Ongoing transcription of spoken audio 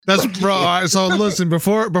That's bro. All right, so listen,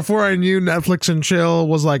 before I knew Netflix and chill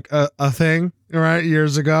was like a thing, right?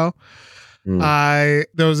 Years ago, there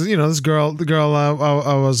was this girl, the girl I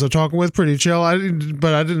was talking with, pretty chill. I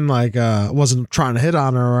didn't like wasn't trying to hit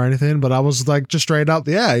on her or anything, but I was like just straight up,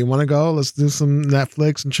 yeah, you want to go? Let's do some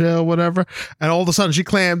Netflix and chill, whatever. And all of a sudden she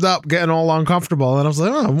clammed up, getting all uncomfortable, and I was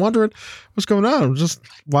like, oh, I'm wondering what's going on. I'm just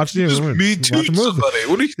watching Just me too, somebody.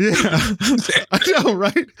 What are you? Yeah, I know,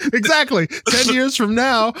 right? Exactly. 10 years from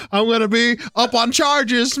now, I'm gonna be up on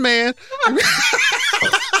charges, man.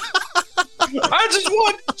 I just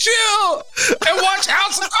want to chill and watch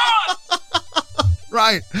House of Cards.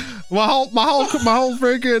 Right. My whole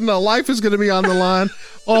freaking life is gonna be on the line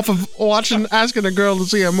off of asking a girl to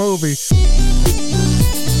see a movie.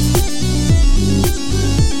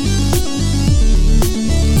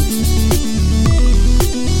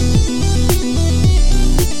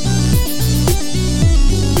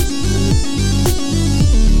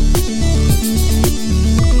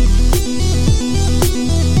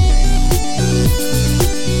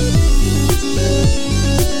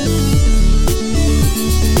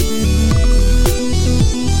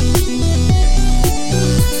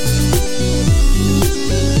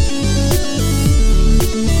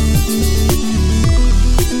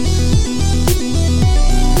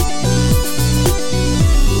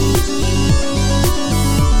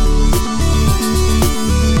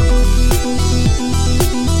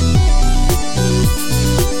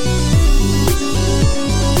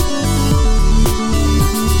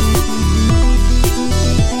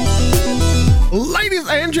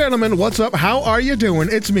 Gentlemen, what's up? How are you doing?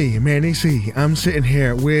 It's me, Manny C. I'm sitting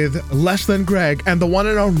here with Less Than Greg and the one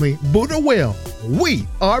and only Buddha Will. We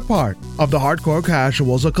are part of the Hardcore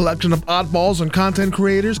Casuals, a collection of oddballs and content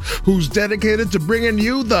creators who's dedicated to bringing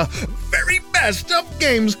you the very best of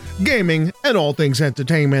games, gaming, and all things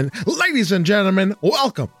entertainment. Ladies and gentlemen,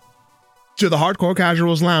 welcome to the Hardcore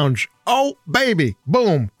Casuals Lounge. Oh, baby.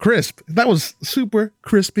 Boom. Crisp. That was super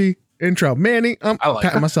crispy intro. Manny, I'm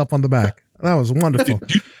patting myself on the back. That was wonderful. You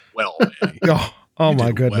did well, man. Oh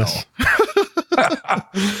my goodness.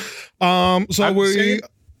 Well. So we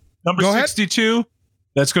number 62.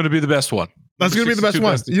 That's going to be the best one. That's going to be the best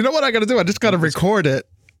one. You know what I got to do? I just got to record it,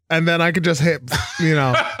 and then I could just hit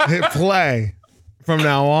play from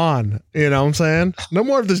now on. You know what I'm saying? No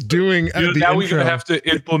more of this doing. Now we're going to have to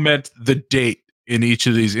implement the date in each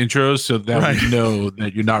of these intros so that we know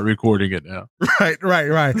that you're not recording it now.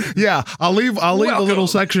 Right. Yeah, I'll leave a little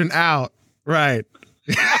section out. Right.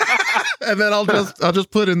 And then I'll just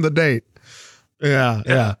put in the date.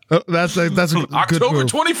 Yeah. That's a October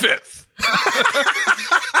 25th.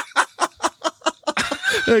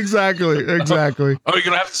 Exactly. Oh, you're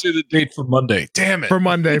gonna have to say the date for Monday. Damn it. For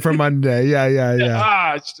Monday. Yeah.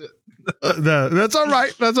 Ah, shit. That's all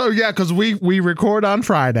right. Yeah, because we record on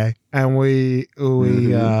Friday and we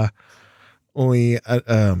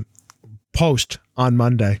post on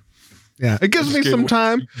Monday. Yeah, it gives me some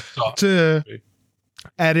time to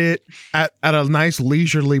edit at a nice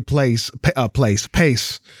leisurely pace,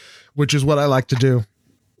 which is what I like to do.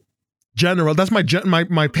 That's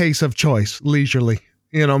my pace of choice, leisurely.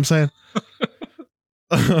 You know what I'm saying?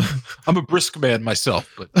 I'm a brisk man myself,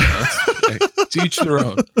 but okay. To each their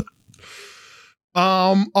own.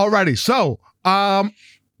 Alrighty. So,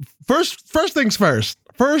 first things first.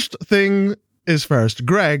 First thing is first.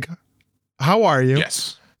 Greg, how are you?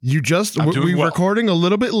 Yes. We're recording a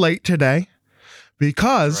little bit late today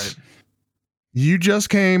because you just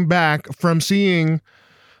came back from seeing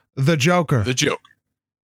The Joker. The Joker.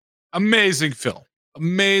 Amazing film.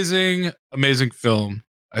 Amazing film.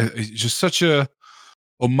 It's just such a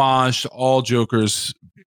homage to all Jokers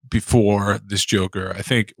before this Joker. I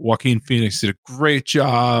think Joaquin Phoenix did a great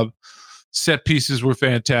job. Set pieces were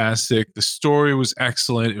fantastic. The story was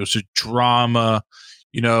excellent. It was a drama.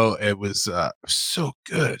 It was so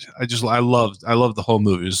good. I loved the whole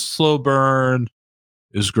movie. It was a slow burn.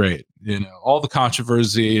 It was great. All the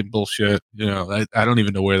controversy and bullshit. I don't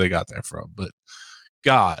even know where they got that from. But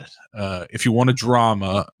God, if you want a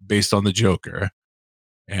drama based on the Joker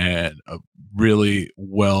and a really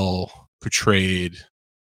well portrayed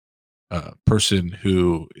person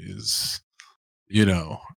who is,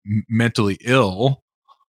 mentally ill,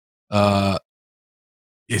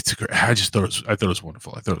 it's great. I thought it was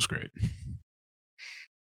wonderful. I thought it was great.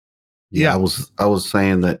 Yeah, I was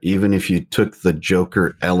saying that even if you took the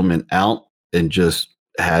Joker element out and just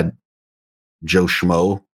had Joe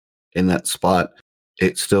Schmo in that spot,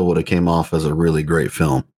 it still would have came off as a really great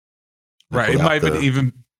film. Right. It might have been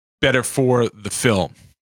even better for the film.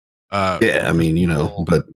 Yeah, I mean,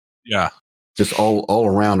 but yeah, just all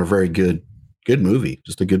around a very good movie.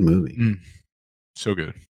 Just a good movie. So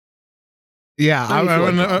good. Yeah, How do you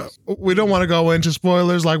feel like Thomas? we don't want to go into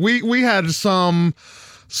spoilers. Like we had some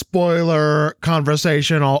spoiler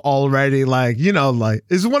conversation already. Like, you know, like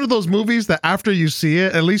it's one of those movies that after you see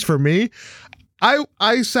it, at least for me,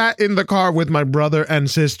 I sat in the car with my brother and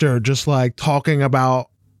sister just like talking about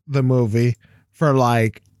the movie for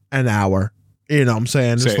like an hour. You know what I'm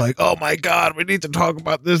saying? It's Same. like, oh my God, we need to talk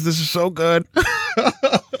about this. This is so good.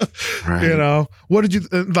 Right. You know, what did you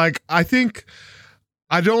like? I think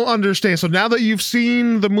I don't understand. So now that you've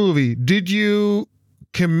seen the movie, did you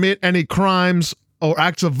commit any crimes or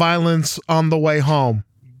acts of violence on the way home?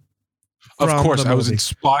 Of from course, the I was movie?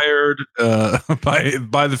 inspired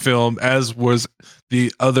by the film, as was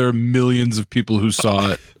the other millions of people who saw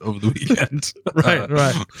it over the weekend.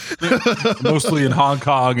 Right. Mostly in Hong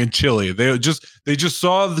Kong and Chile. They just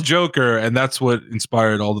saw the Joker, and that's what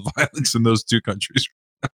inspired all the violence in those two countries.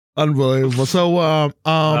 Unbelievable. So,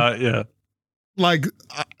 Yeah. like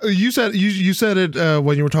you said it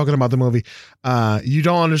when you were talking about the movie. You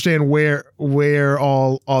don't understand where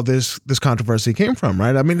all this controversy came from,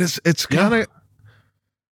 right? I mean, it's kind of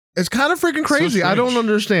freaking crazy. I don't strange.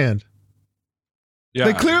 understand. Yeah,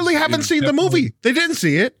 They clearly haven't it's seen the definitely- movie. They didn't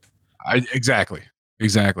see it. Exactly.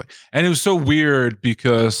 And it was so weird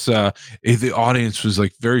because the audience was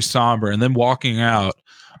like very somber, and then walking out,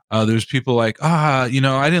 there's people like, you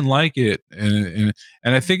know, I didn't like it, and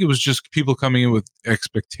I think it was just people coming in with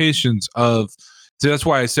expectations of. So that's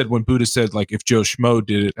why I said when Buddha said like if Joe Schmo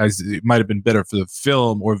did it, as it might have been better for the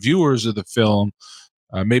film or viewers of the film.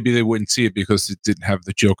 Maybe they wouldn't see it because it didn't have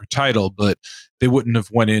the Joker title, but they wouldn't have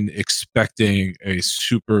went in expecting a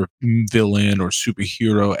super villain or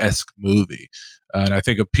superhero-esque movie. And I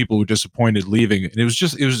think people were disappointed leaving. And it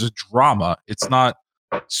was a drama. It's not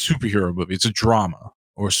a superhero movie. It's a drama,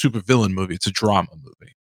 or a super villain movie. It's a drama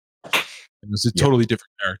movie. And it's a totally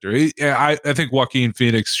different character. I think Joaquin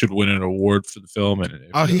Phoenix should win an award for the film.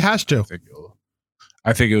 And He has to.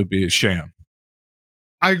 I think it would be a sham.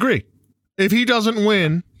 I agree. If he doesn't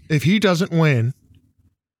win,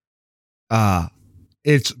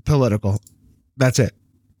 it's political. That's it.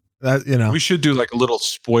 That, you know, We should do like a little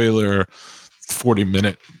spoiler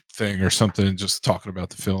 40-minute thing or something, just talking about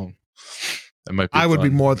the film. That might be I would be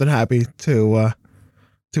fun. more than happy to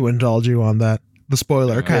indulge you on that. The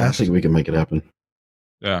spoiler Yeah, Yeah, I cast. think we can make it happen.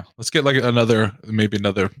 Yeah, let's get like another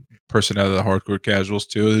person out of the hardcore casuals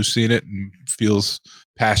too who's seen it and feels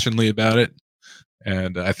passionately about it,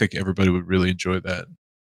 and I think everybody would really enjoy that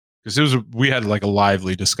because we had like a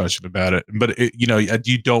lively discussion about it. But you know,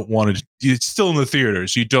 you don't want to. It's still in the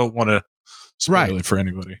theaters. You don't want to spoil Right. it for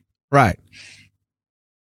anybody. Right.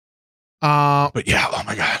 But yeah, oh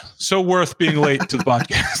my god, so worth being late to the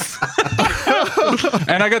podcast.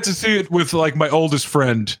 And I got to see it with like my oldest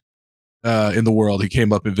friend in the world. He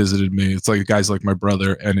came up and visited me. It's like guys like my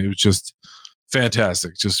brother, and it was just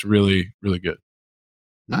fantastic. Just really, really good.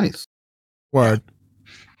 Nice. Word.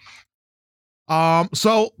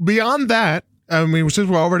 So beyond that, I mean, since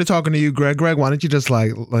we're already talking to you, Greg, why don't you just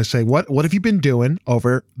like say what have you been doing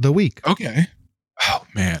over the week? Okay. Oh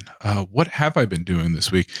man, what have I been doing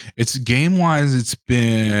this week? It's game wise. It's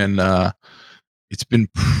been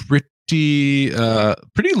pretty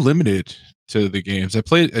limited to the games. I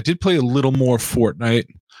did play a little more Fortnite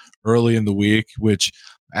early in the week, which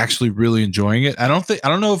I'm actually really enjoying it. I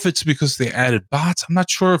don't know if it's because they added bots. I'm not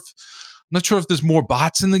sure if there's more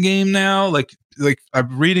bots in the game now. Like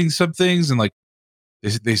I'm reading some things and like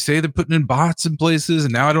they say they're putting in bots in places,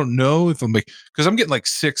 and now I don't know if I'm like, because I'm getting like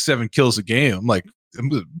 6-7 kills a game. I'm like, I'm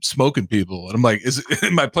smoking people, and I'm like,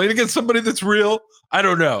 am I playing against somebody that's real? I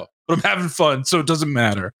don't know, but I'm having fun, so it doesn't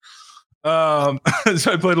matter. So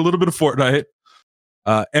I played a little bit of Fortnite.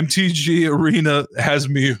 MTG Arena has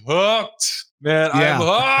me hooked, man. Yeah.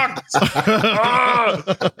 I'm hooked.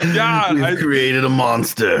 Oh, God, We've created a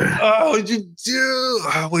monster. oh, what'd you do?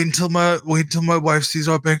 Wait until my wife sees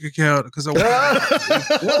our bank account, because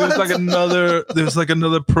there's like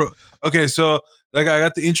another pro. Okay, so like I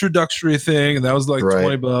got the introductory thing, and that was like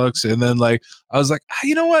Right. $20, and then like I was like,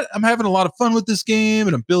 you know what? I'm having a lot of fun with this game,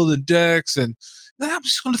 and I'm building decks, and then I'm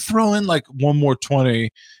just going to throw in like one more 20,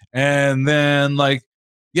 and then like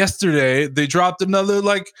yesterday they dropped another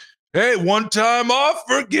like, hey, one time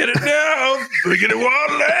offer, get it now, get it while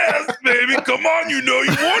it lasts, baby. Come on, you know you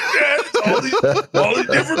want that. All these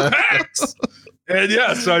different packs. And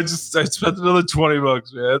yeah, so I spent another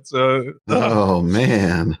 $20, man. So, Oh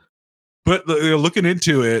man. but looking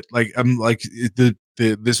into it, like I'm like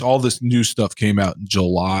all this new stuff came out in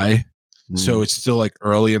July, so it's still like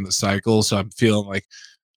early in the cycle. So I'm feeling like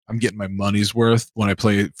I'm getting my money's worth when I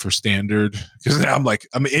play it for standard, because now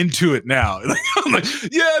I'm into it now. I'm like,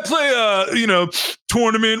 yeah, I play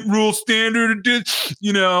tournament rule standard. What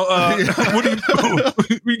do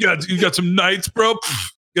you got some knights, bro?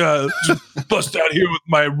 Just bust out here with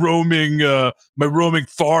my roaming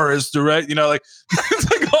forest, right?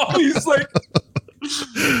 It's like all these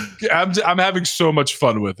I'm having so much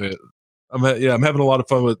fun with it. I'm having a lot of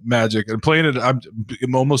fun with Magic and playing it. I'm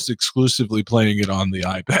almost exclusively playing it on the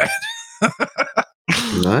iPad.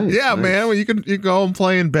 Nice, yeah, nice. Man. When you can go and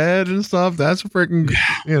play in bed and stuff, that's freaking,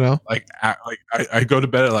 I go to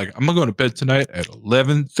bed at I'm gonna go to bed tonight at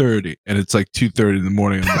 11:30, and it's 2:30 in the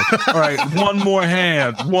morning. I'm like, all right, one more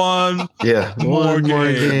hand, one more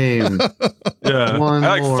game. Yeah,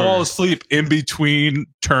 I fall asleep in between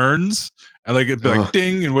turns, and it'd be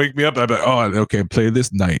ding and wake me up. And I'm like, oh, okay, play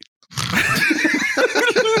this night.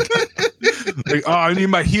 I need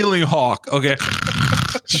my healing hawk. Okay.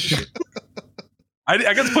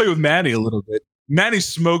 I got to play with Manny a little bit. Manny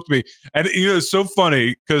smoked me, and it's so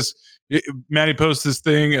funny because Manny posts this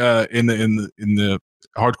thing in the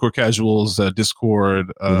Hardcore Casuals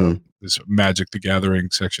Discord, this Magic the Gathering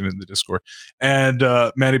section in the Discord, and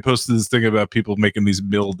Manny posted this thing about people making these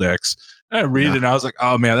mill decks. And I read it, and I was like,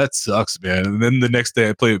 "Oh man, that sucks, man." And then the next day,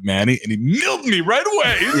 I played with Manny, and he milled me right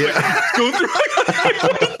away. He's going through what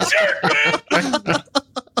a jerk, man.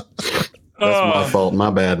 That's my fault. My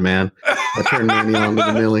bad, man. I turned Manny on to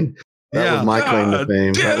the milling. That was my claim to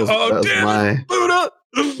fame. That was my Buddha.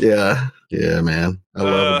 Yeah, man. I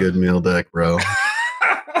love a good meal deck, bro.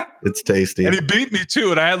 It's tasty. And he beat me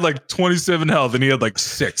too, and I had 27 health, and he had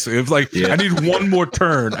 6. It was I need one more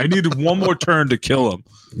turn. I needed one more turn to kill him.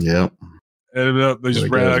 Yep. And they just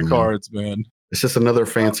ran out of cards, man. It's just another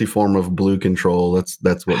fancy form of blue control. That's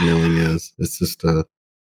what milling is. It's just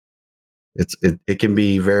it can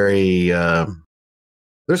be very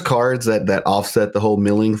there's cards that offset the whole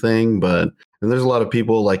milling thing, and there's a lot of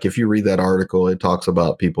people, if you read that article, it talks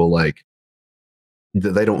about people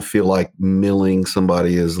they don't feel like milling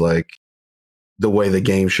somebody is the way the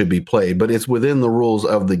game should be played, but it's within the rules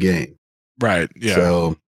of the game. Right. Yeah.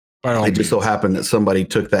 So it just so happened that somebody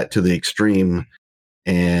took that to the extreme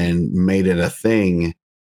and made it a thing.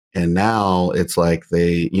 And now it's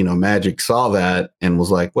Magic saw that and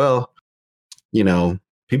was like, well,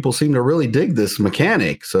 people seem to really dig this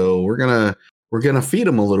mechanic, so we're gonna feed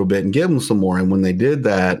them a little bit and give them some more. And when they did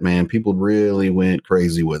that, man, people really went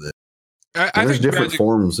crazy with it. There's different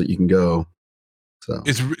forms that you can go. So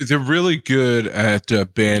they're really good at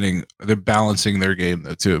banning. They're balancing their game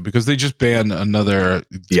though too, because they just banned another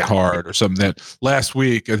card or something. That last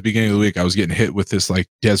week at the beginning of the week, I was getting hit with this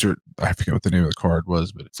desert. I forget what the name of the card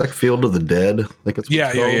was, but it's Field of the Dead. It's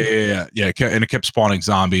yeah. And it kept spawning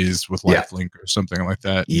zombies with lifelink or something like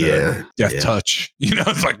that. Yeah, death touch.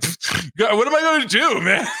 It's God, what am I going to do,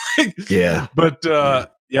 man? Yeah, but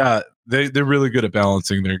they're really good at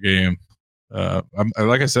balancing their game.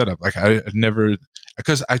 Like I said, I never,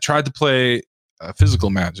 because I tried to play physical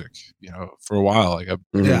Magic, for a while. I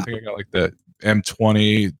think I got the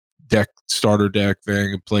M20 starter deck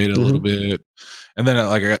thing and played it a little bit, and then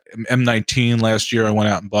I got M19 last year. I went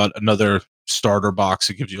out and bought another starter box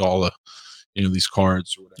that gives you all the these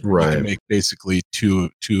cards or whatever. Right, you can make basically two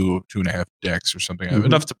and a half decks or something.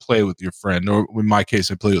 Enough to play with your friend, or in my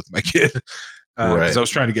case, I played with my kid. Because I was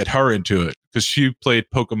trying to get her into it, because she played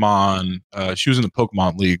Pokemon. She was in the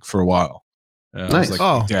Pokemon League for a while. Nice.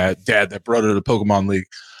 I was Dad, that brought her to the Pokemon League.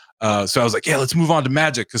 So I was like, yeah, let's move on to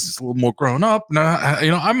Magic because it's a little more grown up. Now,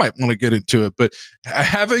 I might want to get into it, but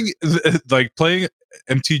having playing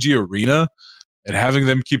MTG Arena and having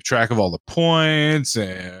them keep track of all the points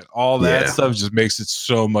and all that stuff just makes it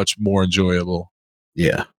so much more enjoyable.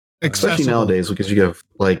 Yeah. Especially nowadays, because you have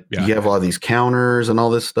you have all these counters and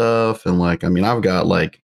all this stuff, and I've got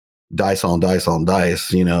dice on dice,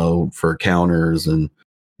 for counters and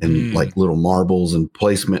little marbles and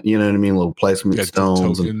placement, little placement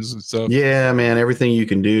stones and stuff. Yeah, man, everything you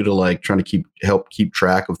can do to trying to help keep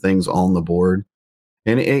track of things on the board,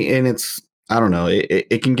 and it's, I don't know,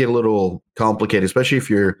 it can get a little complicated, especially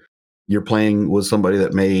if you're playing with somebody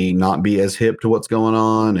that may not be as hip to what's going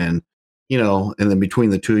on, and and then between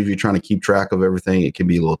the two of you trying to keep track of everything, it can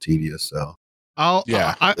be a little tedious. So,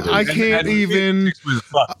 I can't even.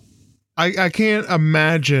 I can't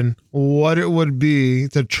imagine what it would be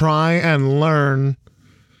to try and learn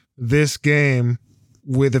this game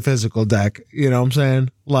with a physical deck. You know what I'm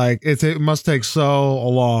saying? It must take so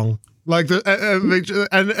long.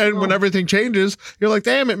 And when everything changes, you're like,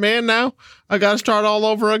 damn it, man! Now I got to start all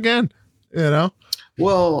over again.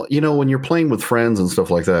 Well, when you're playing with friends and stuff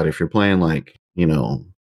like that, if you're playing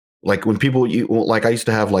like when people like I used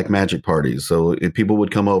to have like magic parties. So if people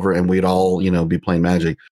would come over and we'd all, be playing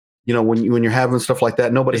magic. When you're having stuff like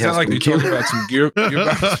that, nobody Is has that like to you're talking about some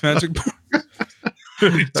gearbox magic?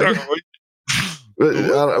 You talking about-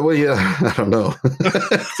 well, yeah, I don't know.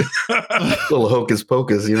 Little hocus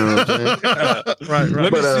pocus, you know what I'm saying? Right.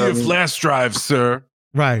 Let me see your flash drive, sir.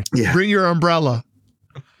 Right. Yeah. Bring your umbrella.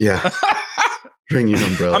 Yeah. Bring your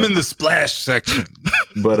umbrella. I'm in the splash section.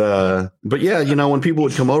 But yeah, when people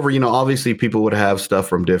would come over, obviously people would have stuff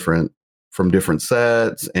from different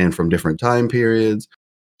sets and from different time periods.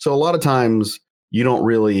 So a lot of times you don't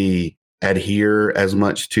really adhere as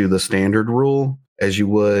much to the standard rule as you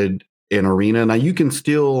would in Arena. Now you can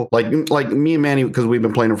still like me and Manny, because we've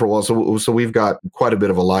been playing it for a while, so we've got quite a bit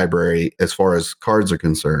of a library as far as cards are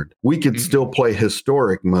concerned. We could still play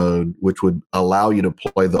historic mode, which would allow you to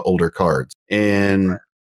play the older cards, and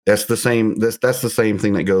that's the same. That's the same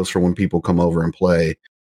thing that goes for when people come over and play.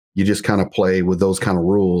 You just kind of play with those kind of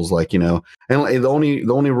rules, and the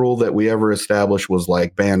only rule that we ever established was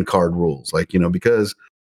like banned card rules, because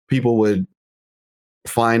people would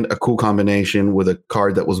find a cool combination with a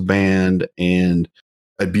card that was banned and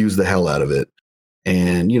abuse the hell out of it.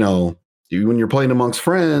 And, when you're playing amongst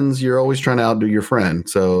friends, you're always trying to outdo your friend.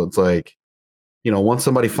 So it's like, once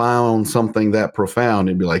somebody found something that profound,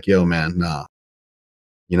 it'd be like, yo, man, nah,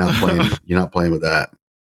 you're not playing with that.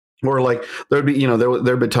 Or like there'd be,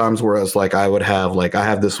 there'd be times where it's like, I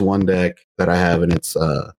have this one deck that I have, and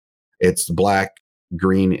it's black,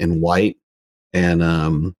 green, and white.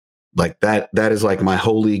 And, like that is like my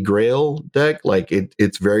holy grail deck. Like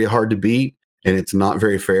it's very hard to beat, and it's not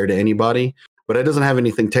very fair to anybody, but it doesn't have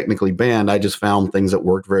anything technically banned. I just found things that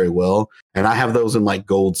worked very well. And I have those in like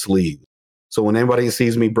gold sleeves. So when anybody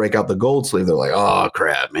sees me break out the gold sleeve, they're like, oh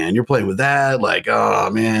crap, man, you're playing with that. Like, oh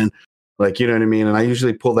man, like, you know what I mean? And I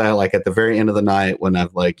usually pull that like at the very end of the night when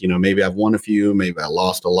I've like, maybe I've won a few, maybe I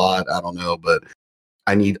lost a lot. I don't know, but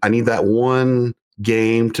I need that one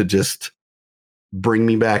game to just bring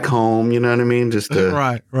me back home, you know what I mean? Just to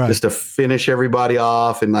right. just to finish everybody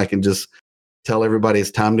off, and I can just tell everybody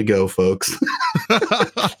it's time to go, folks.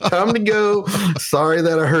 Time to go. Sorry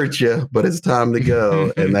that I hurt you, but it's time to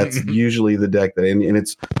go. And that's usually the deck that, and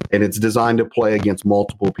it's designed to play against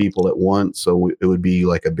multiple people at once, so it would be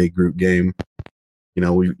like a big group game.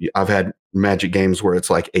 I've had Magic games where it's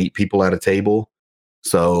like 8 people at a table,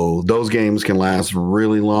 so those games can last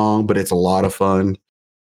really long, but it's a lot of fun.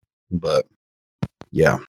 But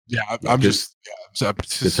yeah, I'm just so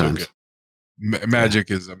good. Magic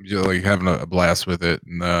is, I'm just like having a blast with it,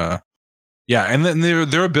 and and then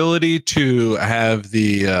their ability to have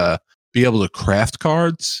the be able to craft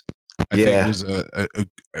cards, I think was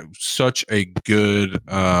such a good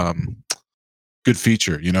good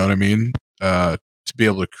feature. You know what I mean? To be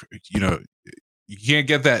able to, you can't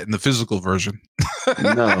get that in the physical version.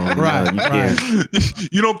 No, right. You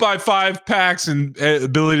can't. You don't buy 5 packs and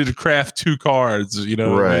ability to craft 2 cards.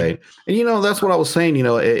 Right. I mean? And that's what I was saying.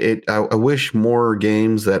 I wish more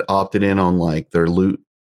games that opted in on like their loot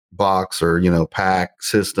box or pack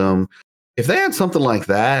system. If they had something like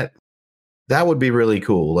that, that would be really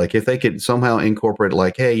cool. Like if they could somehow incorporate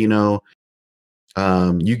like, hey, you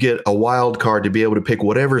get a wild card to be able to pick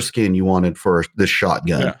whatever skin you wanted for the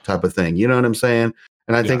shotgun type of thing. You know what I'm saying?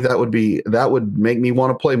 And I think that would make me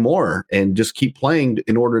want to play more and just keep playing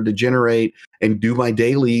in order to generate and do my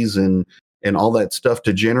dailies and all that stuff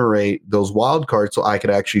to generate those wild cards so I could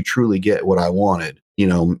actually truly get what I wanted.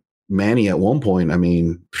 Manny at one point, I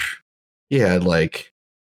mean, he had like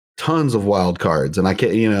tons of wild cards, and I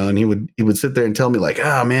can't, and he would sit there and tell me like,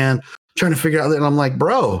 oh man, I'm trying to figure out that. And I'm like,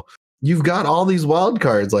 bro, you've got all these wild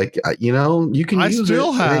cards. Like, you can use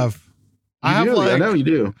it. I know you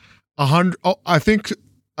do. 100. Oh, I think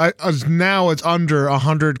now it's under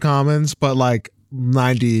 100 commons, but like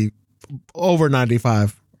 90, over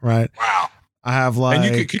 95. Right. Wow. I have like.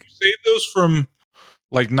 And can you save those from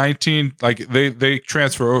like 19? Like they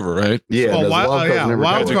transfer over, right? Yeah.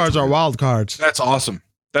 Wild cards are wild cards. That's awesome.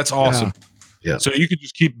 Yeah. So you could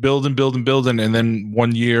just keep building, and then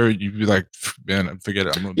 1 year you'd be like, man, forget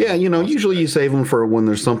it. Usually you save them for when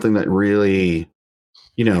there's something that really,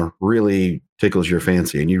 really tickles your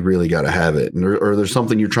fancy and you really got to have it. Or there's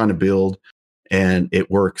something you're trying to build and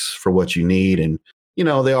it works for what you need. And,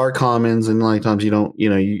 they are commons, and a lot of times you don't,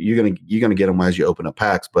 you're going to get them as you open up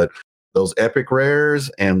packs, but those epic rares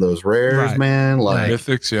and those rares, man, like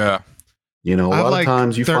mythics. Yeah. A lot of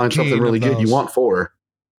times you find something really good. You want 4.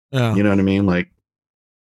 Yeah. You know what I mean? Like,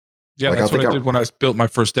 Yeah, Like, that's I what I think did when I built my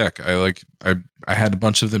first deck. I had a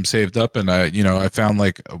bunch of them saved up, and I found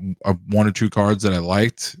like one or two cards that I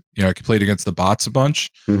liked. I played against the bots a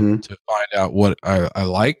bunch Mhm. to find out what I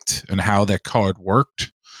liked and how that card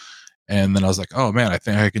worked. And then I was like, oh man, I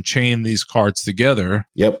think I can chain these cards together.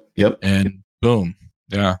 Yep. And boom,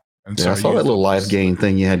 yeah. And Yeah, I saw that little live game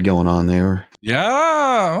thing you had going on there. Yeah,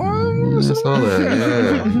 I saw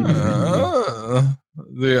that.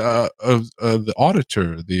 The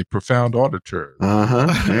auditor, the profound auditor.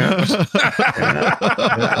 Yeah.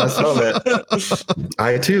 I saw that.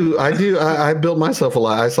 I do. I built myself a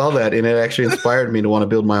lot. I saw that, and it actually inspired me to want to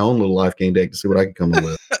build my own little life game deck to see what I can come up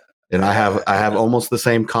with. And I have almost the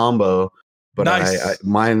same combo, but nice.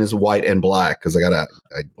 Mine is white and black because I got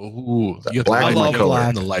black is my color.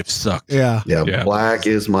 And the life sucked. Yeah. Black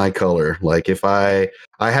is my color. Like if I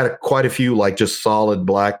had quite a few like just solid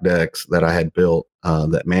black decks that I had built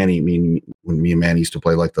that when me and Manny used to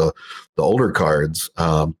play like the older cards,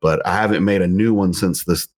 but I haven't made a new one since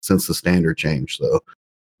the standard change. So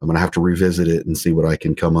I'm gonna have to revisit it and see what I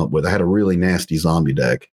can come up with. I had a really nasty zombie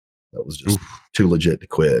deck that was just too legit to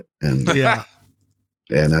quit, and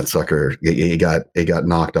and that sucker it got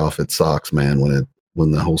knocked off its socks, man,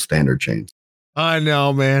 when the whole standard changed. I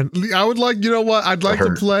know, man. I would like, I'd like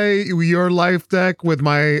to play your life deck with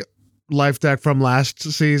my life deck from last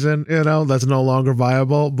season, that's no longer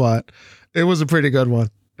viable, but it was a pretty good one.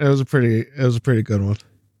 It was a pretty good one.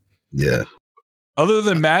 Yeah. Other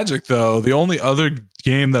than Magic, though, the only other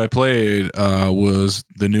game that I played was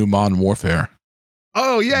the new Modern Warfare.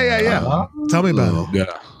 Oh, yeah. Tell me about it.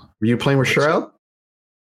 Yeah. Were you playing with Shroud?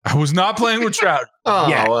 I was not playing with Shroud.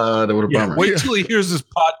 That would have bummer. Wait till he hears this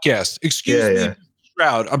podcast. Excuse me,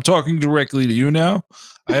 Shroud. I'm talking directly to you now.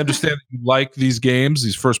 I understand that you like these games,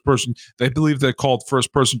 these first person. They believe they're called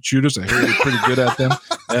first person shooters. I hear you're pretty good at them.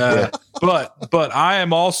 But I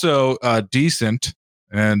am also decent.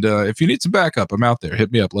 And if you need some backup, I'm out there.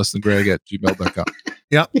 Hit me up, lessthangreg@gmail.com.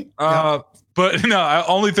 Yep. But no,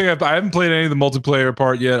 only thing I haven't played any of the multiplayer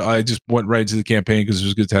part yet. I just went right to the campaign because it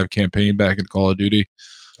was good to have campaign back in Call of Duty.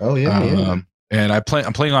 Oh yeah. And I'm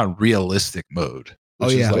playing on realistic mode,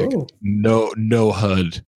 which is like no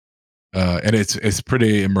HUD, and it's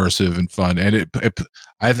pretty immersive and fun. And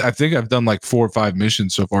I think I've done like 4 or 5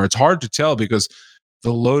 missions so far. It's hard to tell because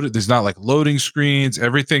there's not like loading screens.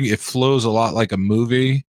 Everything it flows a lot like a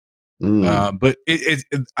movie. But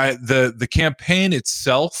the campaign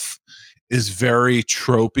itself is very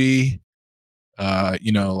tropey.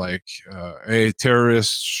 Hey,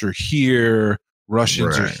 terrorists are here,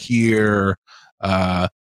 Russians are here,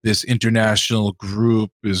 this international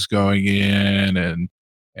group is going in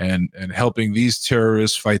and helping these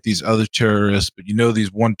terrorists fight these other terrorists, but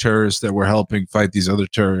these one terrorists that we're helping fight these other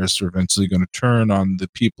terrorists are eventually going to turn on the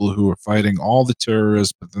people who are fighting all the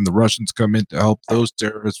terrorists, but then the Russians come in to help those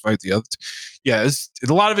terrorists fight the other. It's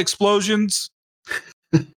a lot of explosions.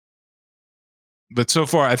 But so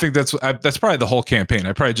far, I think that's probably the whole campaign.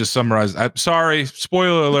 I probably just summarized. I'm sorry,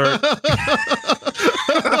 spoiler alert.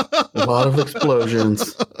 A lot of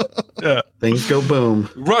explosions. Yeah, things go boom.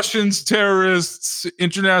 Russians, terrorists,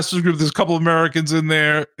 international group. There's a couple of Americans in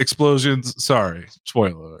there. Explosions. Sorry,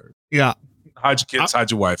 spoiler alert. Yeah, hide your kids,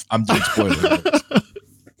 hide your wife. I'm doing spoiler alert.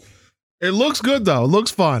 It looks good though. It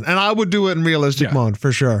looks fun, and I would do it in realistic mode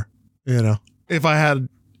for sure. If I had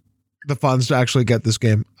the funds to actually get this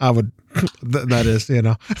game, I would. That is,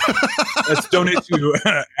 Let's donate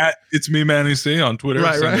to It's Me Manny C on Twitter.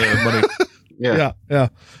 Right. Money. Yeah.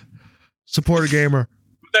 Support a gamer.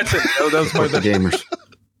 That's it. That was my gamers.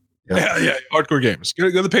 Yeah. Hardcore gamers.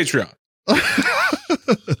 Go to the Patreon.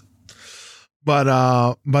 But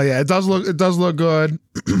yeah, it does look good,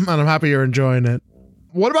 and I'm happy you're enjoying it.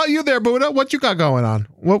 What about you there, Buddha? What you got going on?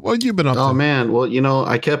 What you been up to? Oh man, well,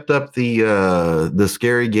 I kept up the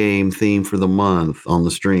scary game theme for the month on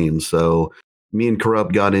the stream. So me and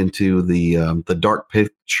Corrupt got into the Dark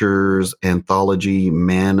Pictures anthology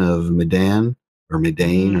Man of Medan or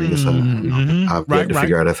Medane. I guess I've got to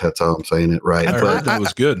figure out if that's how I'm saying it right. I heard that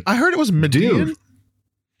was good. I heard it was Median.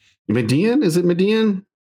 Median? Is it Median?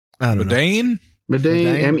 I don't know. Medane?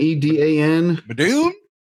 Medan, Medan. Medan?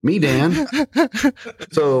 Me, Dan.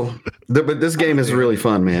 So, but this game is really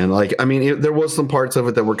fun, man. Like, I mean, there was some parts of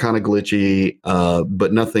it that were kind of glitchy,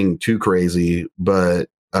 but nothing too crazy. But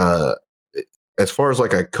as far as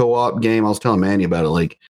like a co-op game, I was telling Manny about it.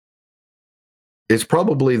 Like, it's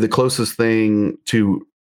probably the closest thing to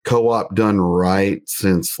co-op done right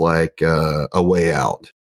since like A Way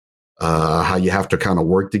Out. How you have to kind of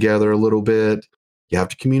work together a little bit. You have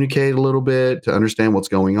to communicate a little bit to understand what's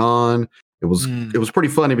going on. It was pretty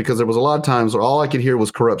funny because there was a lot of times where all I could hear was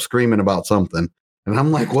Corrupt screaming about something, And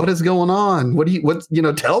I'm like, what is going on?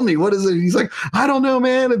 Tell me, what is it? He's like, I don't know,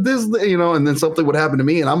 man. And this, and then something would happen to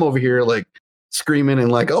me. And I'm over here like screaming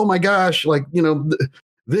and like, oh my gosh, like,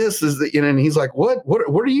 this is and he's like, what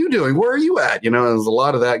are you doing? Where are you at? There's a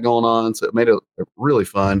lot of that going on. So it made it really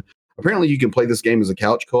fun. Apparently you can play this game as a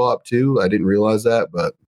couch co-op too. I didn't realize that,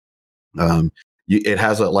 but it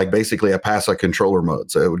has basically a pass a controller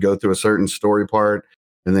mode. So it would go through a certain story part,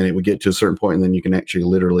 and then it would get to a certain point, and then you can actually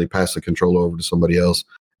literally pass the controller over to somebody else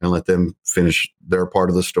and let them finish their part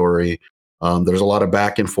of the story. There's a lot of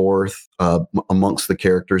back and forth amongst the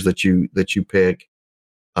characters that you pick.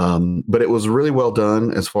 But it was really well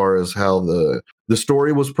done as far as how the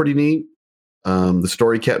story was pretty neat. The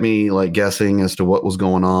story kept me like guessing as to what was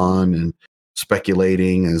going on and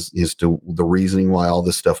speculating as to the reasoning why all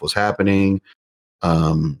this stuff was happening.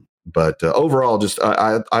 But overall, just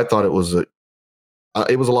I thought it was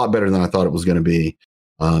a lot better than I thought it was going to be.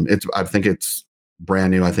 I think it's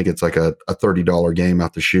brand new. I think it's like a $30 game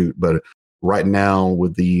out the chute. But right now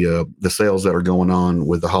with the sales that are going on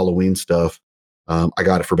with the Halloween stuff, I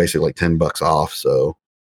got it for basically like $10 off. So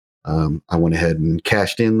I went ahead and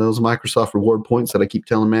cashed in those Microsoft reward points that I keep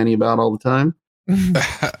telling Manny about all the time.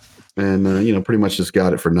 And, pretty much just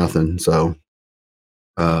got it for nothing. So,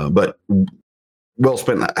 but well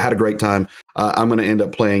spent. I had a great time. I'm going to end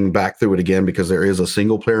up playing back through it again because there is a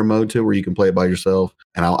single player mode too, where you can play it by yourself.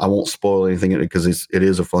 And I won't spoil anything because it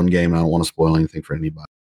is a fun game. And I don't want to spoil anything for anybody.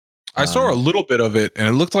 I saw a little bit of it and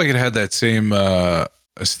it looked like it had that same,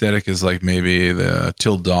 aesthetic as like maybe the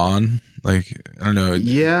Till Dawn. Like, I don't know.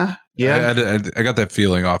 Yeah. I got that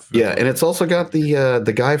feeling off. Yeah. And it's also got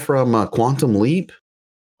the guy from Quantum Leap,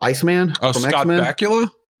 Iceman. Oh, from Scott X-Men.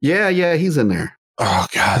 Bakula? Yeah, he's in there. Oh,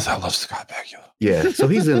 God, I love Scott Bakula. Yeah, so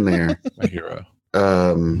he's in there. My hero.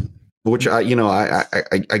 Which I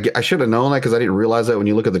should have known that because I didn't realize that when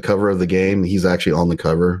you look at the cover of the game, he's actually on the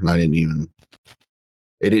cover. And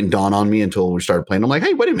it didn't dawn on me until we started playing. I'm like,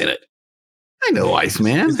 hey, wait a minute. I know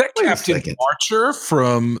Iceman. Is that Captain Archer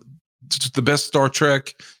from the best Star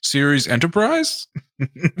Trek series, Enterprise?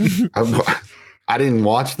 I didn't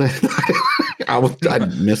watch that. I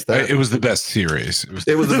missed that. It was the best series.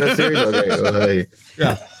 It was the best series. Okay.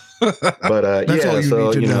 Yeah. But that's all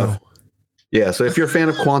you need to know. Yeah. So if you're a fan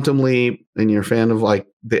of Quantum Leap and you're a fan of like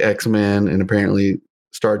the X-Men and apparently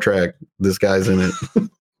Star Trek, this guy's in it.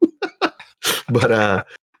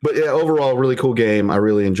 But yeah, overall, really cool game. I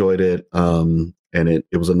really enjoyed it. And it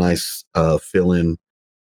was a nice fill-in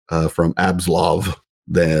from Abslov,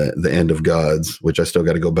 the End of Gods, which I still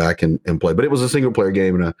got to go back and play. But it was a single-player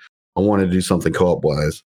game, and I wanted to do something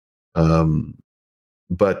co-op-wise.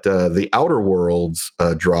 But the Outer Worlds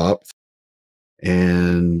dropped,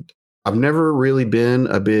 and I've never really been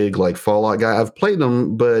a big like Fallout guy. I've played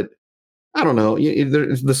them, but I don't know.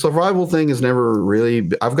 The survival thing is never really.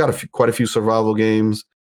 I've got quite a few survival games,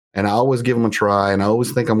 and I always give them a try, and I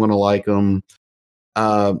always think I'm going to like them.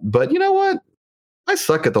 But you know what? I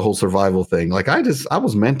suck at the whole survival thing. Like I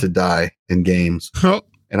was meant to die in games,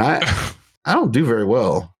 and I don't do very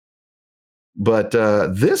well. But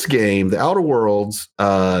this game, the Outer Worlds,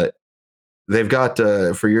 they've got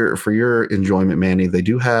for your enjoyment, Manny. They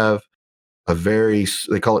do have they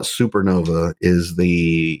call it Supernova, is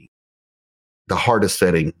the hardest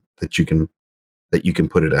setting that you can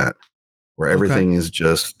put it at, where everything is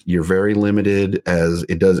just, you're very limited as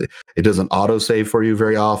it doesn't auto save for you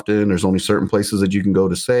very often. There's only certain places that you can go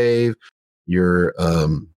to save. I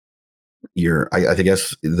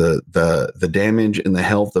guess the damage and the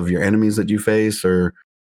health of your enemies that you face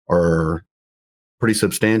are pretty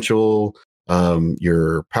substantial.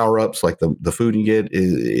 Your power-ups, like the food you get,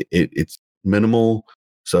 it's minimal.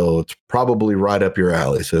 So it's probably right up your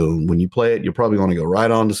alley. So when you play it, you're probably going to go right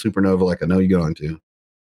on to Supernova, like I know you're going to.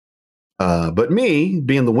 But me,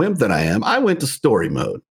 being the wimp that I am, I went to story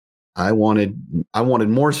mode. I wanted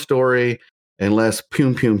more story and less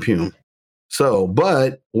pum pum pum. So,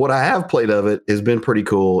 but what I have played of it has been pretty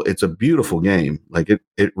cool. It's a beautiful game. Like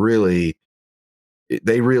they really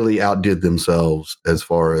outdid themselves as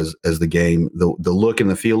far as the game, the look and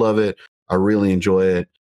the feel of it. I really enjoy it.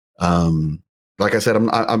 Like I said,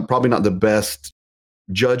 I'm probably not the best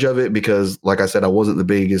judge of it because, like I said, I wasn't the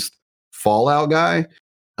biggest Fallout guy.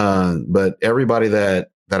 But everybody that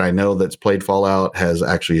I know that's played Fallout has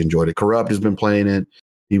actually enjoyed it. Corrupt has been playing it.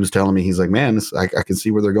 He was telling me, he's like, man, I can see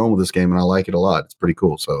where they're going with this game, and I like it a lot. It's pretty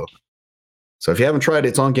cool. So if you haven't tried it,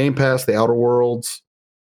 it's on Game Pass, The Outer Worlds.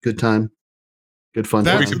 Good time. Good fun.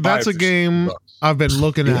 That's a game I've been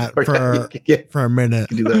looking at for a minute.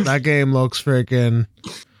 That game looks freaking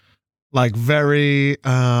like very,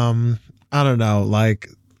 I don't know, like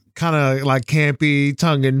kind of like campy,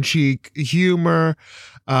 tongue-in-cheek humor.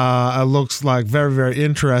 It looks like very, very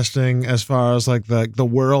interesting as far as like the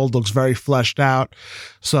world looks very fleshed out.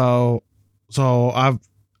 So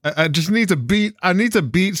I just need to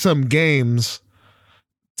beat some games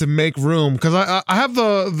to make room, because I have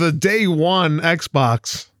the day one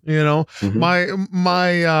Xbox. You know,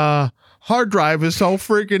 my hard drive is so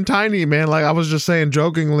freaking tiny, man. Like I was just saying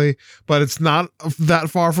jokingly, but it's not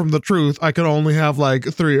that far from the truth. I can only have like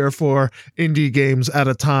 3 or 4 indie games at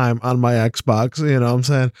a time on my Xbox. You know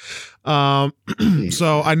what I'm saying?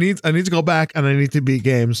 So I need to go back and I need to beat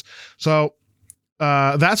games. So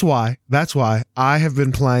that's why I have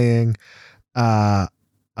been playing a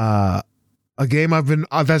game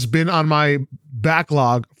that's been on my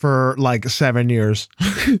backlog for like 7 years.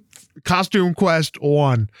 Costume Quest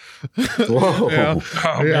 1. Whoa. Yeah.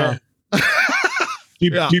 Oh, Yeah.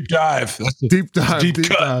 Man. Deep dive. That's a Deep dive. deep Deep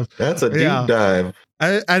cut. dive. That's a deep Yeah. dive.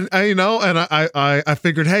 And you know, and I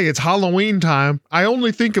figured, hey, it's Halloween time. I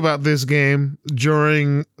only think about this game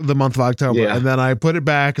during the month of October, Yeah. and then I put it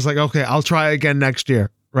back. It's like, okay, I'll try again next year,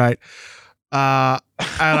 right? And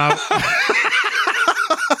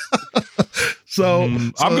so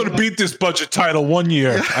I'm going to beat this budget title 1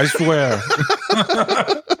 year. I swear.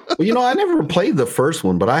 Well, you know, I never played the first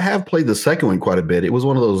one, but I have played the second one quite a bit. It was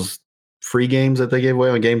one of those free games that they gave away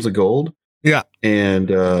on Games of Gold. Yeah.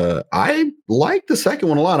 And I like the second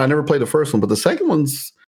one a lot. I never played the first one, but the second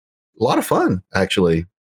one's a lot of fun, actually.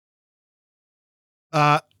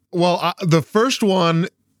 Well, the first one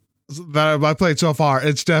that I played so far,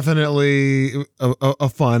 it's definitely a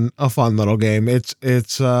fun little game. It's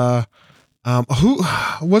it's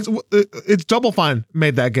Double Fine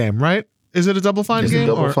made that game, right? Is it a Double Fine Is game? it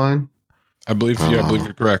Double or? Fine? I believe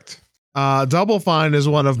you're correct. Double Fine is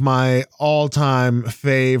one of my all-time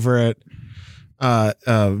favorite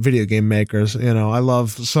video game makers. You know, I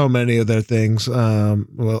love so many of their things.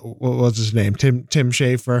 What's his name? Tim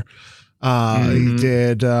Schafer. He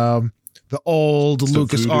did the old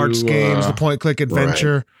Lucas Arts games, the point-click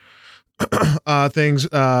adventure things.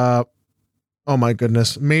 Oh my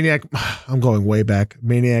goodness, Maniac! I'm going way back.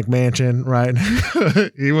 Maniac Mansion, right?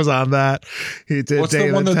 He was on that. He did. What's Day the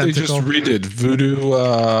of one that they Tentacle. just redid? Voodoo.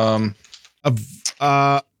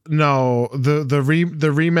 No,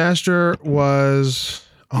 the remaster was.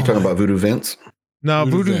 You talking about Voodoo Vince? No,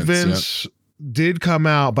 Voodoo Voodoo Vince, Vince did come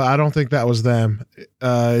out, but I don't think that was them.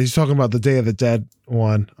 He's talking about the Day of the Dead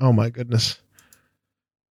one. Oh my goodness.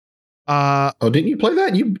 Oh, didn't you play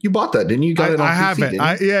that? You bought that, didn't you? You got it on I PC, haven't.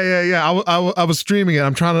 didn't you? Yeah. I was streaming it.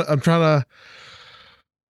 I'm trying to.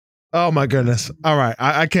 Oh my goodness! All right,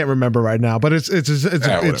 I can't remember right now, but it's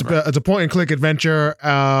a point and click adventure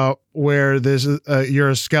where there's you're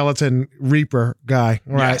a skeleton reaper guy,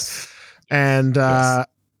 right? Yes. And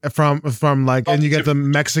from like, and you get the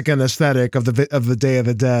Mexican aesthetic of the Day of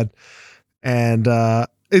the Dead, and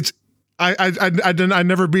it's. I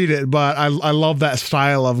never beat it, but I love that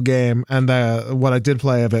style of game, and what I did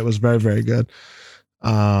play of it was very, very good.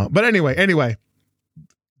 But anyway,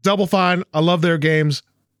 Double Fine, I love their games.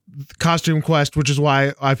 Costume Quest, which is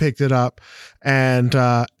why I picked it up, and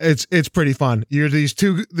it's pretty fun. You're these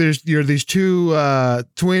two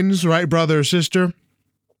twins, right, brother or sister.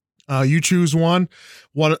 You choose one.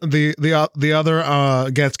 The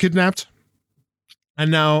other gets kidnapped,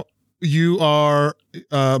 and now you are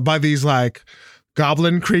by these like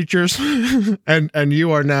goblin creatures and you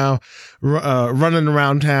are now running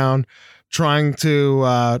around town trying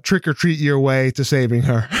to trick or treat your way to saving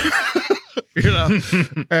her. You know,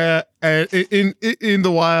 and in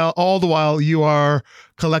the while, all the while you are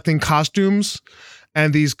collecting costumes,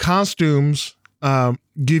 and these costumes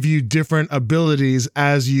give you different abilities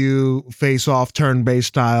as you face off turn-based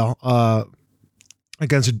style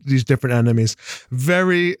against these different enemies.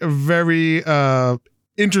 Very, very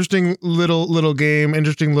interesting little game,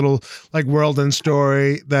 interesting little like world and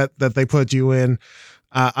story that they put you in.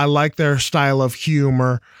 I like their style of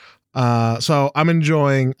humor. So I'm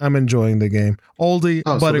enjoying the game. Oldie,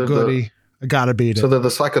 but a goodie. I gotta beat it. So they're the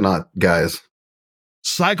Psychonaut guys.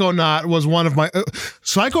 Psychonaut was one of my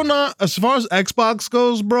Psychonaut, as far as Xbox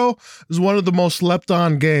goes, bro, is one of the most slept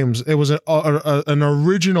on games. It was an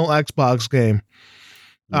original Xbox game.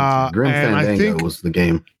 Grim and I Fandango think was the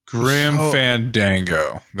game. Grim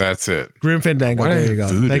Fandango. That's it. Grim Fandango. Why There you go.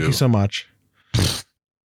 Voodoo? Thank you so much.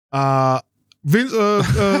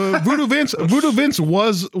 Voodoo Vince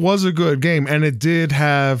was a good game, and it did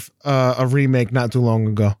have a remake not too long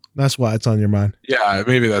ago. That's why it's on your mind. Yeah,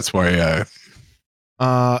 maybe that's why.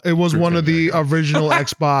 It was one of the original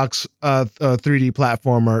Xbox 3D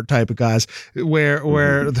platformer type of guys,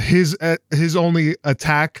 where his only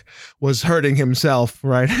attack was hurting himself,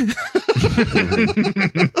 right?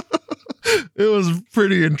 It was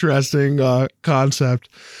pretty interesting concept.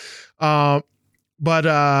 But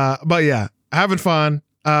yeah, having fun.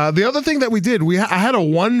 The other thing that we did, I had a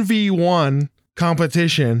 1v1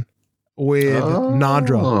 competition with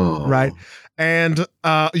Nadra, right? And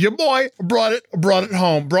your boy brought it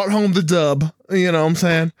home the dub. You know what I'm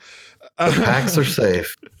saying? The packs are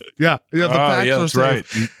safe. Yeah, the packs are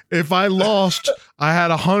safe. Right. If I lost, I had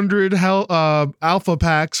 100 alpha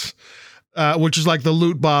packs, which is like the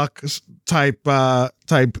loot box type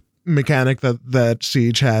mechanic that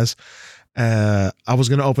Siege has. I was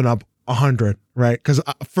gonna open up 100, right? Because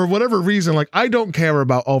for whatever reason, like I don't care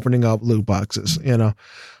about opening up loot boxes, you know.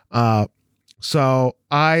 So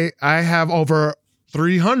I have over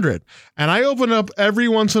 300, and I open up every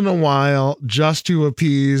once in a while just to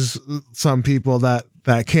appease some people that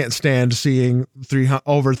can't stand seeing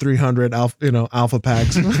over 300 alpha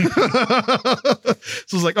packs. So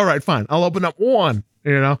it's like, all right, fine, I'll open up one,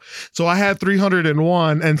 you know. So I had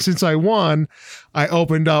 301, and since I won, I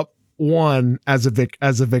opened up one as a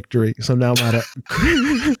victory. So now I'm at a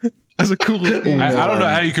as a cool. I don't know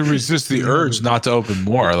how you can resist the urge not to open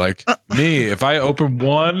more. Like me, if I open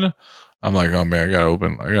one, I'm like, oh man, I gotta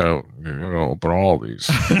open all these.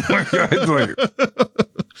 Like,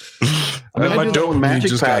 I do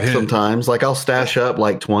magic pack sometimes. Like I'll stash up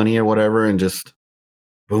like 20 or whatever, and just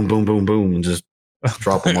boom, boom, boom, boom, and just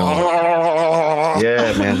drop them all.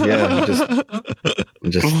 Yeah, man. Yeah,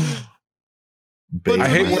 just. I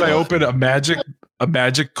hate when I open a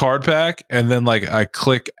magic card pack and then like I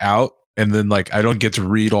click out and then like I don't get to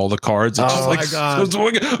read all the cards. It's just like, my God.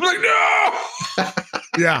 I'm like, no.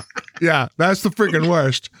 Yeah, that's the freaking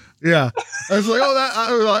worst. Yeah, it's like,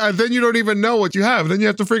 and then you don't even know what you have. Then you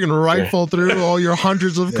have to freaking rifle through all your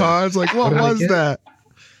hundreds of cards. Like, what was that?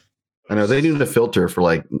 I know they need a filter for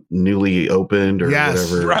like newly opened or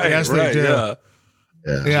whatever. Right, yes, they do.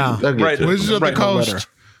 Yeah. Right. Wizards of the Coast.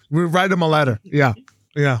 We write them a letter. Yeah.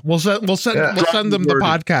 We'll send them the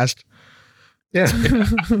podcast. Yeah.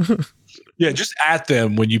 Yeah, just at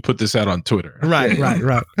them when you put this out on Twitter. Right.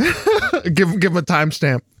 Give them a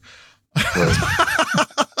timestamp.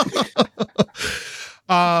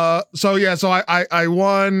 So I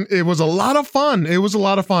won. It was a lot of fun.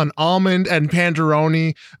 Almond and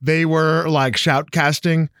Panderoni, they were like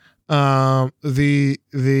shoutcasting the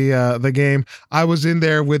game. I was in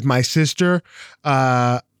there with my sister,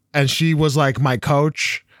 and she was like my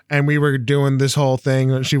coach, and we were doing this whole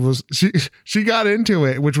thing. And she got into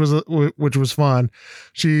it, which was fun.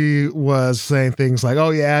 She was saying things like, "Oh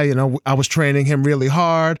yeah, you know, I was training him really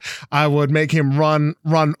hard. I would make him run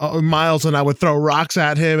miles, and I would throw rocks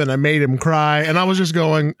at him, and I made him cry." And I was just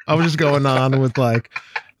going on with like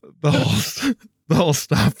the whole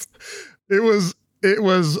stuff. It was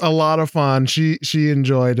a lot of fun. She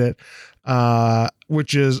enjoyed it.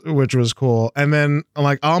 Which was cool. And then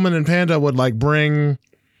like Almond and Panda would like bring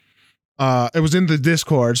it was in the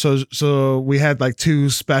Discord, so we had like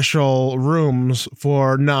 2 special rooms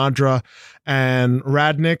for Nadra and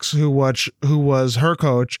Radnix, who was her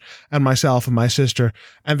coach, and myself and my sister,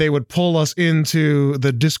 and they would pull us into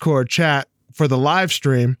the Discord chat for the live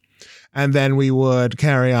stream, and then we would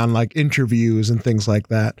carry on like interviews and things like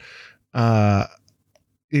that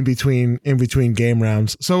in between game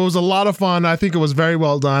rounds. So it was a lot of fun. I think it was very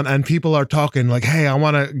well done, and people are talking like, hey, I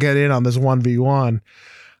want to get in on this 1v1.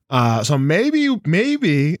 So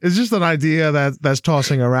maybe it's just an idea that's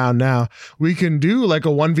tossing around now. We can do like a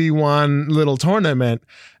 1v1 little tournament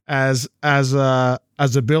as a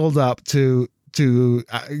build up to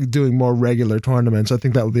doing more regular tournaments. I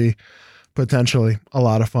think that would be potentially a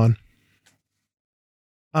lot of fun.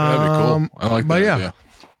 That'd be cool. I like that.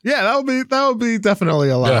 Yeah, that would be definitely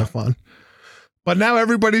a lot of fun. But now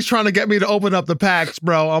everybody's trying to get me to open up the packs,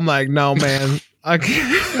 bro. I'm like, no, man, I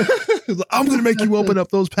can't. I'm gonna make you open up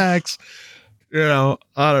those packs. You know,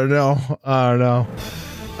 I don't know.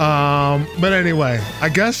 But anyway, I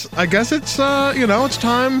guess it's it's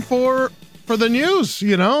time for the news.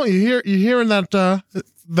 You know, you're hearing that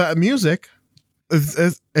music.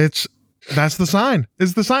 It's that's the sign.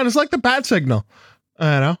 It's the sign. It's like the bat signal.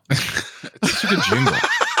 I know. It's just a good jingle.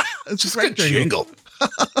 It's just a good jingle.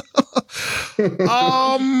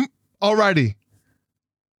 Alrighty.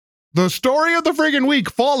 The story of the friggin' week: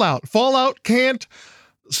 Fallout. Fallout can't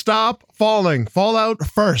stop falling. Fallout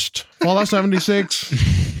first. Fallout 76.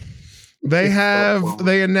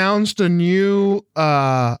 They announced a new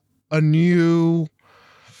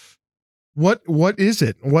what is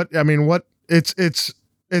it? What it's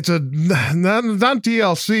a not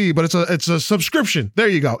DLC, but it's a subscription. There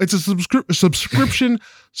you go. It's a subscription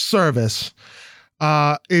service.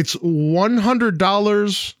 It's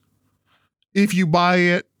 $100 if you buy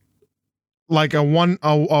it like a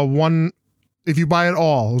one. If you buy it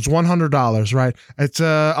all, it's $100, right? It's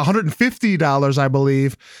 $150, I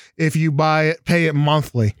believe, if you pay it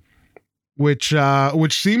monthly, which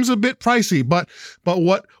seems a bit pricey. But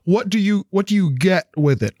what do you get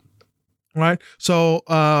with it, right? So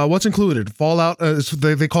what's included? Fallout.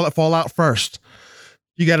 They call it Fallout First.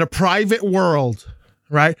 You get a private world,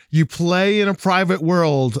 right? You play in a private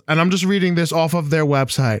world, and I'm just reading this off of their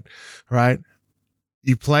website, right?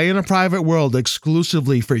 You play in a private world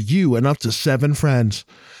exclusively for you and up to 7 friends.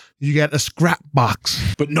 You get a scrap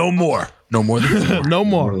box. But no more. No more than that. No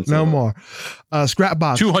more. Scrap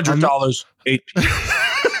box. $200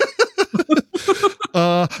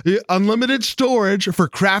 HP. Unlimited storage for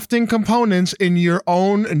crafting components in your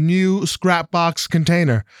own new scrap box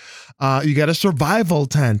container. You get a survival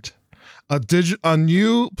tent. A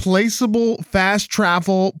new placeable fast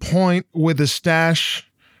travel point with a stash.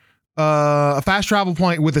 A fast travel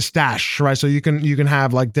point with a stash, right? So you can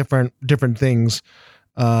have like different things,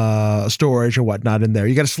 storage or whatnot in there.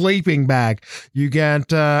 You get a sleeping bag. You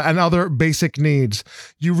get and other basic needs.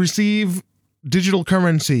 You receive digital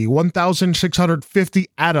currency, 1,650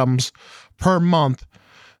 atoms per month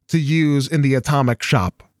to use in the atomic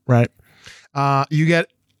shop, right? You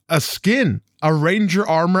get a skin, a Ranger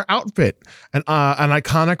armor outfit, an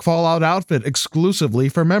iconic Fallout outfit exclusively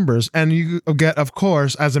for members. And you get, of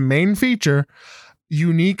course, as a main feature,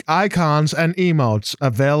 unique icons and emotes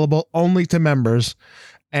available only to members.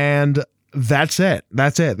 And that's it.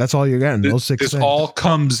 That's all you're getting. Those 6 This things. all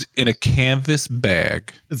comes in a canvas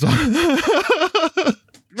bag. It's all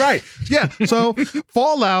right. Yeah. So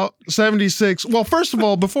Fallout 76. Well, first of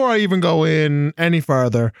all, before I even go in any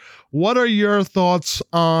further, what are your thoughts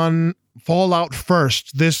on Fallout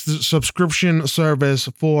First, this subscription service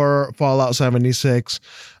for Fallout 76?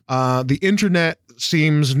 The internet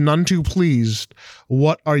seems none too pleased.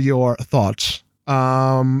 What are your thoughts?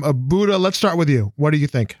 Buddha, let's start with you. What do you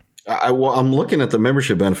think? I'm looking at the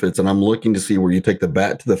membership benefits, and I'm looking to see where you take the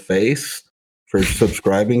bat to the face for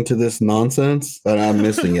subscribing to this nonsense. And I'm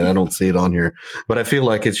missing it. I don't see it on here, but I feel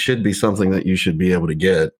like it should be something that you should be able to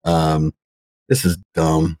get. This is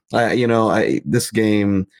dumb. This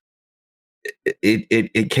game,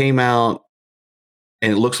 it came out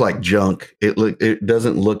and it looks like junk. It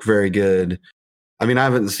doesn't look very good. I mean, I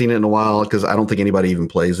haven't seen it in a while because I don't think anybody even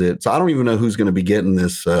plays it. So I don't even know who's going to be getting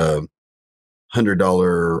this $100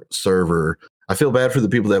 server. I feel bad for the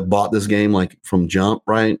people that bought this game like from jump,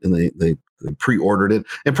 right? And they pre-ordered it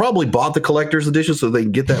and probably bought the collector's edition so they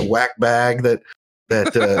can get that whack bag that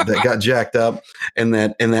got jacked up, and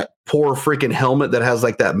that poor freaking helmet that has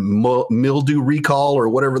like that mildew recall or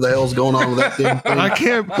whatever the hell's going on with that thing. I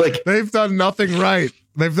can't. Like, they've done nothing right.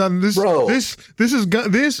 They've done this. Bro, this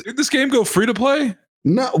Did this game go free to play?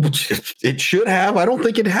 No, it should have. I don't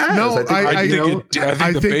think it has. No, I think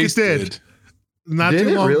the base it did. Not Did too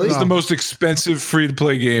it long really? ago. It's the most expensive free to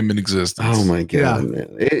play game in existence. Oh my god,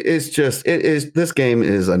 man. This game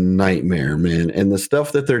is a nightmare, man. And the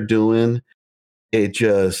stuff that they're doing,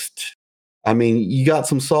 I mean, you got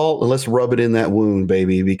some salt and let's rub it in that wound,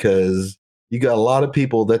 baby, because you got a lot of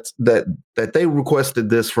people that they requested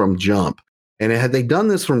this from jump. And had they done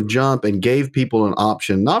this from jump and gave people an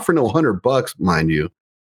option, not for no $100, mind you,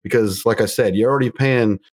 because like I said, you're already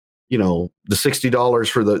paying, the $60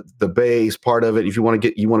 for the base part of it. If you want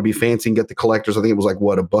to be fancy and get the collectors, I think it was like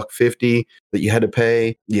what, $150 that you had to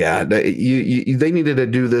pay. Yeah, they needed to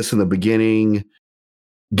do this in the beginning,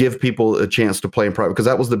 give people a chance to play in private, because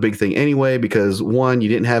that was the big thing anyway. Because one, you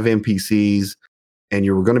didn't have NPCs, and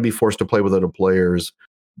you were going to be forced to play with other players.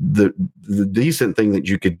 The decent thing that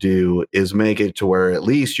you could do is make it to where at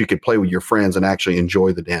least you could play with your friends and actually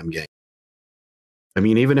enjoy the damn game. I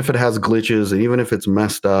mean, even if it has glitches and even if it's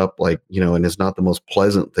messed up, and it's not the most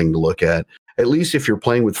pleasant thing to look at least if you're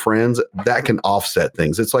playing with friends, that can offset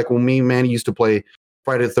things. It's like when me and Manny used to play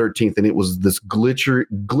Friday the 13th, and it was this glitched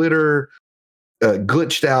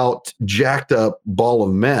out, jacked up ball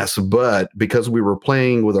of mess. But because we were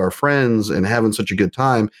playing with our friends and having such a good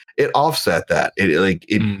time, it offset that.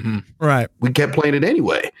 Right. We kept playing it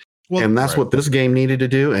anyway. Well, and that's what this game needed to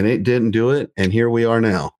do, and it didn't do it. And here we are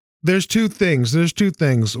now. There's two things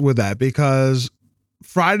with that, because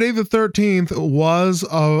Friday the 13th was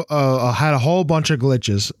had a whole bunch of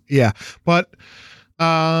glitches. Yeah. But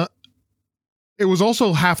it was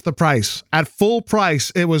also half the price. At full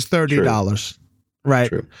price, it was $30. right?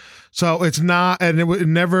 True. So it's not, and it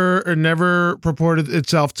never purported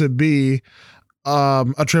itself to be a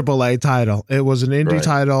AAA title. It was an indie Right.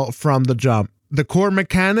 title from the jump. The core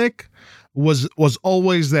mechanic was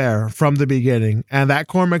always there from the beginning, and that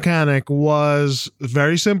core mechanic was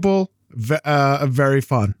very simple, very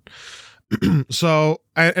fun. So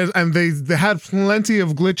and they had plenty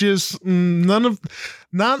of glitches.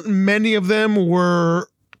 Not many of them were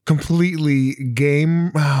completely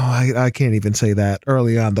game. Oh, I can't even say that.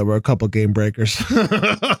 Early on, there were a couple game breakers.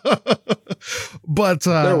 But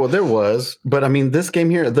There was, but I mean, this game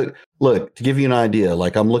here. Look, to give you an idea,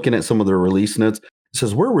 like I'm looking at some of the release notes. It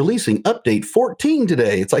says we're releasing update 14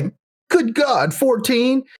 today. It's like, good God,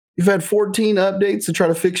 14! You've had 14 updates to try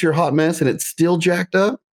to fix your hot mess, and it's still jacked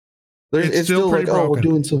up. It's still like, pretty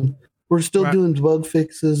broken. we're still Right. doing bug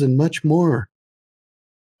fixes and much more.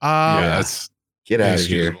 Yeah, that's Get out of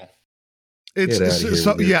here. inexcusable. It's Get outta here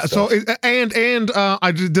so with your yeah. So stuff.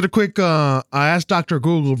 I did a quick. I asked Dr.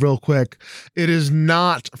 Google real quick. It is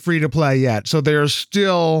not free to play yet, so there's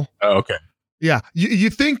still. Oh, okay. Yeah, you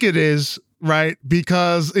think it is, right?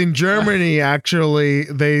 Because in Germany, actually,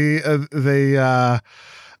 they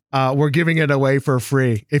were giving it away for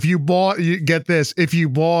free. If you bought, get this, if you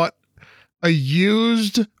bought a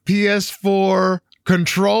used PS4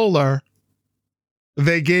 controller,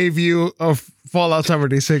 they gave you a Fallout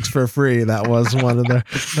 76 for free. That was one of their.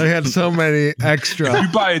 They had so many extra. You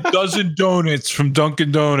buy a dozen donuts from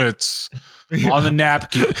Dunkin' Donuts on the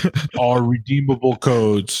napkin are redeemable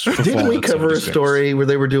codes. For Didn't we Fallout cover a 76. story where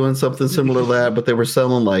they were doing something similar to that, but they were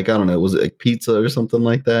selling like, I don't know, was it like pizza or something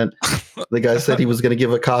like that? The guy said he was going to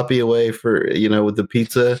give a copy away for, with the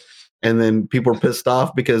pizza. And then people were pissed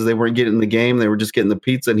off because they weren't getting the game. They were just getting the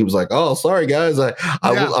pizza. And he was like, oh, sorry, guys. I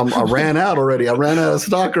ran out already. I ran out of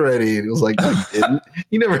stock already. And he was like, you didn't.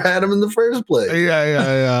 You never had them in the first place.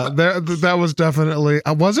 Yeah. That was definitely.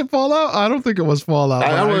 Was it Fallout? I don't think it was Fallout.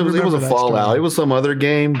 I don't know. It was remember a that Fallout. story. It was some other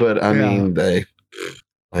game, but I mean, they.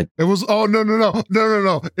 It was. Oh no!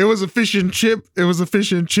 It was a fish and chip. It was a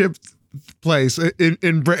fish and chip place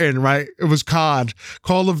in Britain, right? It was COD,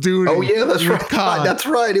 Call of Duty. Oh yeah, that's with right. COD. That's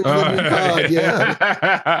right. It was a new COD.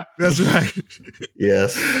 Yeah. That's right.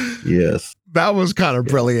 Yes. That was kind of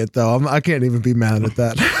brilliant, though. I can't even be mad at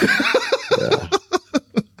that. Yeah.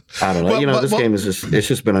 I don't know. This game is it's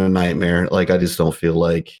just been a nightmare. Like I just don't feel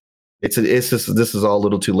like it's just this is all a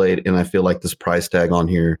little too late, and I feel like this price tag on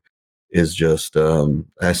here is just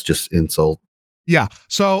that's just insult. Yeah.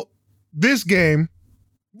 So this game.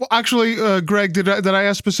 Well, actually, Greg, did I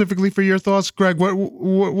ask specifically for your thoughts? Greg, what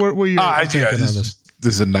were you thinking on this?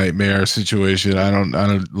 This is a nightmare situation. I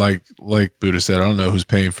don't like Buddha said, I don't know who's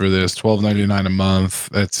paying for this. $12.99 a month.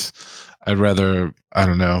 I'd rather, I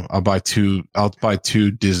don't know. I'll buy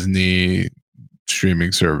two Disney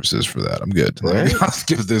streaming services for that. I'm good. Right. I'll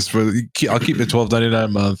give this I'll keep it $12.99 a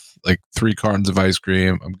month, like 3 cartons of ice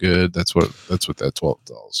cream. I'm good. That's what that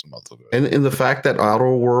 $12 a month will do. And the fact that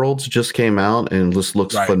Outer Worlds just came out and this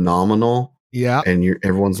looks phenomenal. Yeah. And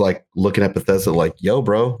everyone's like looking at Bethesda like, yo,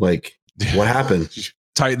 bro, like what happened?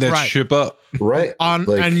 Tighten that ship up. Right.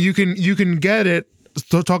 And you can get it.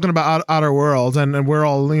 So talking about Outer Worlds, and we're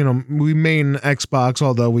all, we main Xbox,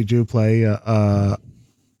 although we do play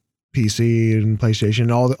PC and PlayStation,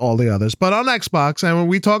 all the others. But on Xbox, and when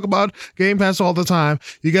we talk about Game Pass all the time,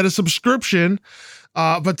 you get a subscription,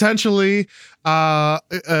 potentially,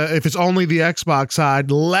 if it's only the Xbox side,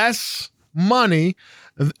 less money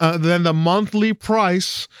than the monthly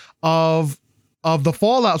price of the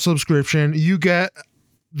Fallout subscription. You get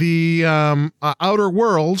the Outer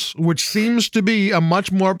Worlds, which seems to be a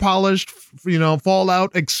much more polished,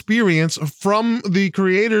 Fallout experience from the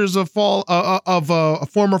creators of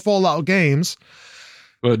former Fallout games.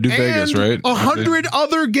 Well, New Vegas, right? 100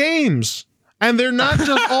 other games, and they're not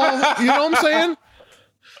just all. You know what I'm saying?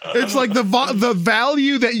 It's like the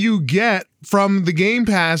value that you get from the Game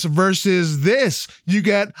Pass versus this. You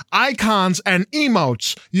get icons and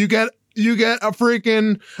emotes. You get a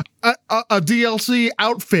freaking a DLC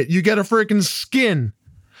outfit. You get a freaking skin,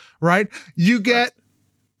 right? You get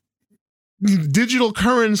digital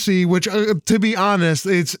currency, which to be honest,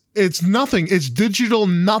 it's nothing. It's digital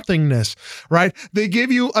nothingness, right? They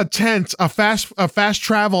give you a tent, a fast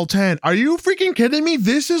travel tent. Are you freaking kidding me?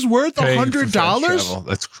 This is worth $100?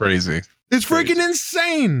 That's crazy. It's freaking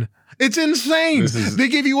insane. It's insane. They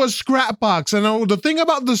give you a scrap box. And the thing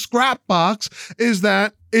about the scrap box is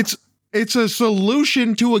that it's a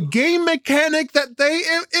solution to a game mechanic that they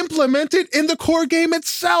implemented in the core game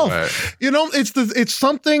itself. Right. It's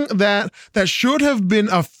something that should have been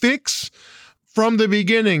a fix from the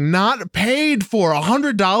beginning, not paid for.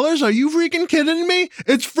 $100? Are you freaking kidding me?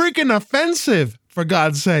 It's freaking offensive for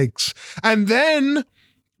God's sakes. And then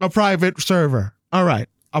a private server. All right.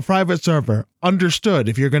 A private server. Understood.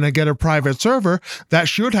 If you're going to get a private server, that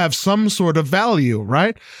should have some sort of value,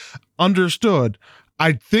 right? Understood.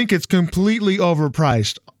 I think it's completely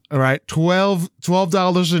overpriced. All right.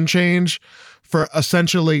 $12 and change for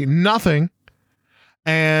essentially nothing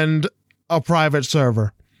and a private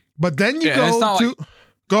server. But then you go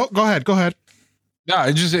ahead. No,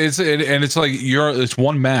 it's like it's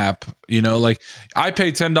one map, like I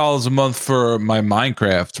pay $10 a month for my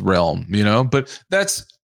Minecraft realm, but that's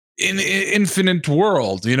in infinite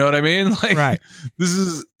world, you know what I mean? Like, right. This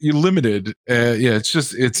is you're limited.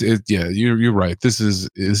 You're right. This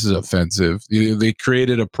is offensive. They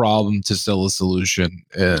created a problem to sell a solution,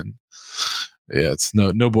 and it's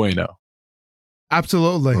no bueno.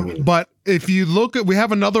 Absolutely. But if you look at, we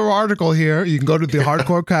have another article here. You can go to the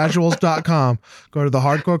hardcorecasuals.com. Go to the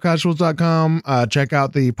hardcorecasuals.com. Check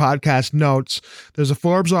out the podcast notes. There's a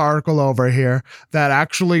Forbes article over here that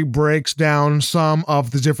actually breaks down some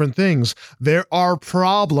of the different things. There are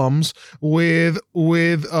problems with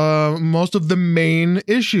most of the main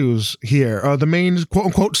issues here, or the main quote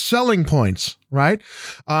unquote selling points, right?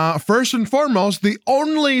 First and foremost, the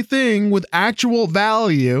only thing with actual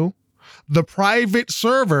value, the private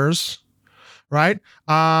servers, right?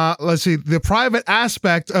 Let's see. The private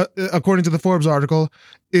aspect, according to the Forbes article,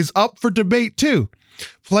 is up for debate too.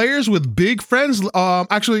 Players with big friends.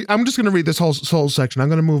 Actually, I'm just going to read this whole section. I'm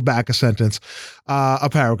going to move back a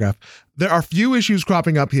paragraph. There are few issues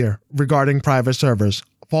cropping up here regarding private servers.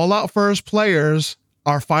 Fallout First players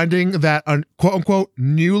are finding that a quote unquote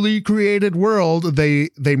newly created world they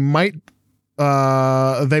might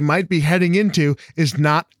be heading into is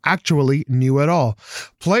not actually new at all.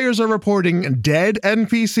 Players are reporting dead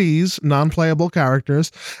NPCs, non-playable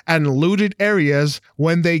characters, and looted areas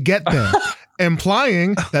when they get there,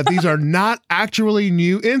 implying that these are not actually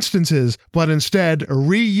new instances, but instead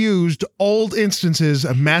reused old instances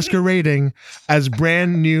masquerading as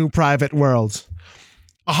brand new private worlds.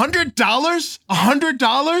 $100?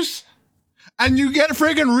 $100? And you get a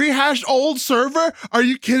friggin' rehashed old server? Are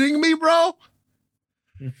you kidding me, bro?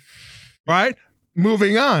 Right?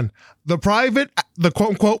 Moving on. The quote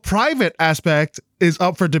unquote private aspect is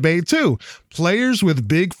up for debate too. Players with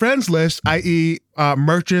big friends lists, i.e.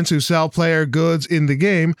 Merchants who sell player goods in the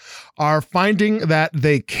game, are finding that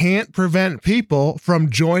they can't prevent people from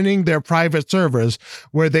joining their private servers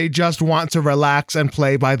where they just want to relax and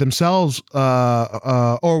play by themselves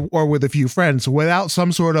or with a few friends without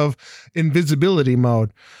some sort of invisibility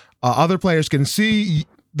mode. Other players can see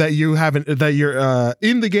that you're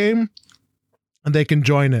in the game, and they can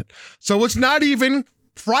join it. So it's not even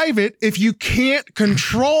private if you can't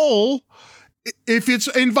control if it's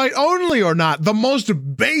invite only or not. The most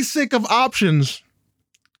basic of options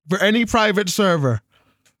for any private server.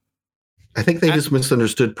 I think they just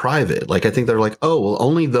misunderstood private. Like, I think they're like, oh, well,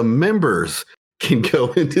 only the members can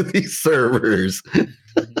go into these servers.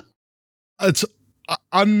 It's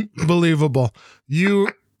unbelievable.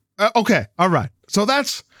 Okay. All right. So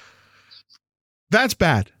that's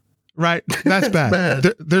bad. Right, that's bad.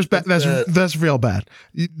 There's bad. That's real bad.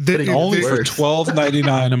 Only for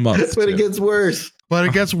 $12.99 a month. But it gets worse. But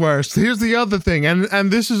it gets worse. Here's the other thing,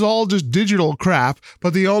 and this is all just digital crap.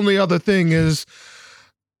 But the only other thing is,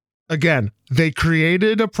 again, they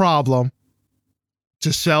created a problem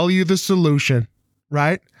to sell you the solution,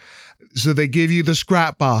 right? So they give you the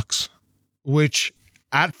scrap box, which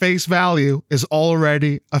at face value is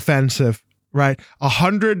already offensive. Right,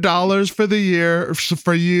 $100 for the year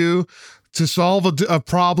for you to solve a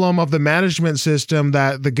problem of the management system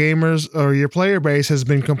that the gamers or your player base has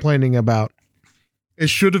been complaining about. It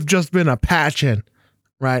should have just been a patch in,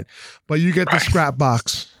 right? But you get the scrap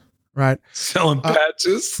box, right? Selling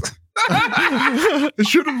patches. It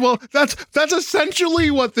should have. Well, that's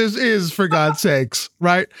essentially what this is, for God's sakes,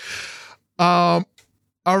 right?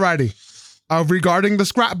 Alrighty. Regarding the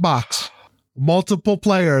scrap box. Multiple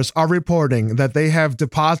players are reporting that they have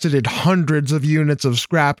deposited hundreds of units of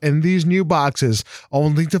scrap in these new boxes,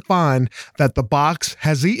 only to find that the box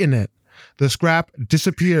has eaten it. The scrap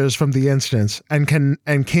disappears from the instance and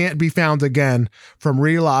can't be found again from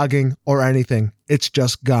relogging or anything. It's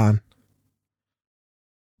just gone.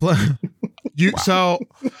 So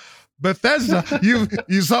Bethesda,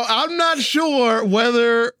 so I'm not sure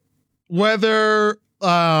whether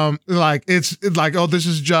it's like, oh, this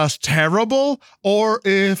is just terrible, or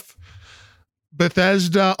if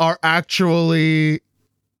Bethesda are actually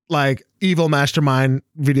like evil mastermind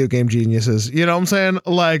video game geniuses. You know what I'm saying?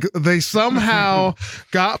 Like, they somehow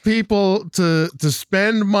got people to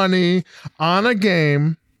spend money on a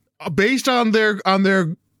game based on their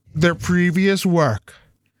their previous work,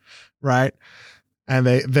 right? And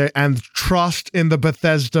they trust in the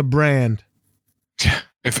Bethesda brand.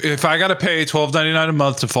 If I gotta pay $12.99 a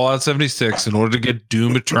month to Fallout 76 in order to get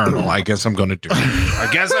Doom Eternal, I guess I'm gonna do it. I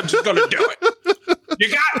guess I'm just gonna do it. You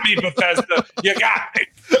got me, Bethesda. You got me.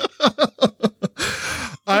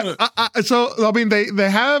 So I mean, they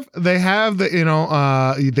have the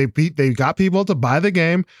they got people to buy the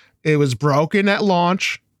game. It was broken at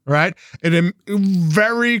launch, right? It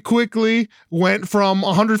very quickly went from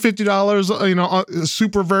 $150,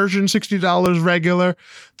 super version, $60 regular,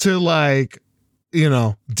 to like,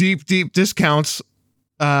 deep discounts.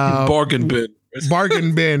 Bargain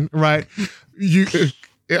bin, right? You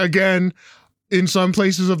again. In some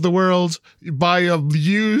places of the world, you buy a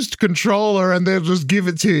used controller and they'll just give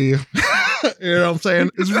it to you. You know what I'm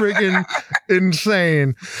saying? It's freaking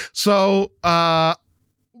insane. So,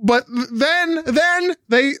 but then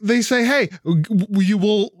they say, hey,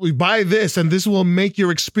 we buy this and this will make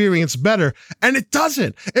your experience better. And it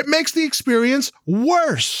doesn't. It makes the experience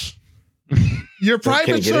worse. Your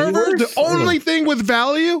private server, the only thing with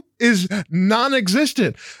value is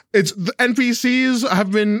non-existent. It's the NPCs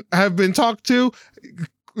have been talked to,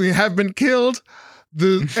 have been killed.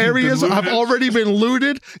 The areas have already been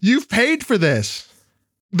looted. You've paid for this.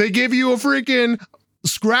 They give you a freaking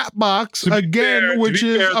scrap box again, which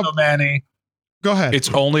is Manny. Go ahead.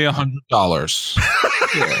 It's only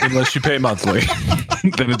 $100 unless you pay monthly.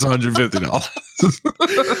 Then it's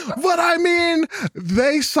 $150. But I mean,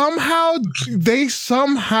 they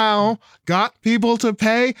somehow got people to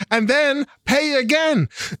pay and then pay again.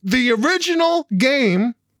 The original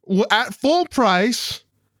game at full price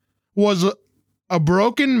was a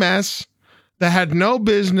broken mess that had no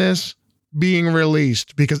business being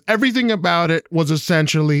released because everything about it was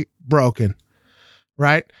essentially broken.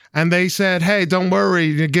 Right? And they said, hey, don't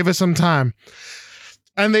worry, give us some time.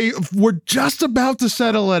 And they were just about to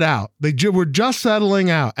settle it out. They were just settling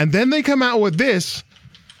out. And then they come out with this.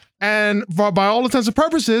 And by all intents and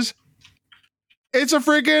purposes, it's a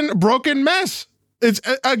freaking broken mess. It's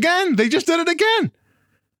again, they just did it again.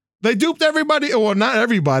 They duped everybody. Well, not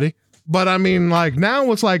everybody. But I mean, like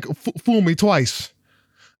now it's like fool me twice.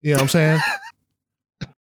 You know what I'm saying?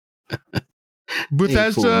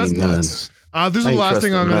 Bethesda. This is the last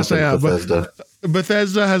thing I'm going to say.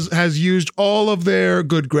 Bethesda has used all of their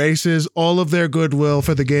good graces, all of their goodwill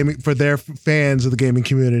for the gaming, for their fans of the gaming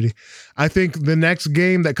community. I think the next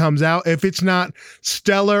game that comes out, if it's not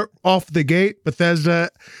stellar off the gate, Bethesda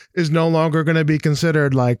is no longer going to be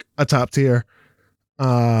considered like a top tier.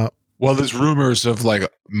 Well, there's rumors of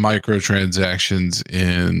like microtransactions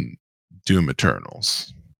in Doom Eternal.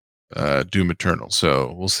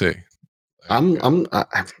 So we'll see. I'm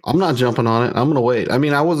not jumping on it. I'm gonna wait. I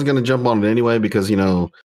mean, I wasn't gonna jump on it anyway because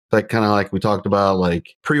like kind of like we talked about,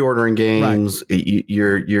 like pre-ordering games. Right.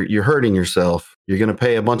 You're hurting yourself. You're gonna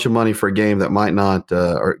pay a bunch of money for a game that might not,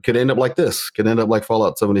 or could end up like this. Could end up like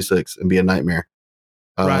Fallout 76 and be a nightmare.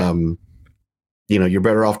 Right. You're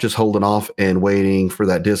better off just holding off and waiting for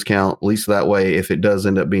that discount. At least that way, if it does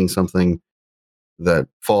end up being something that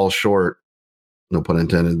falls short, no pun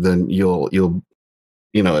intended, then you'll.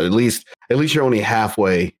 At least you're only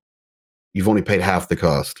halfway. You've only paid half the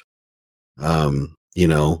cost. I mean,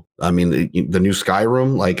 the new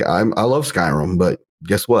Skyrim, like I love Skyrim, but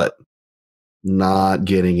guess what? Not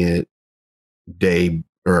getting it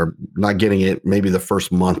not getting it maybe the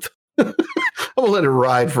first month. I'm gonna let it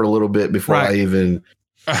ride for a little bit before I even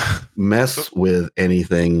mess with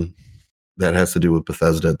anything that has to do with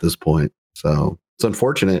Bethesda at this point. So it's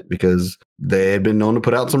unfortunate because they had been known to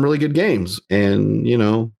put out some really good games, and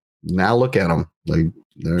now look at them. Like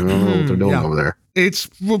they don't know what they're doing over there. It's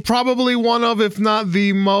probably one of, if not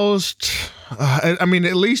the most, at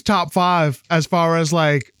least top 5 as far as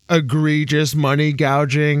like egregious money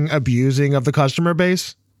gouging, abusing of the customer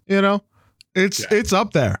base. It's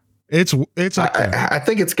up there. It's up there. I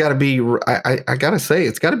think it's got to be. I gotta say,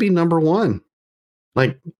 it's got to be number 1.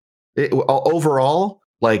 Like overall.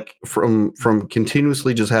 Like from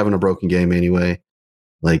continuously just having a broken game anyway,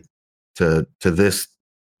 like to this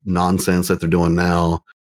nonsense that they're doing now,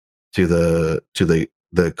 to the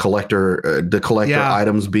collector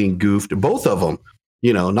items being goofed, both of them,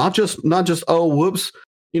 not just oh whoops,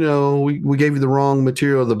 we gave you the wrong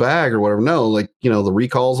material of the bag or whatever. No, like the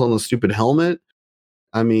recalls on the stupid helmet.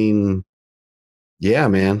 I mean, yeah,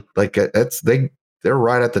 man, like they're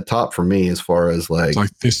right at the top for me as far as like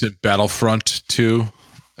this at Battlefront 2.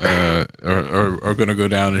 Are going to go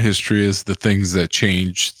down in history as the things that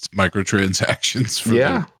changed microtransactions.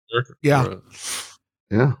 Yeah.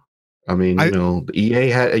 I mean, EA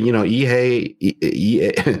had,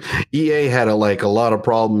 EA had a lot of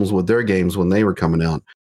problems with their games when they were coming out.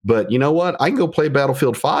 But you know what? I can go play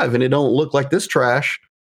Battlefield 5 and it don't look like this trash.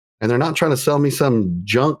 And they're not trying to sell me some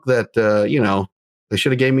junk that, they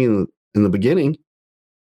should have gave me in the beginning.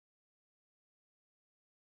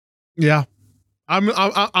 Yeah. I'm in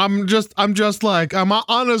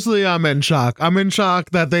shock. I'm in shock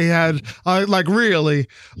that they had really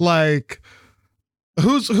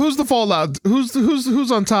who's the Fallout?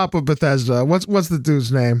 Who's on top of Bethesda? What's the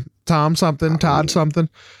dude's name? Tom something, Todd something.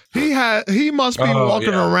 He must be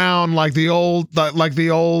walking around like the old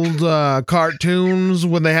cartoons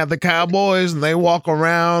when they had the cowboys and they walk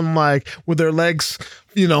around like with their legs,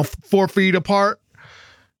 4 feet apart.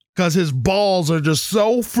 Because his balls are just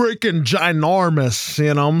so freaking ginormous,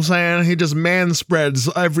 you know what I'm saying? He just man spreads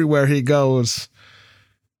everywhere he goes.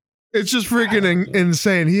 It's just freaking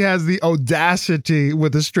insane. He has the audacity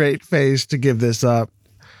with a straight face to give this up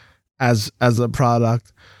as a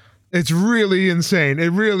product. It's really insane.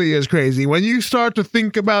 It really is crazy. When you start to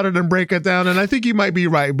think about it and break it down, and I think you might be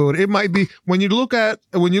right, Boone. It might be when you look at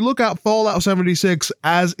Fallout 76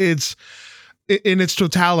 as in its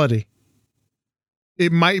totality.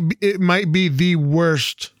 It might be the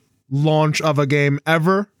worst launch of a game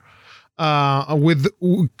ever,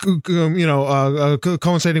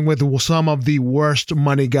 coinciding with some of the worst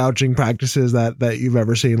money gouging practices that you've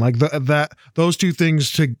ever seen. Like those two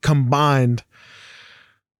things combined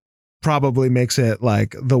probably makes it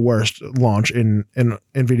like the worst launch in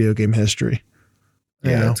video game history.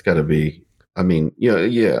 Yeah, it's got to be. I mean,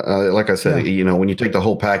 like I said, when you take the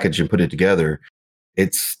whole package and put it together,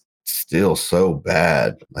 it's still so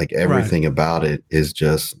bad. Like everything about it is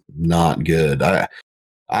just not good. I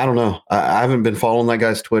don't know. I haven't been following that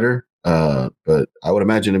guy's Twitter, but I would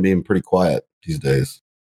imagine him being pretty quiet these days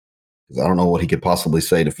because I don't know what he could possibly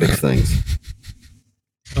say to fix things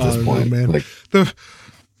at this point. Man. Like the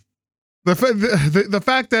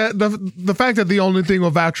fact that the only thing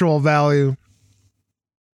of actual value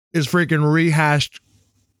is freaking reused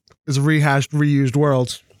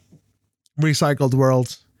worlds, recycled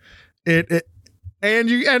worlds. And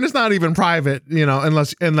it's not even private,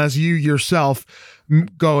 unless you yourself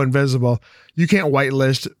go invisible. You can't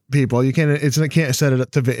whitelist people. You can't set it up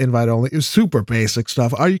to invite only. It's super basic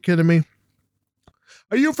stuff. Are you kidding me?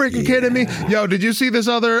 Are you freaking kidding me? Yo, did you see this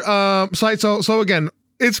other site? So again,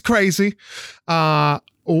 it's crazy. The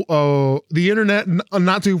internet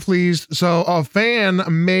not too pleased. So a fan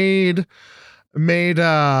made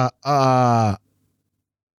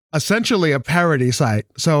essentially a parody site.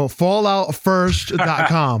 So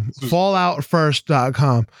falloutfirst.com.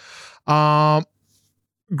 falloutfirst.com.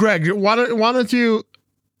 Greg, why don't you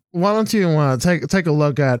take a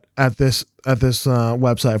look at this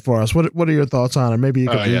website for us? What are your thoughts on it? Maybe you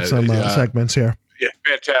could read some segments here. Yeah,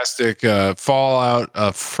 fantastic.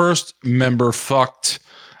 Fallout first member fucked.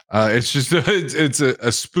 It's just it's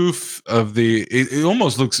a spoof of it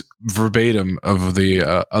almost looks verbatim of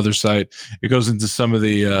the other site. It goes into some of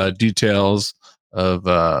the details of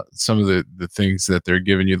some of the things that they're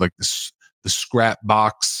giving you, like the scrap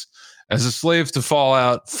box. As a slave to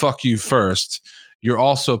Fallout, fuck you first. You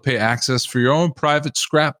also pay access for your own private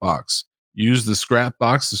scrap box. Use the scrap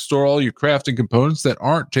box to store all your crafting components that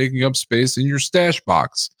aren't taking up space in your stash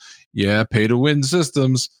box. Yeah, pay to win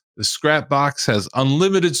systems. The scrap box has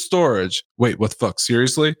unlimited storage. Wait, what the fuck?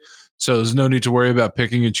 Seriously? So there's no need to worry about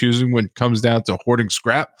picking and choosing when it comes down to hoarding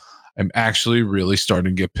scrap. I'm actually really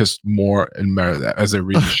starting to get pissed more and more as I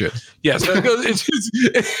read the shit. Yes,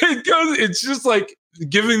 it's just like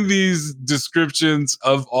giving these descriptions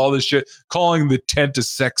of all the shit, calling the tent a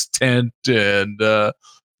sex tent and the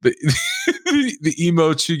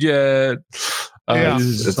emotes you get.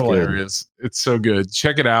 It's hilarious. It's so good.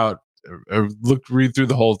 Check it out. Read through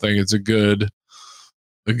the whole thing. It's a good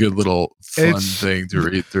little fun thing to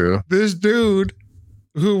read through. This dude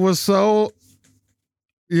who was so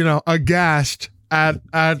aghast at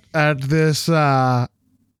this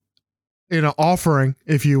offering,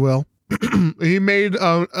 if you will. He made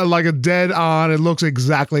like a dead on. It looks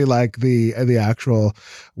exactly like the actual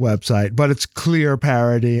website, but it's clear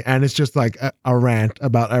parody, and it's just like a rant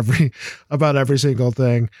about every single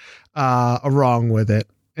thing wrong with it.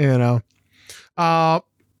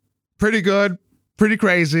 Pretty good, pretty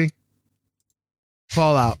crazy.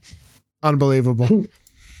 Fallout, unbelievable,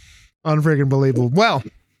 unfreaking believable. Well,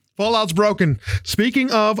 Fallout's broken.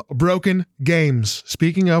 Speaking of broken games,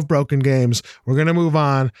 we're gonna move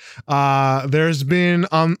on. There's been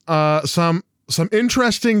some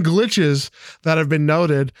interesting glitches that have been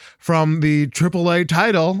noted from the AAA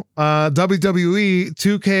title, WWE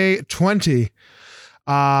 2K20.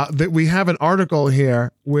 that we have an article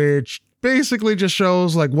here which basically just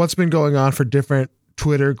shows like what's been going on for different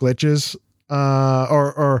Twitter glitches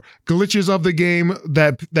or glitches of the game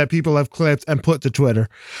that people have clipped and put to Twitter.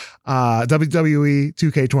 WWE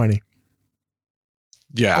 2K20.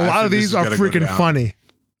 Yeah, a lot of these are freaking funny.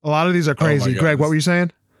 A lot of these are crazy. Greg, what were you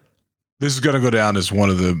saying? This is going to go down as one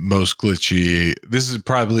of the most glitchy. This is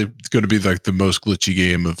probably going to be like the most glitchy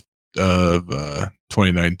game of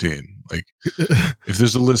 2019. Like, if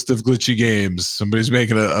there's a list of glitchy games, somebody's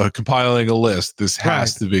making compiling a list. This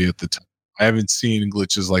has to be at the top. I haven't seen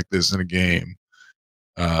glitches like this in a game,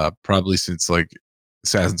 probably since like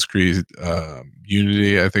Assassin's Creed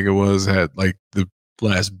Unity. I think it was had like the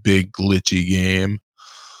last big glitchy game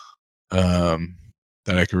that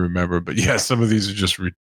I can remember. But yeah, some of these are just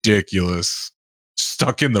ridiculous.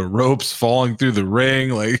 Stuck in the ropes, falling through the ring,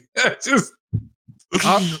 like just.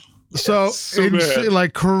 So it's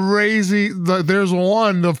like crazy. There's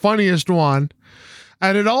one, the funniest one,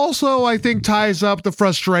 and it also I think ties up the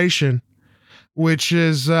frustration, which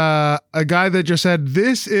is a guy that just said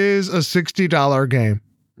this is a $60 game,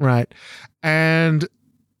 right? And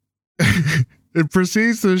it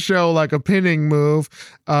proceeds to show like a pinning move,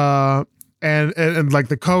 and like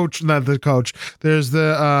the coach, not the coach. There's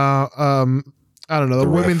the I don't know,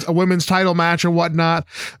 a women's title match or whatnot.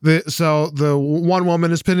 So the one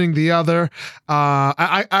woman is pinning the other.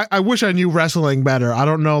 I wish I knew wrestling better. I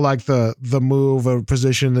don't know like the move or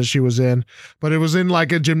position that she was in, but it was in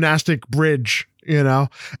like a gymnastic bridge, you know.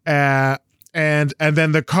 And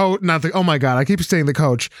then the coach, oh my God, I keep saying the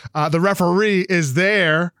coach. The referee is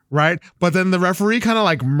there, right? But then the referee kind of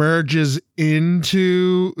like merges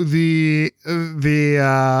into the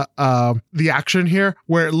action here,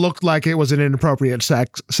 where it looked like it was an inappropriate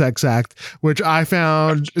sex act, which I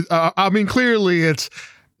found. I mean, clearly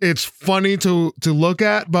it's funny to look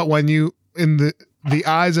at, but when you in the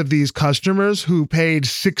eyes of these customers who paid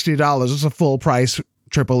 $60, it's a full price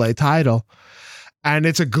AAA title. And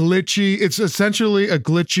it's essentially a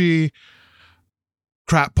glitchy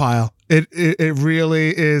crap pile. It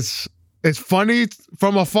really is. It's funny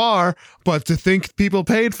from afar, but to think people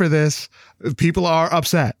paid for this, people are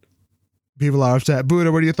upset.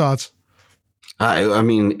 Buddha, what are your thoughts? I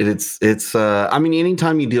mean, I mean,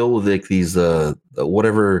 anytime you deal with like these,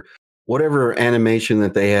 whatever animation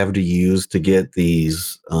that they have to use to get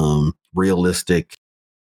these, realistic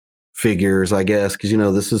figures, I guess, because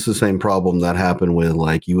this is the same problem that happened with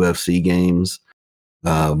like UFC games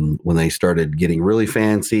when they started getting really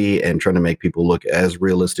fancy and trying to make people look as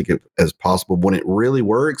realistic as possible. When it really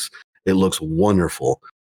works, it looks wonderful,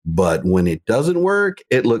 but when it doesn't work,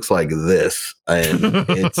 it looks like this, and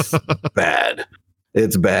it's bad.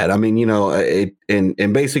 It's bad. I mean,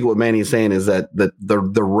 and basically what Manny's saying is that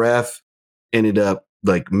the ref ended up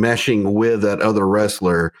like meshing with that other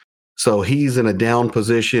wrestler. So he's in a down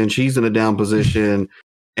position, she's in a down position,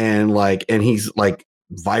 and he's like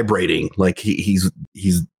vibrating, like he's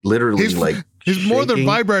literally he's more than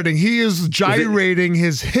vibrating. He is gyrating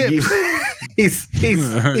his hips. He's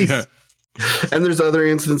and there's other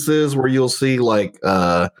instances where you'll see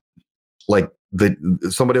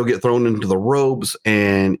somebody will get thrown into the ropes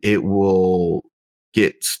and it will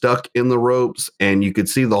get stuck in the ropes, and you could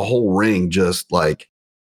see the whole ring just like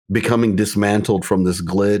becoming dismantled from this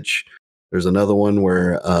glitch. There's another one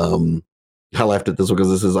where I laughed at this one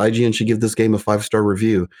because it says IGN should give this game a 5-star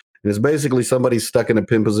review. And it's basically somebody stuck in a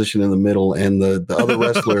pin position in the middle, and the other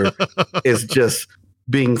wrestler is just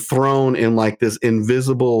being thrown in like this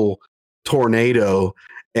invisible tornado,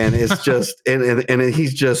 and it's just and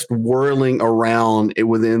he's just whirling around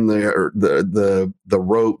within the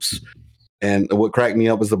ropes. And what cracked me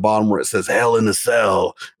up is the bottom where it says "Hell in a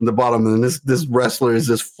Cell" in the bottom, and this wrestler is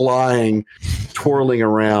just flying, twirling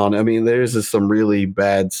around. I mean, there's just some really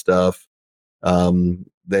bad stuff.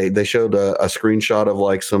 They showed a screenshot of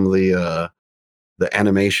like some of the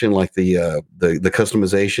animation, like the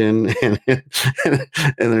customization,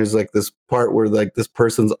 and there's like this part where like this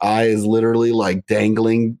person's eye is literally like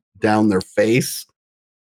dangling down their face.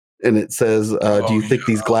 And it says, do you think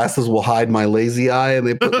these glasses will hide my lazy eye? And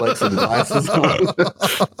they put like some glasses on.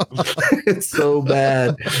 It's so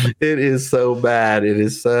bad. It is so bad. It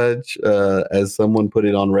is such, as someone put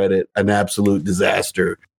it on Reddit, an absolute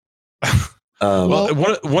disaster. Well,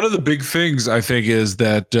 one of the big things I think is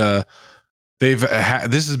that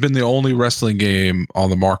this has been the only wrestling game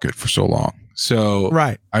on the market for so long. So,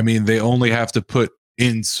 right. I mean, they only have to put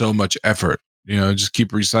in so much effort. Just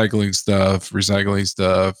keep recycling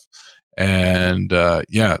stuff. And I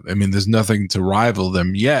mean, there's nothing to rival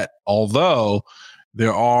them yet. Although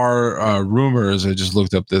there are rumors. I just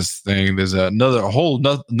looked up this thing. There's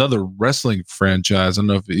another wrestling franchise. I don't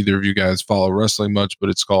know if either of you guys follow wrestling much, but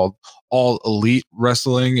it's called All Elite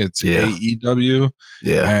Wrestling. It's AEW.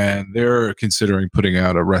 Yeah. And they're considering putting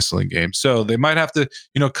out a wrestling game. So they might have to,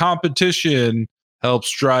 competition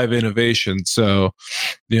helps drive innovation. So,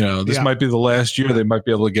 this might be the last year they might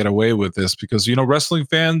be able to get away with this because, wrestling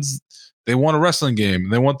fans, they want a wrestling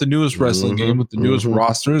game. They want the newest wrestling game with the newest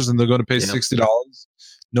rosters, and they're going to pay $60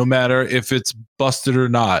 no matter if it's busted or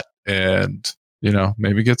not. And,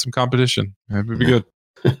 maybe get some competition. Maybe be good.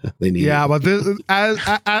 They need but this,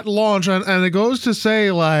 at launch, and it goes to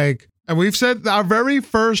say, like, and we've said our very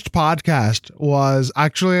first podcast was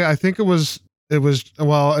actually, I think it was,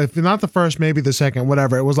 well, if not the first, maybe the second,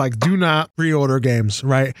 whatever. It was like, do not pre-order games,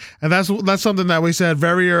 right? And that's something that we said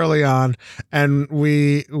very early on, and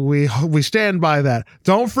we stand by that.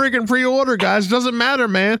 Don't freaking pre-order, guys. It doesn't matter,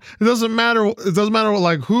 man. It doesn't matter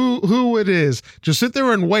like who it is. Just sit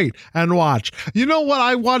there and wait and watch. You know what?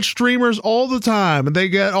 I watch streamers all the time, and they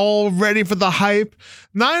get all ready for the hype.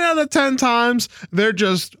 9 out of 10 times, they're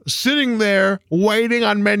just sitting there waiting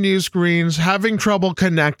on menu screens, having trouble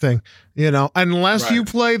connecting. Unless you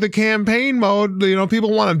play the campaign mode,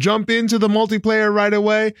 people want to jump into the multiplayer right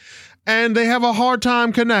away, and they have a hard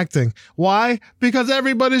time connecting. Why? Because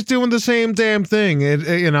everybody's doing the same damn thing.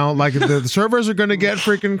 The servers are going to get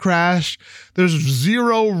freaking crashed. There's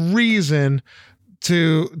zero reason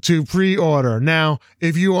to pre-order. Now,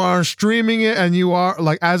 if you are streaming it and you are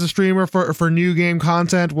like as a streamer for new game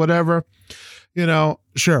content, whatever,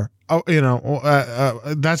 sure.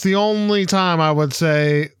 That's the only time I would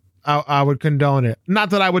say I would condone it.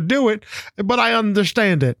 Not that I would do it, but I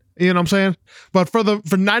understand it. You know what I'm saying? But for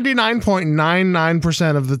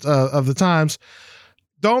 99.99% of the times,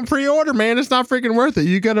 don't pre-order, man. It's not freaking worth it.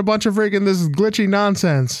 You get a bunch of freaking this glitchy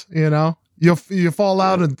nonsense, You fall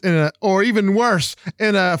out in a, or even worse,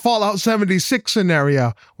 in a Fallout 76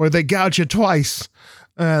 scenario where they gouge you twice.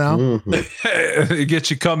 It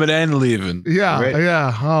gets you coming and leaving. Yeah, right?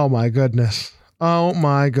 Yeah. Oh my goodness.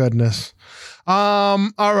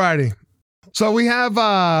 Alrighty. So we have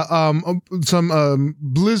some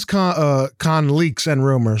BlizzCon leaks and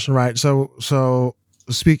rumors, right? So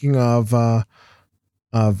speaking of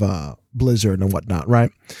Blizzard and whatnot,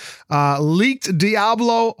 right? Leaked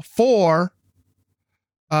Diablo 4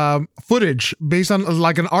 footage based on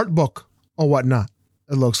like an art book or whatnot.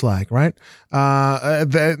 It looks like, right?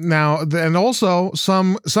 And also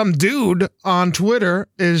some dude on Twitter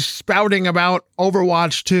is spouting about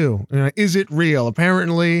Overwatch 2. Is it real?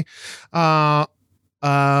 Apparently, this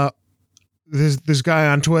guy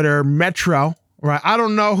on Twitter, Metro, right? I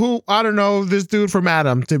don't know this dude from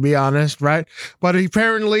Adam, to be honest, right? But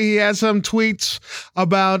apparently he had some tweets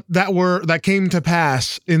about that came to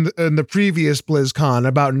pass in the previous BlizzCon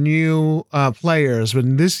about new players.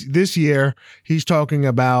 But this year he's talking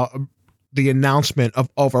about the announcement of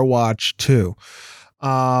Overwatch 2.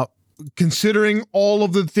 Considering all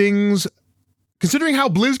of the things, considering how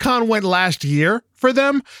BlizzCon went last year for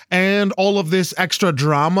them and all of this extra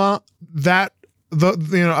drama that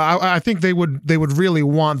I think they would really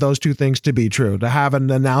want those two things to be true, to have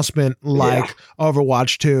an announcement like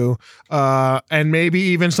Overwatch 2, and maybe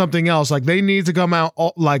even something else. Like they need to come out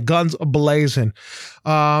like guns blazing.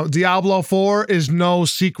 Diablo 4 is no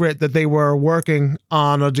secret that they were working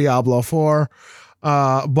on a Diablo 4,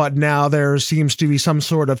 but now there seems to be some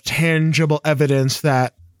sort of tangible evidence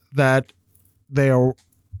that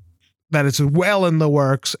it's well in the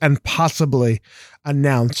works and possibly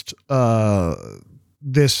announced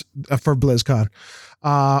this for BlizzCon.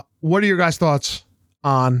 What are your guys' thoughts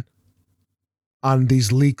on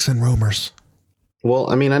these leaks and rumors?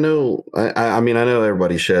 Well, I mean, I know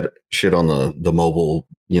everybody shit on the mobile,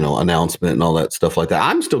 announcement and all that stuff like that.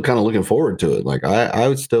 I'm still kind of looking forward to it. Like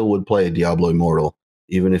I still would play Diablo Immortal,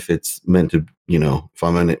 even if it's meant to, if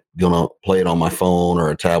I'm gonna play it on my phone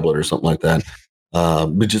or a tablet or something like that.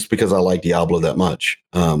 But just because I like Diablo that much,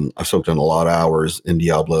 I've soaked in a lot of hours in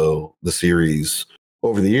Diablo, the series,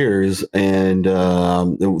 over the years, and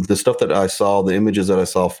the stuff that I saw, the images that I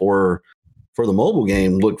saw for the mobile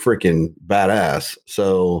game looked freaking badass.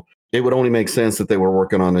 So it would only make sense that they were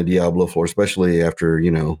working on a Diablo 4, especially after,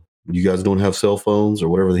 you guys don't have cell phones or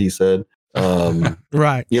whatever he said.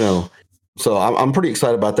 Right. So I'm pretty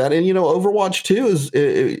excited about that. And, Overwatch 2 is,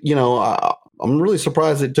 I'm really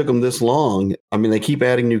surprised it took them this long. I mean, they keep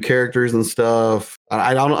adding new characters and stuff.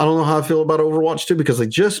 I don't know how I feel about Overwatch 2 because they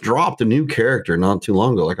just dropped a new character not too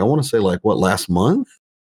long ago. Like I want to say last month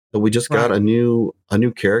that we just got a new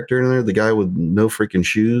character in there. The guy with no freaking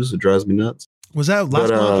shoes. It drives me nuts. Was that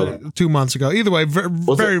last month or 2 months ago? Either way,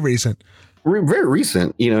 very recent. very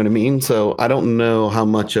recent. You know what I mean? So I don't know how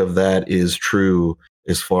much of that is true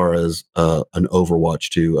as far as an Overwatch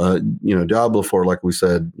 2. Diablo 4, like we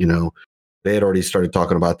said, they had already started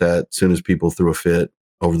talking about that as soon as people threw a fit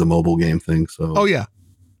over the mobile game thing. So, Oh yeah,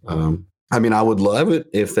 I mean, I would love it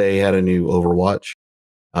if they had a new Overwatch.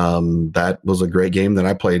 That was a great game that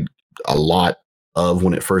I played a lot of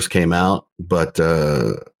when it first came out, but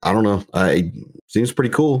I don't know. It seems pretty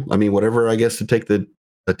cool. I mean, whatever, I guess, to take the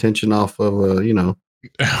attention off of,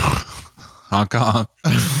 Hong Kong.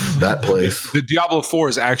 that place. The Diablo 4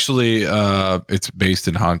 is actually it's based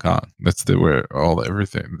in Hong Kong. That's where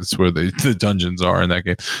everything. That's where the dungeons are in that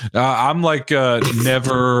game. I'm like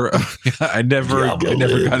never. I never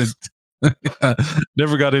got into.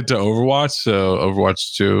 Never got into Overwatch, so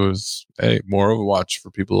Overwatch 2 is more Overwatch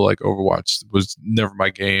for people who like Overwatch. It was never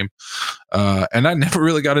my game, and I never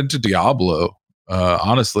really got into Diablo,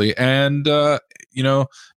 honestly. And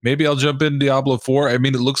maybe I'll jump in Diablo 4. I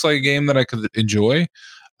mean, it looks like a game that I could enjoy.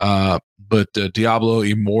 But Diablo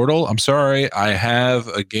Immortal, I'm sorry, I have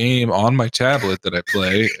a game on my tablet that I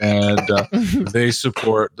play, and they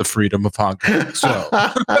support the freedom of Hong Kong. So,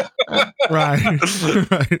 right.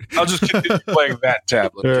 I'll just continue playing that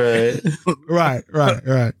tablet. Right.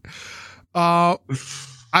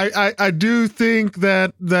 I do think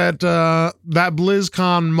that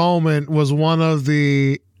BlizzCon moment was one of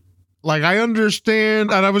the, like, I understand,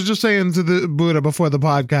 and I was just saying to the Buddha before the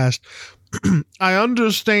podcast, I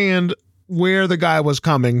understand where the guy was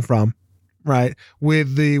coming from, right?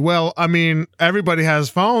 With I mean, everybody has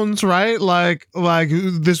phones, right? Like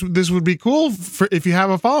this would be cool if you have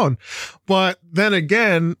a phone. But then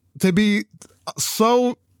again, to be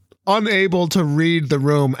so unable to read the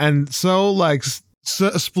room and so like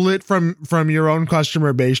split from your own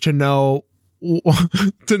customer base to know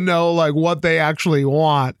like what they actually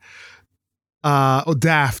want,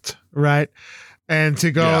 daft, right? And to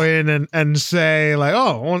go in and say like,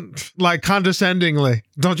 oh, like condescendingly,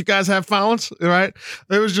 don't you guys have phones? Right?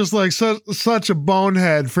 It was just like such a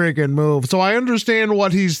bonehead freaking move. So I understand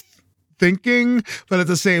what he's thinking, but at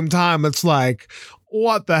the same time, it's like,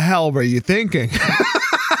 what the hell were you thinking?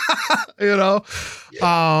 So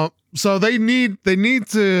they need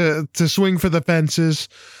to swing for the fences.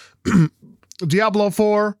 Diablo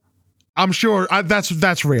 4. I'm sure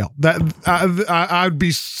that's real. That I'd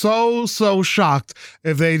be so shocked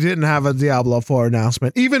if they didn't have a Diablo 4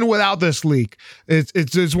 announcement, even without this leak.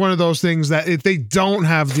 It's one of those things that if they don't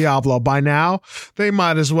have Diablo by now, they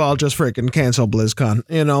might as well just freaking cancel BlizzCon.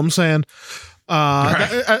 You know what I'm saying?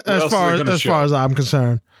 As far as I'm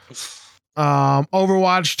concerned,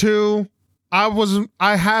 Overwatch 2. I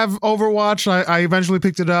have Overwatch. I eventually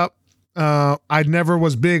picked it up. I never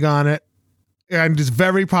was big on it. And it's a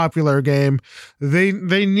very popular game. They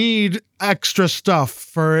need extra stuff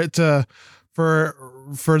for it to for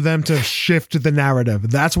them to shift the narrative.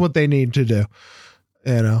 That's what they need to do.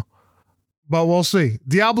 But we'll see.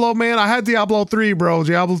 Diablo, man, I had Diablo 3, bro.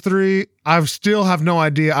 Diablo 3, I still have no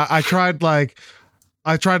idea. I tried like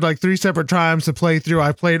 3 separate times to play through.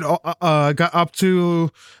 I played got up to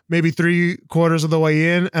maybe 3/4 of the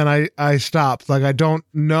way in, and I stopped. Like, I don't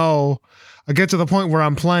know. I get to the point where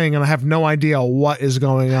I'm playing and I have no idea what is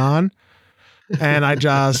going on, and I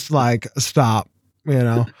just like stop,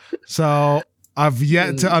 So I've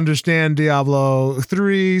yet to understand Diablo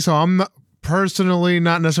 3, so I'm personally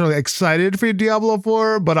not necessarily excited for Diablo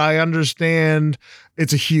 4, but I understand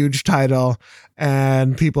it's a huge title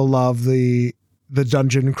and people love the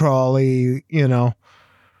dungeon crawly,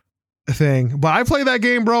 thing. But I play that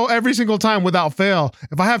game, bro, every single time without fail.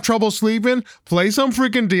 If I have trouble sleeping, play some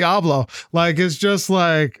freaking Diablo. Like, it's just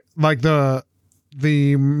like the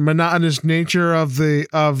monotonous nature of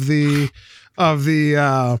the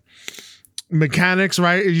mechanics,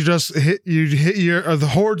 right? You just hit the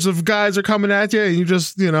hordes of guys are coming at you, and you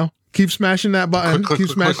just keep smashing that button, keep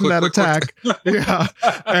smashing that attack. Yeah,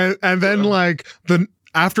 and then like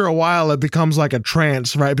after a while, it becomes like a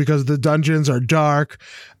trance, right? Because the dungeons are dark.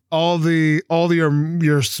 All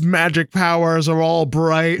your magic powers are all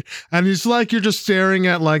bright, and it's like you're just staring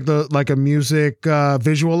at like a music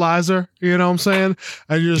visualizer, you know what I'm saying?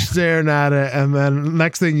 And you're staring at it, and then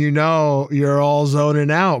next thing you know, you're all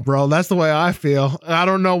zoning out, bro. That's the way I feel. I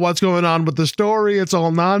don't know what's going on with the story. It's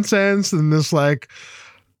all nonsense, and this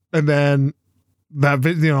and then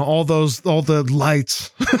that all the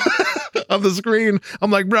lights of the screen.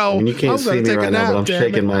 I'm like, bro, you can't see me right now, but I'm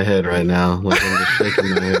shaking my head right now. Like, I'm just shaking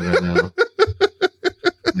my head right now.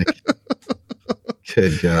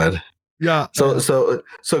 Good God. Yeah. So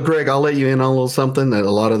Greg, I'll let you in on a little something that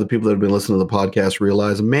a lot of the people that have been listening to the podcast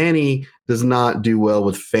realize. Manny does not do well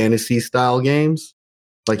with fantasy style games.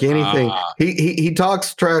 Like anything, he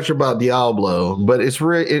talks trash about Diablo, but it's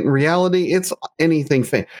in reality, it's anything.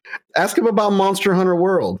 Ask him about Monster Hunter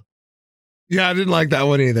World. Yeah, I didn't like that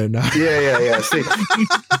one either. No. Yeah. See,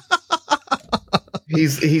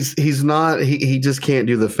 he's not. He just can't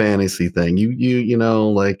do the fantasy thing. You know,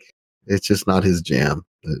 like it's just not his jam.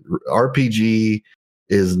 RPG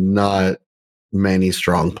is not Manny's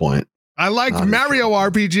strong point. I liked Mario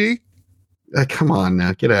RPG. Come on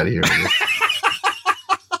now, get out of here.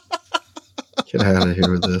 Get out of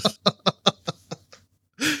here with this.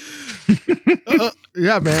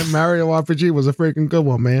 Yeah, man. Mario RPG was a freaking good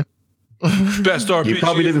one, man. Best RPG. You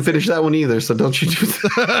probably didn't finish that one either, so don't you do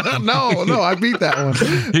that. No, I beat that one.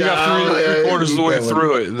 He got three quarters of the way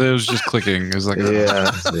through it. It was just clicking. It was like,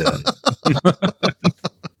 yeah.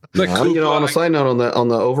 On a side note, on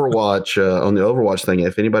the Overwatch thing,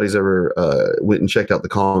 if anybody's ever went and checked out the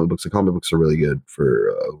comic books are really good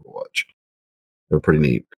for Overwatch. They're pretty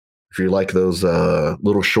neat. If you like those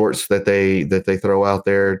little shorts that they throw out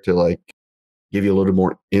there to like give you a little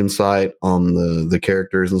more insight on the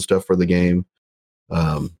characters and stuff for the game,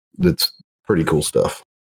 that's pretty cool stuff.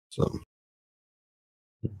 So,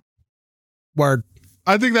 word.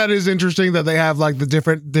 I think that is interesting that they have like the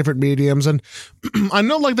different mediums, and I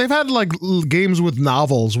know like they've had like games with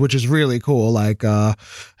novels, which is really cool, like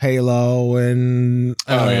Halo and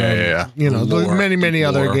you know, many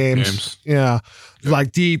other games. Yeah,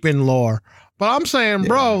 like deep in lore. But I'm saying,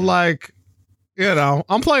 bro, like, you know,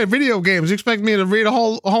 I'm playing video games. You expect me to read a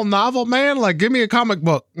whole novel, man? Like, give me a comic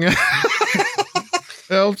book. You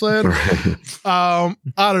know what I'm saying? I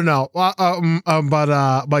don't know.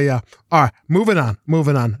 But yeah. All right. Moving on.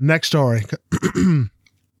 Next story.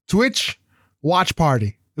 Twitch watch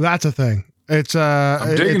party. That's a thing. It's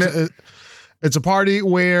it's a party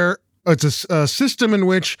where it's a system in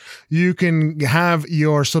which you can have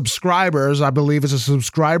your subscribers. I believe it's a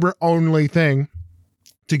subscriber only thing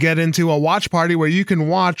to get into a watch party where you can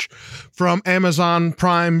watch from Amazon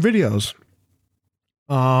Prime videos.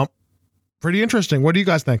 Pretty interesting. What do you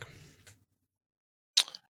guys think?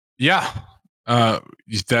 Yeah,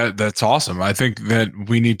 that's awesome. I think that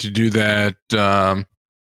we need to do that. The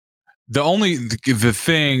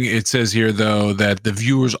thing it says here though that the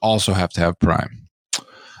viewers also have to have Prime.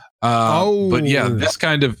 But yeah, this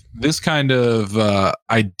kind of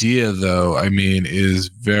idea though, I mean, is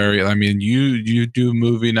very. I mean, you do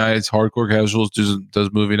movie nights. Hardcore Casuals does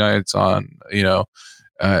movie nights on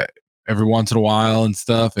every once in a while and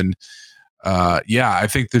stuff and. Yeah, I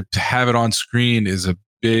think that to have it on screen is a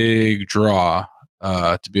big draw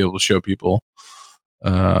to be able to show people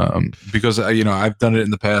because you know I've done it in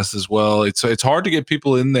the past as well. It's hard to get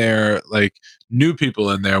people in there, like new people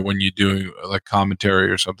in there when you're doing like commentary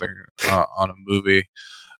or something on a movie,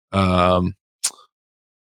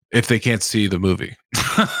 if they can't see the movie.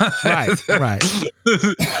 Right.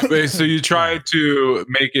 So you try to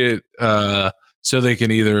make it. So they can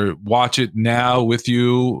either watch it now with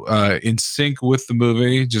you in sync with the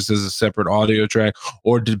movie, just as a separate audio track,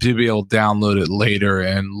 or to be able to download it later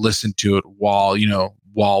and listen to it while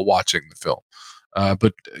watching the film.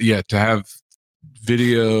 But yeah, to have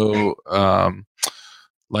video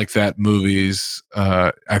like that, movies,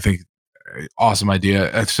 I think awesome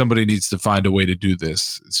idea. Somebody needs to find a way to do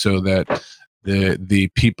this so that the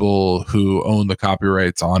people who own the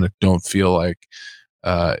copyrights on it don't feel like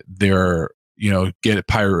they're get it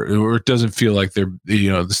pirated, or it doesn't feel like they're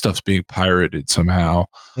the stuff's being pirated somehow,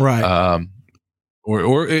 right?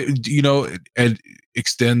 Or and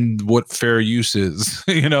extend what fair use is.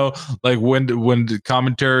 Like when the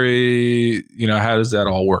commentary, how does that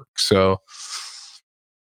all work? So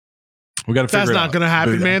we got to figure it out. That's not going to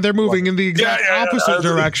happen, man. They're moving in the exact opposite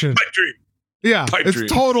direction. Pipe dream. Yeah, it's dream.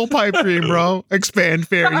 Total pipe dream, bro. Expand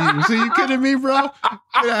fair use. Are you kidding me, bro?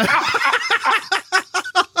 Yeah.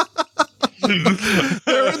 They're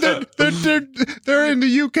in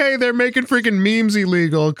the UK. They're making freaking memes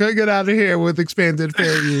illegal. Could get out of here with expanded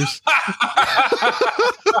fair use.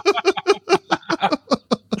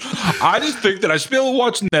 I just think that I should be able to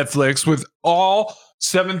watch Netflix with all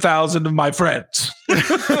 7,000 of my friends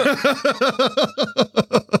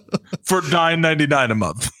for $9.99 a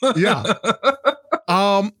month. Yeah.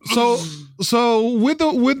 So with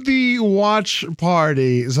the watch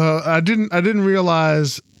party, so I didn't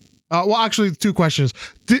realize. Well, actually, two questions.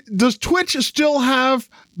 Does Twitch still have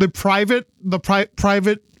the private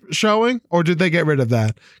showing, or did they get rid of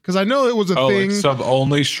that? Because I know it was a thing. Like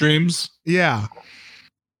sub-only streams? Yeah.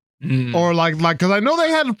 Or like because I know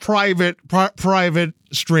they had private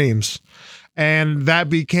streams, and that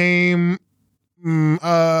became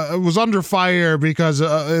it was under fire because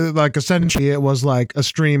like essentially it was like a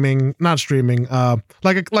not streaming,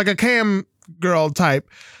 like a cam girl type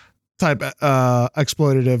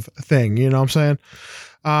exploitative thing. You know what I'm saying?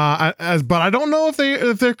 But I don't know if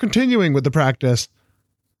they're continuing with the practice.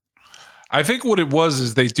 I think what it was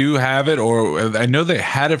is they do have it, or I know they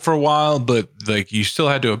had it for a while, but like you still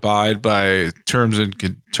had to abide by terms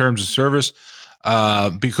of service.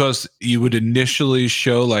 Because you would initially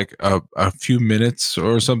show like a few minutes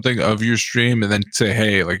or something of your stream and then say,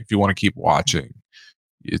 hey, like if you want to keep watching,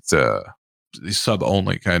 it's a sub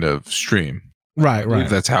only kind of stream. Right.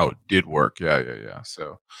 That's how it did work. Yeah.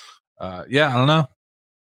 So, I don't know.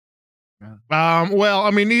 Yeah. Well,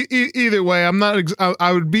 I mean, either way, I'm not.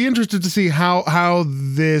 I would be interested to see how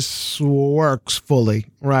this works fully,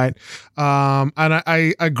 right? And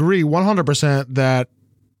I agree 100% that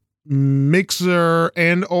Mixer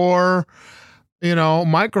and or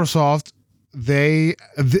Microsoft, they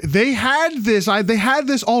had this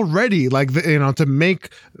already, like to make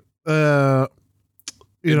the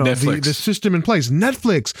system in place.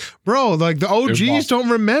 Netflix, bro, like the OGs don't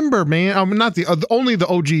remember, man. I mean, not only the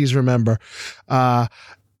OGs remember.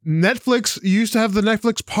 Netflix used to have the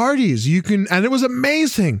Netflix parties. And it was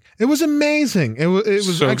amazing. It was so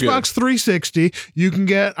Xbox 360. You can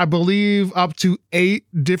get, I believe, up to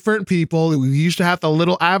 8 different people. You used to have the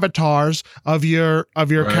little avatars of your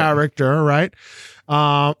character, right?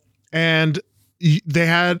 And they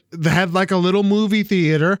had like a little movie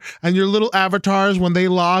theater, and your little avatars, when they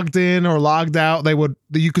logged in or logged out,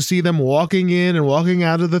 you could see them walking in and walking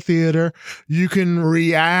out of the theater. You can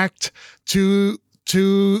react to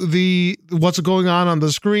the what's going on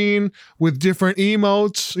the screen with different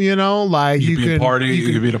emotes, like you can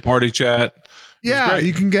be in a party chat. Yeah,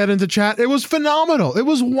 you can get into chat. It was phenomenal. It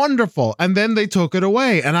was wonderful. And then they took it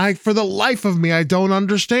away. And for the life of me, I don't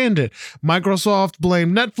understand it. Microsoft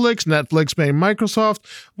blamed Netflix. Netflix blamed Microsoft.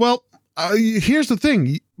 Well, here's the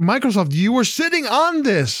thing. Microsoft, you were sitting on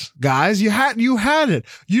this, guys. You had it.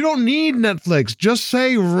 You don't need Netflix. Just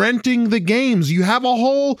say renting the games. You have a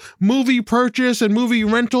whole movie purchase and movie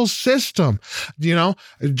rental system.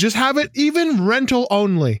 Just have it even rental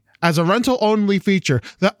only. As a rental only feature,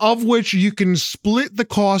 of which you can split the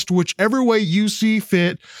cost whichever way you see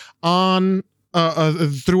fit on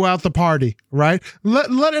throughout the party, right?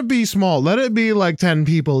 Let it be small. Let it be like 10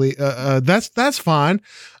 people. That's fine.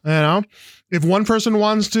 If one person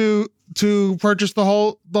wants to purchase the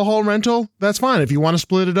whole rental, that's fine. If you want to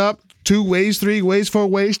split it up 2 ways, 3 ways, 4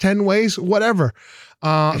 ways, 10 ways, whatever.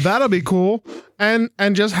 That'll be cool. And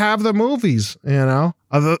just have the movies,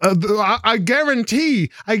 I guarantee,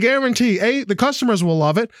 the customers will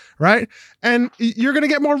love it, right? And you're going to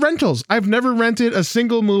get more rentals. I've never rented a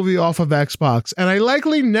single movie off of Xbox, and I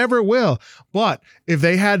likely never will. But if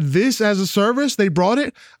they had this as a service, they brought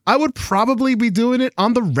it, I would probably be doing it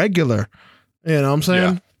on the regular. You know what I'm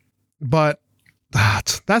saying? Yeah. But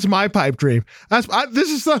that's my pipe dream. This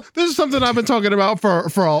is something I've been talking about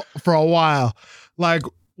for a while. Like,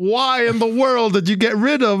 why in the world did you get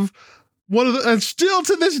rid of and still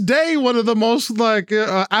to this day, one of the most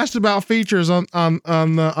asked about features on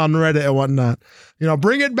Reddit and whatnot?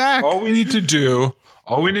 Bring it back. All we need to do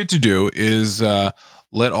is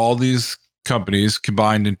let all these companies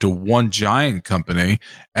combined into one giant company,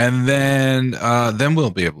 and then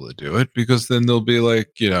we'll be able to do it, because then they'll be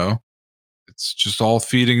like, it's just all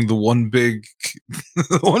feeding the one big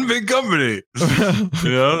company.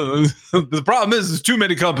 The problem is there's too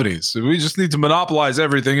many companies. We just need to monopolize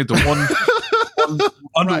everything into one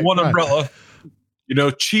under one umbrella.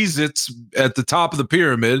 Cheez-Its at the top of the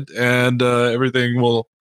pyramid, and everything will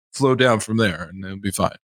flow down from there, and it'll be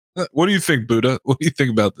fine. What do you think, Buddha? What do you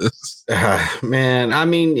think about this? Man, I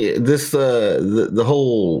mean, this the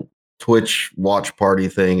whole Twitch watch party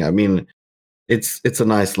thing. I mean, it's a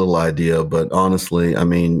nice little idea, but honestly, I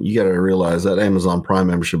mean, you got to realize that Amazon Prime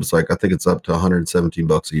membership is I think it's up to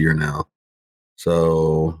 $117 a year now.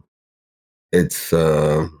 So it's,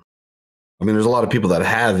 I mean, there's a lot of people that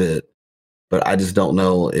have it, but I just don't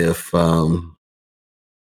know if, I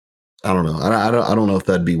don't know. I don't know if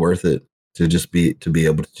that'd be worth it to be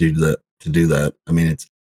able to do that. I mean, it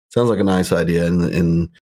sounds like a nice idea, and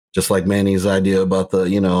just like Manny's idea about the,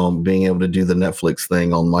 being able to do the Netflix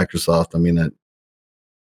thing on Microsoft. I mean,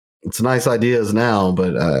 it's nice ideas now,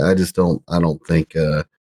 but I don't think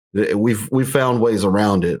we've found ways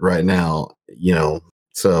around it right now,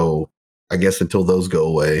 so I guess until those go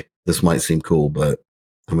away, this might seem cool, but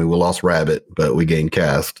I mean, we lost Rabbit, but we gained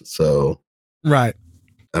Cast. So, right.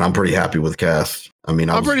 And I'm pretty happy with Cast. I mean,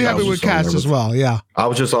 I'm pretty happy with Cast as well. Yeah. I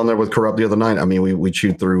was just on there with Corrupt the other night. I mean, we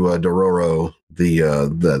chewed through Dororo,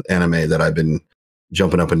 the anime that I've been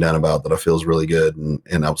jumping up and down about that I feel is really good.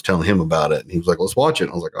 And I was telling him about it, and he was like, "Let's watch it."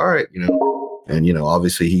 I was like, "All right," And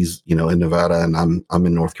obviously he's in Nevada, and I'm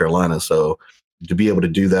in North Carolina, so to be able to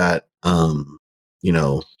do that,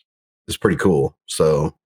 is pretty cool.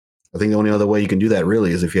 So I think the only other way you can do that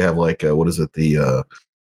really is if you have like the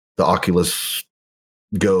Oculus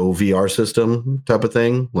Go VR system type of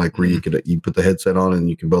thing, like where you put the headset on and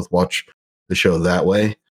you can both watch the show that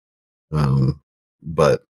way.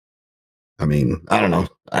 But I mean, I don't know.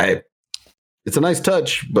 It's a nice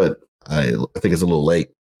touch, but I think it's a little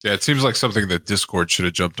late. Yeah, it seems like something that Discord should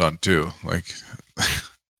have jumped on too.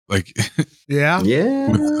 Like yeah.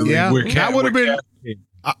 That would have been.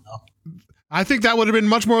 I think that would have been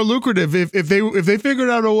much more lucrative if they figured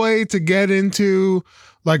out a way to get into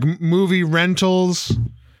like movie rentals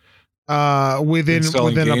within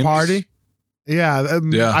a party. Yeah,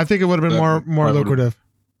 I think it would have been more lucrative.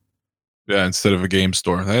 Yeah, instead of a game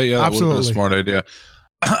store. Hey, that would have been a smart idea.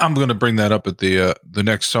 I'm going to bring that up at the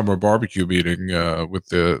next summer barbecue meeting with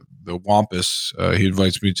the Wampus. He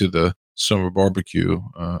invites me to the summer barbecue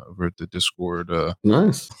over at the Discord.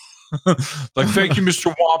 Nice. Like, thank you,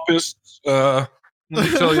 Mr. Wampus. Let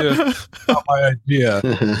me tell you about my idea.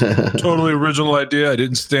 Totally original idea. I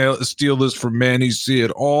didn't steal this from Manny C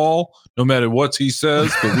at all, no matter what he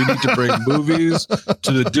says, but we need to bring movies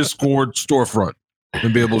to the Discord storefront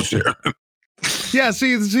and be able to share them. Yeah,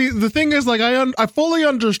 see, the thing is, like, I fully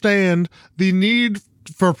understand the need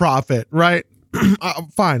for profit, right?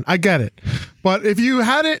 Fine, I get it. But if you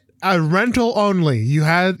had it a rental only, you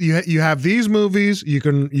have these movies, you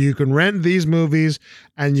can rent these movies,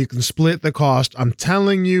 and you can split the cost. I'm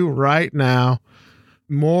telling you right now,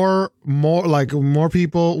 more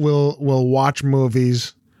people will watch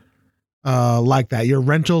movies like that. Your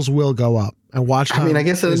rentals will go up. And watch time. I mean, I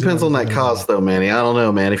guess it depends on that cost, though, Manny. I don't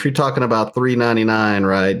know, man. If you're talking about $3.99,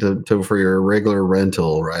 right, for your regular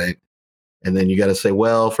rental, right, and then you got to say,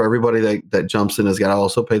 well, for everybody that jumps in, has got to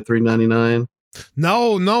also pay $3.99.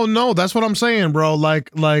 No. That's what I'm saying, bro.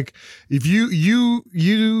 Like if you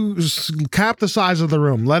cap the size of the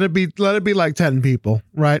room, let it be like 10 people,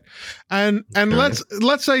 right? And okay.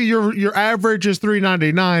 let's say your average is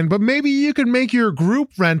 $3.99, but maybe you can make your group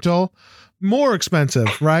rental more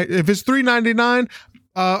expensive, right? If it's $3.99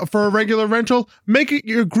 for a regular rental, make it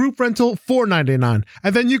your group rental $4.99,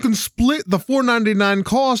 and then you can split the $4.99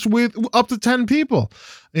 cost with up to 10 people.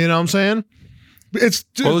 You know what I'm saying? Let's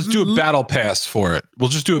do a battle pass for it. We'll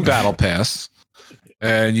just do a battle pass,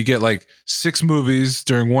 and you get like 6 movies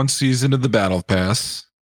during one season of the battle pass.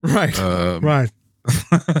 Right. Right.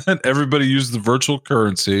 And everybody use the virtual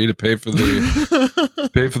currency to pay for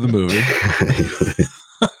the movie.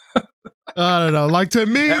 I don't know. Like, to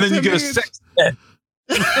me, and then you get a sex bed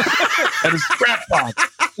and a scrap box.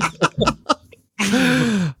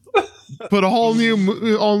 Put a whole new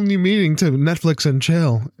meeting to Netflix and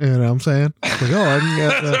chill. You know what I'm saying? Like, I can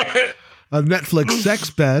get a Netflix sex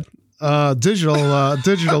bed,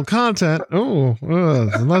 digital content. Oh,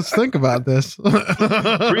 let's think about this.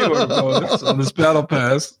 Pre-order bonus on this battle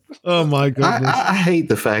pass. Oh my goodness! I hate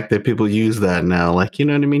the fact that people use that now. Like, you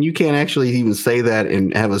know what I mean? You can't actually even say that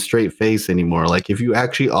and have a straight face anymore. Like, if you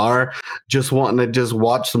actually are just wanting to just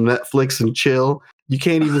watch some Netflix and chill, you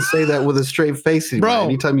can't even say that with a straight face anymore. Bro.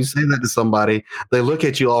 Anytime you say that to somebody, they look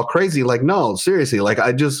at you all crazy. Like, no, seriously. Like,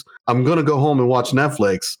 I'm gonna go home and watch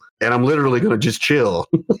Netflix, and I'm literally gonna just chill.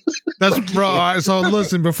 That's bro. So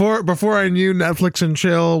listen, before I knew Netflix and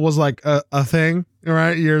chill was like a thing,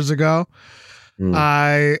 right? Years ago.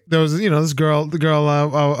 There was this girl, the girl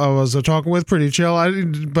I was talking with, pretty chill. I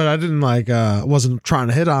didn't like wasn't trying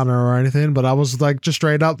to hit on her or anything, but I was like just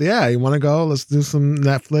straight up, yeah, you want to go? Let's do some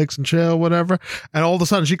Netflix and chill, whatever. And all of a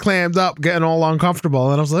sudden she clammed up, getting all uncomfortable,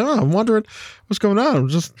 and I was like, oh, I'm wondering what's going on. I'm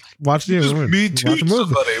just watching you. Me too,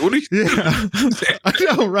 somebody. What are you? Yeah, I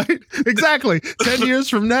know, right? Exactly. 10 years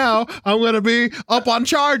from now, I'm gonna be up on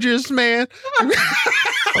charges, man.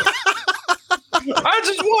 I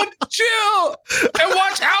just want to chill and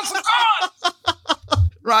watch House of Cards.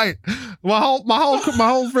 Right. My whole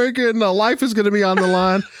freaking life is going to be on the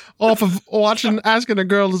line off of asking a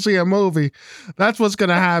girl to see a movie. That's what's going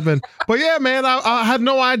to happen. But yeah, man, I had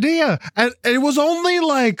no idea. And it was only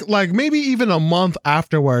like maybe even a month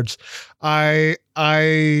afterwards, I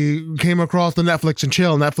came across the Netflix and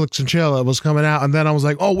chill. It was coming out. And then I was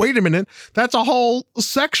like, oh, wait a minute. That's a whole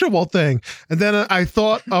sexual thing. And then I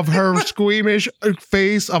thought of her squeamish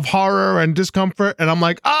face of horror and discomfort. And I'm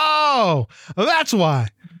like, oh, that's why.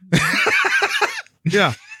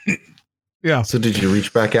 Yeah. Yeah. So did you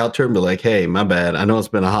reach back out to her and be like, hey, my bad. I know it's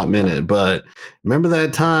been a hot minute, but remember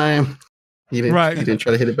that time? You didn't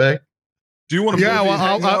try to hit it back? Do you want to? Yeah,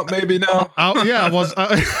 well, maybe now. Yeah, yeah. Let's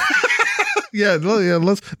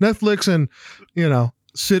Netflix and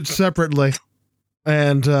sit separately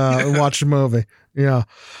and watch a movie. Yeah,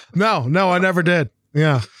 no, I never did.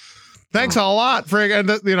 Yeah, thanks a lot, Frig.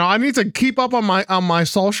 And I need to keep up on my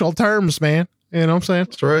social terms, man. You know what I'm saying?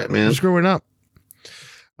 That's right, man. I'm screwing up.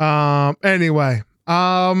 Anyway,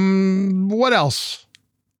 what else?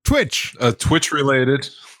 Twitch. Twitch related.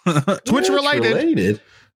 Twitch related.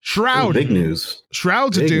 Shroud. Oh, big news.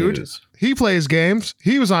 Shroud's a dude. News. He plays games.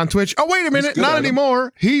 He was on Twitch. Oh, wait a minute. Not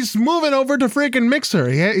anymore. He's moving over to freaking Mixer.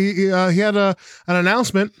 He had an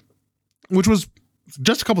announcement, which was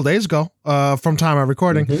just a couple days ago from time of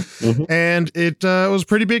recording. And it was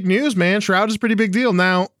pretty big news, man. Shroud is a pretty big deal.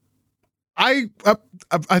 Now, I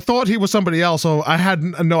thought he was somebody else, so I had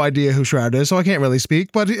no idea who Shroud is, so I can't really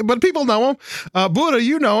speak. But people know him. Buddha,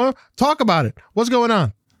 you know him. Talk about it. What's going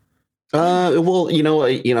on? Well,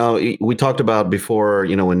 we talked about before,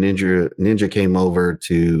 when Ninja came over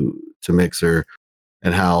to Mixer,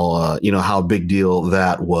 and how big deal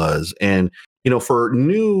that was, and for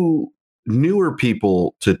newer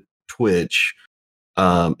people to Twitch,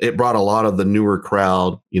 it brought a lot of the newer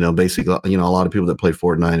crowd, basically, a lot of people that played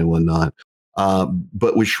Fortnite and whatnot.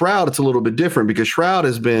 But with Shroud, it's a little bit different because Shroud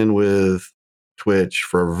has been with Twitch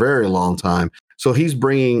for a very long time, so he's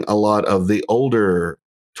bringing a lot of the older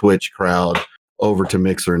Twitch crowd over to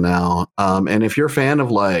Mixer now. And if you're a fan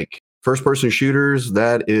of like first-person shooters,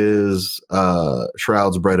 that is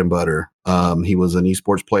Shroud's bread and butter. He was an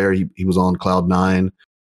esports player. He was on Cloud9.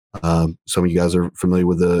 Some of you guys are familiar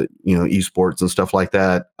with the esports and stuff like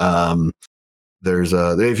that. There's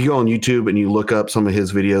if you go on YouTube and you look up some of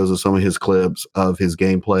his videos or some of his clips of his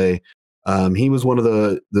gameplay, he was one of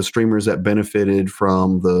the streamers that benefited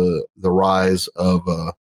from the rise of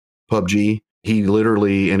PUBG. He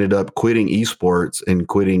literally ended up quitting esports and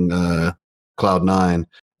quitting Cloud9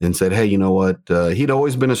 and said, hey, you know what? He'd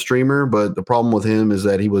always been a streamer, but the problem with him is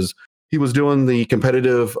that he was doing the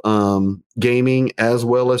competitive gaming as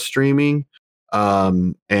well as streaming.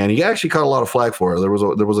 And he actually caught a lot of flack for it. There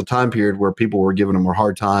was a time period where people were giving him a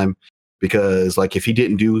hard time because, like, if he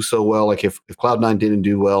didn't do so well, like if Cloud9 didn't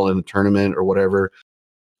do well in a tournament or whatever,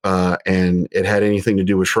 and it had anything to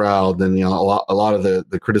do with Shroud, then a lot of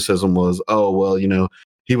the criticism was, oh well,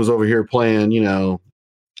 he was over here playing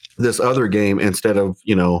this other game instead of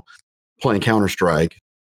playing Counter-Strike.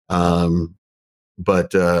 But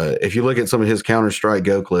if you look at some of his Counter-Strike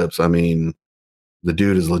Go clips, I mean, the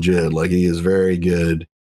dude is legit. Like, he is very good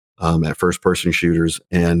at first-person shooters,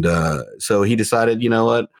 and so he decided, you know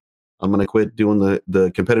what, I'm going to quit doing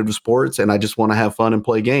the competitive sports, and I just want to have fun and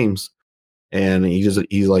play games. And he's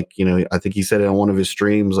like, I think he said it on one of his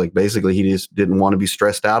streams, like basically he just didn't want to be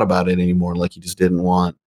stressed out about it anymore. Like he didn't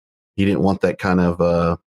want that kind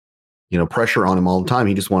of, pressure on him all the time.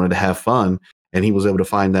 He just wanted to have fun. And he was able to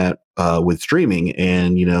find that with streaming.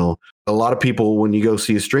 And, a lot of people, when you go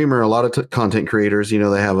see a streamer, a lot of content creators, they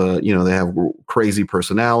have crazy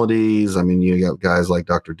personalities. I mean, you got guys like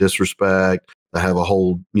Dr. Disrespect that have a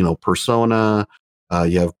whole, persona.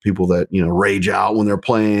 You have people that, rage out when they're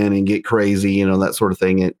playing and get crazy, that sort of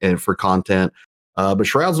thing, and for content. But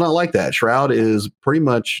Shroud's not like that. Shroud is pretty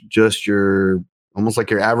much just almost like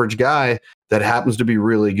your average guy that happens to be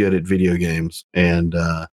really good at video games. And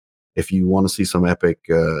if you want to see some epic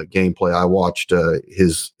gameplay, I watched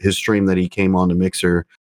his stream that he came on to Mixer,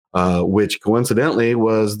 which coincidentally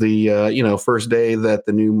was the first day that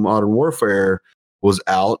the new Modern Warfare was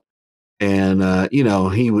out. And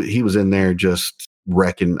he was in there just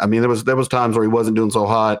wrecking. I mean, there was times where he wasn't doing so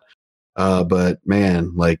hot, but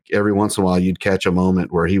man, like every once in a while you'd catch a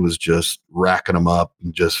moment where he was just racking them up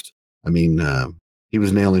and he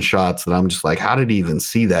was nailing shots that I'm just like, how did he even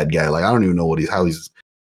see that guy? Like, I don't even know how he's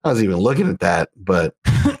even looking at that, but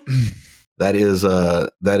that's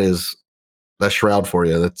Shroud for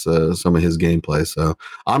you. That's some of his gameplay. So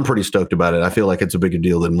I'm pretty stoked about it. I feel like it's a bigger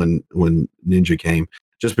deal than when Ninja came,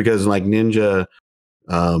 just because like Ninja,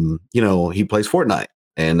 he plays Fortnite,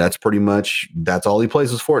 and that's all he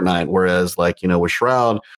plays is Fortnite. Whereas like, with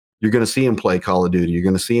Shroud, you're going to see him play Call of Duty. You're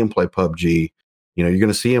going to see him play PUBG. You're going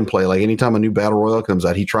to see him play, like, anytime a new battle royale comes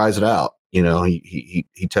out, he tries it out. He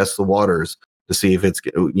tests the waters to see if it's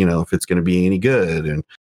going to be any good. And,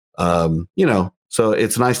 so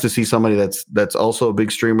it's nice to see somebody that's also a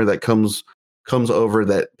big streamer that comes over,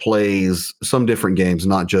 that plays some different games,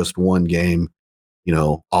 not just one game,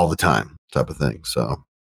 all the time type of thing. So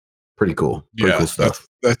pretty cool. Pretty cool stuff.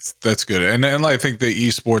 That's good. And I think the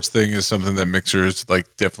esports thing is something that Mixer is like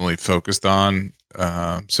definitely focused on.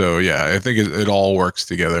 So yeah, I think it all works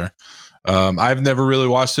together. I've never really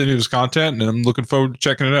watched any of his content, and I'm looking forward to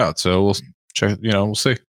checking it out. So check. We'll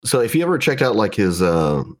see. So if you ever checked out like his they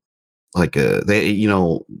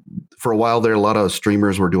for a while there, a lot of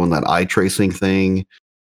streamers were doing that eye tracing thing,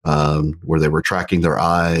 where they were tracking their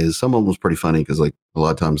eyes. Some of them was pretty funny because like a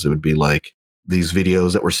lot of times it would be like these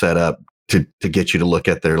videos that were set up to get you to look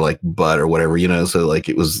at their like butt or whatever, so like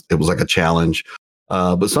it was like a challenge.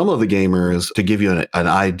 But some of the gamers, to give you an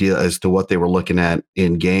idea as to what they were looking at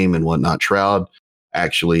in game and whatnot, Shroud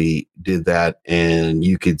actually did that, and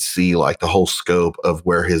you could see like the whole scope of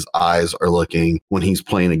where his eyes are looking when he's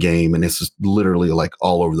playing a game, and it's just literally like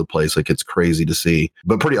all over the place. Like it's crazy to see,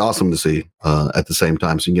 but pretty awesome to see at the same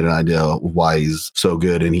time. So you can get an idea of why he's so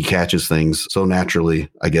good, and he catches things so naturally,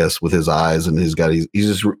 I guess, with his eyes, and he's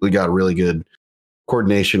just really got really good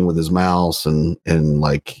coordination with his mouse, and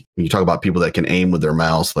like when you talk about people that can aim with their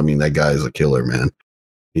mouse, I mean that guy is a killer, man.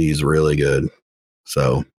 He's really good.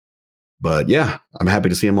 So. But yeah, I'm happy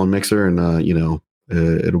to see him on Mixer, and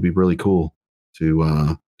it'll be really cool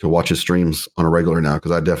to watch his streams on a regular now,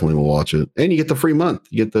 because I definitely will watch it. And you get the free month.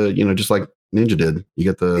 You get the just like Ninja did. You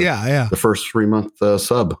get the first free month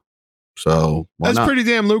sub. So that's not? Pretty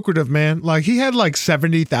damn lucrative, man. Like he had like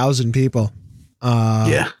 70,000 people.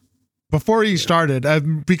 Before he started,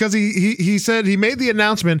 because he said he made the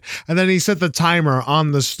announcement and then he set the timer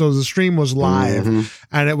on so the stream was live,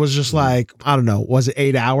 and it was just like, I don't know, was it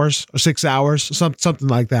 8 hours or 6 hours, something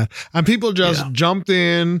like that, and people just jumped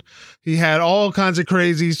in. He had all kinds of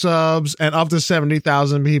crazy subs and up to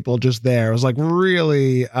 70,000 people just there. It was like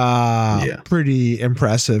really pretty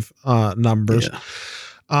impressive numbers.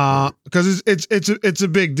 Because it's a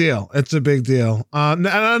big deal. It's a big deal.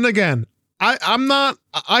 And again,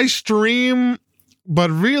 I stream, but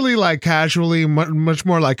really like casually, much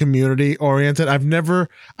more like community oriented. I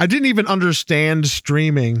didn't even understand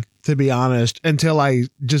streaming, to be honest, until I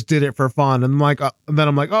just did it for fun. And then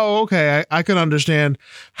I'm like, oh, okay, I can understand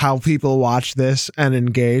how people watch this and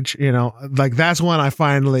engage, like that's when I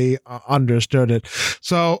finally understood it.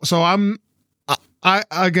 So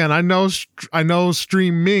I know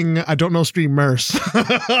streaming. I don't know streamers.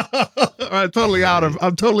 I'm totally out of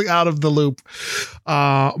the loop.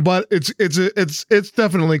 But it's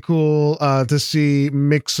definitely cool to see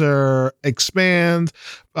Mixer expand.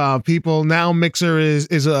 People now, Mixer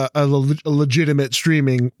is a legitimate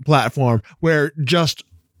streaming platform, where just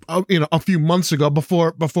a few months ago,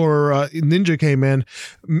 before Ninja came in,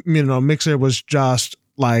 Mixer was just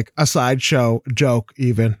like a sideshow joke.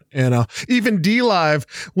 Even DLive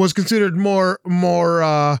was considered more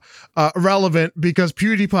relevant because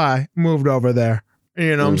PewDiePie moved over there.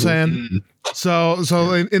 What I'm saying? So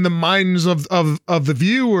in the minds of the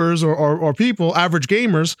viewers or people, average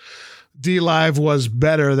gamers, DLive was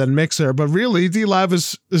better than Mixer, but really DLive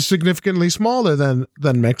is significantly smaller than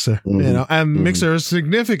Mixer, and Mixer is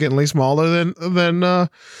significantly smaller than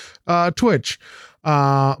Twitch.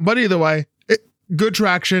 But either way, good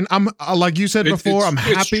traction. I'm like you said before. I'm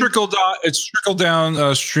happy. It's trickle down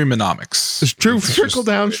streamonomics. It's true. Trickle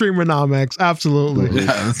down streamonomics. Absolutely.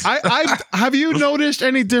 Yes. I have you noticed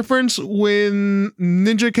any difference when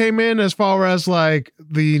Ninja came in as far as like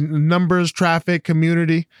the numbers, traffic,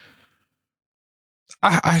 community?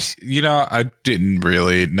 I didn't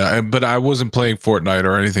really know, but I wasn't playing Fortnite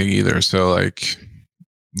or anything either. So like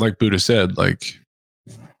Buddha said, like.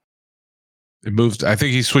 It moved. I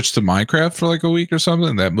think he switched to Minecraft for like a week or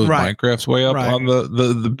something. That moved Minecraft's way up on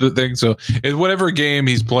the thing. So whatever game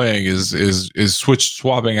he's playing is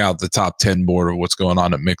swapping out the top 10 board of what's going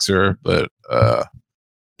on at Mixer. But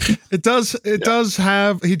he does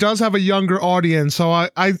have a younger audience. So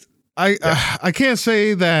I can't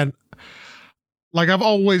say that. Like I've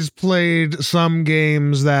always played some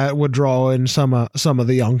games that would draw in some of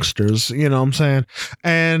the youngsters. You know what I'm saying?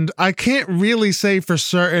 And I can't really say for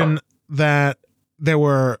certain that there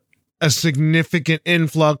were a significant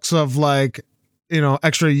influx of like,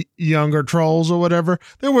 extra younger trolls or whatever.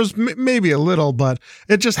 There was maybe a little, but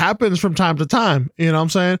it just happens from time to time. You know what I'm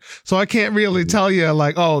saying? So I can't really tell you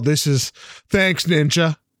like, oh, this is thanks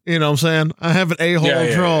Ninja. You know what I'm saying? I have an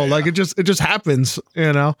a-hole troll. Like it just happens,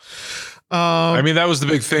 I mean, that was the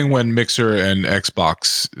big thing when Mixer and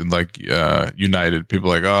Xbox like united. People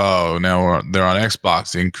like, oh, now they're on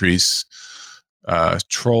Xbox, increase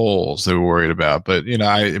trolls they were worried about. But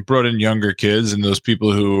it brought in younger kids and those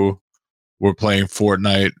people who were playing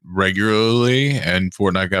Fortnite regularly, and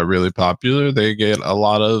Fortnite got really popular. They get a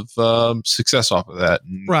lot of success off of that.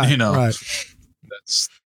 And, that's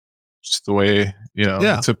just the way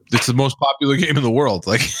it's the most popular game in the world.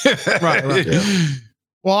 Like right. Yeah.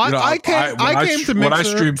 Well, I came to Mixer. When I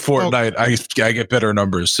stream Fortnite, I get better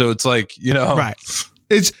numbers. So it's like, right.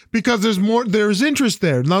 It's because there's interest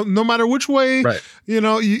there. No matter which way, Right.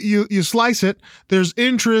 you slice it, there's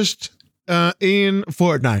interest in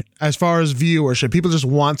Fortnite as far as viewership. People just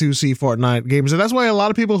want to see Fortnite games, and that's why a lot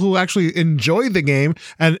of people who actually enjoy the game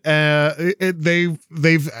and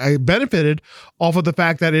they've benefited off of the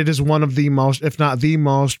fact that it is one of the most, if not the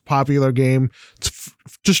most popular game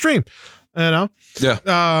to stream. Yeah.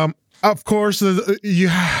 Of course, you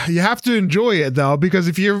have to enjoy it though, because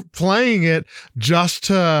if you're playing it just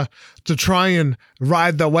to try and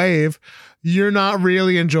ride the wave, you're not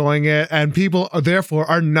really enjoying it, and people therefore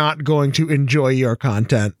are not going to enjoy your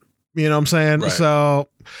content. You know what I'm saying? Right. So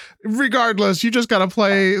regardless, you just got to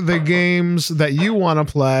play the games that you want to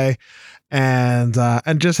play and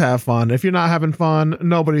just have fun. If you're not having fun,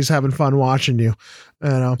 nobody's having fun watching you.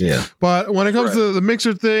 Yeah. But when it comes to the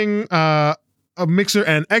Mixer thing, a Mixer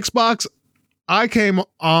and Xbox, I came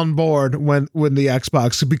on board when the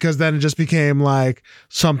Xbox, because then it just became like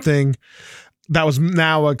something that was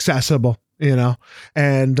now accessible,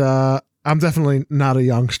 and I'm definitely not a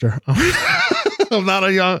youngster. I'm not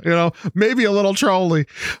a young, maybe a little trolly,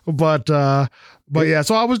 but yeah.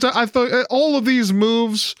 So I thought all of these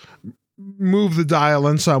moves move the dial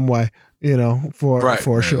in some way,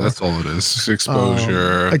 for sure. That's all it is.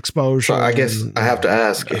 Exposure. Exposure. So I guess I have to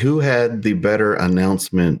ask, who had the better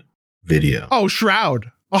announcement video? Oh,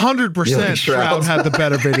 Shroud. 100% Shroud had the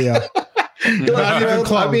better video. Not even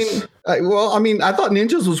close. I thought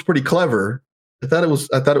Ninja's was pretty clever. I thought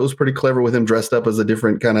it was pretty clever with him dressed up as a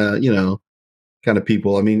different kind of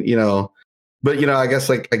people. But I guess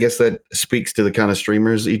that speaks to the kind of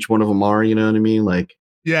streamers each one of them are. You know what I mean? Like,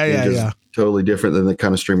 yeah. Totally different than the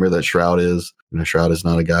kind of streamer that Shroud is. Shroud is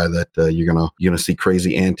not a guy that you're gonna see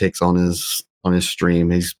crazy antics on his stream.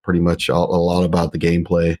 He's pretty much a lot about the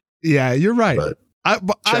gameplay. Yeah, you're right. But I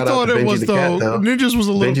thought it was though. Ninjas was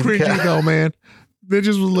a little cringy though, man. Ninjas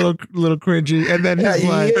was a little cringy, and then his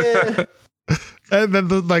and then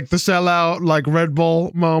the sellout like Red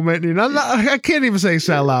Bull moment. I can't even say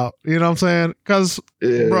sellout. You know what I'm saying? Because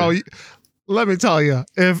bro, let me tell you,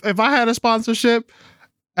 if I had a sponsorship.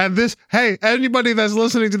 And anybody that's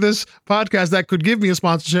listening to this podcast that could give me a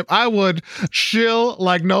sponsorship, I would shill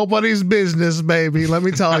like nobody's business, baby. Let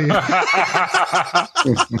me tell you.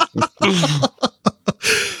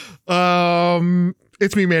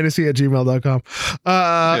 It's me, mannyc@gmail.com.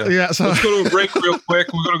 Yeah. So let's go to a break real quick.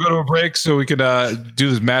 We're going to go to a break so we can do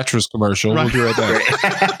this mattress commercial. Right. We'll be right back.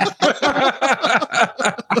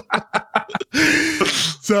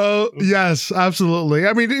 So yes, absolutely.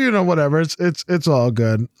 I mean, whatever. It's all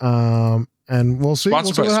good. And we'll see.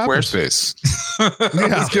 Sponsored by Squarespace.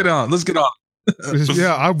 Yeah. Let's get on.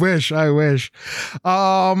 Yeah, I wish.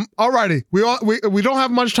 Alrighty. We don't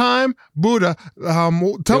have much time. Buddha,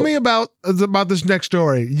 tell me about this next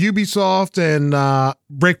story. Ubisoft and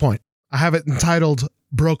Breakpoint. I have it entitled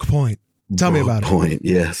Broke Point. Tell me about it.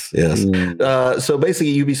 Yes. So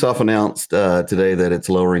basically, Ubisoft announced today that it's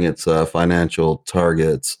lowering its financial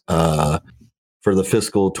targets for the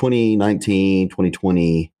fiscal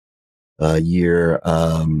 2019-2020 year.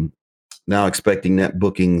 Now expecting net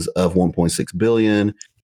bookings of 1.6 billion.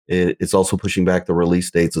 It's also pushing back the release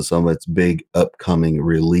dates of some of its big upcoming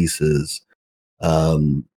releases.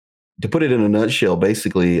 To put it in a nutshell,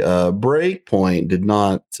 basically, Breakpoint did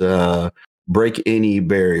not break any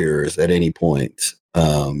barriers at any point.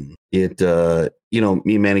 Me and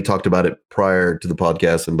Manny talked about it prior to the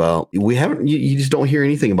podcast about you just don't hear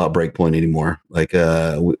anything about Breakpoint anymore. Like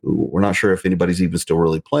we're not sure if anybody's even still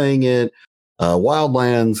really playing it.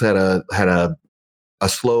 Wildlands had a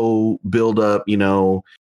slow build up.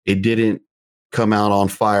 It didn't come out on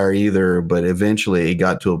fire either, but eventually it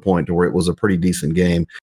got to a point to where it was a pretty decent game.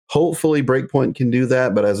 Hopefully Breakpoint can do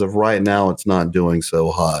that, but as of right now, it's not doing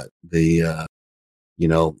so hot. The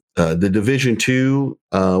Division 2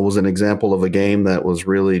 was an example of a game that was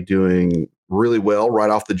really doing really well right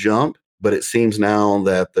off the jump, but it seems now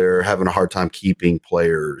that they're having a hard time keeping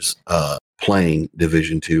players playing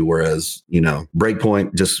Division 2, whereas,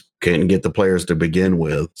 Breakpoint just couldn't get the players to begin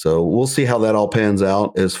with. So we'll see how that all pans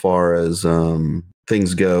out as far as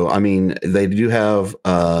things go. I mean, they do have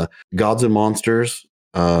Gods and Monsters.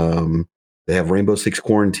 They have Rainbow Six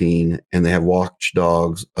Quarantine, and they have Watch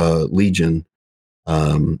Dogs Legion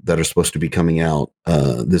that are supposed to be coming out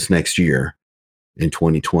this next year in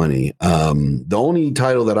 2020. The only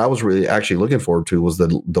title that I was really actually looking forward to was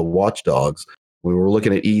the Watch Dogs. We were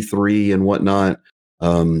looking at E3 and whatnot.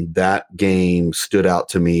 That game stood out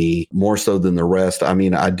to me more so than the rest. I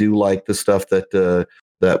mean, I do like the stuff that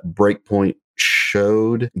Breakpoint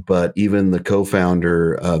showed, but even the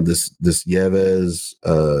co-founder of this Yves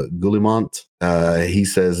Guillemot, he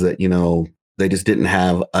says that they just didn't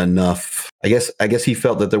have enough. I guess he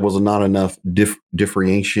felt that there was not enough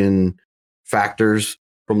differentiation factors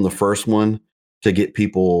from the first one to get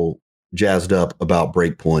people jazzed up about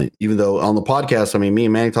Breakpoint. Even though on the podcast, I mean, me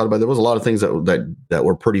and Manny talked about, there was a lot of things that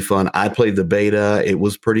were pretty fun. I played the beta; it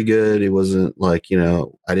was pretty good. It wasn't like,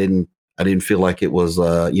 I didn't feel like it was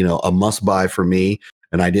a must buy for me,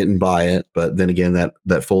 and I didn't buy it. But then again,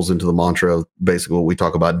 that falls into the mantra of basically what we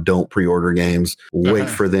talk about: don't pre-order games. Wait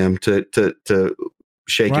for them to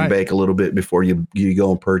shake and bake a little bit before you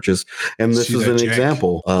go and purchase. And this is an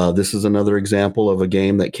example. This is another example of a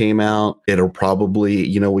game that came out. It'll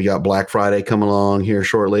probably, we got Black Friday coming along here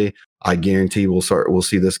shortly. I guarantee we'll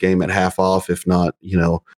see this game at half off, if not,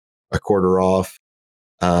 a quarter off.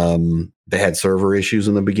 They had server issues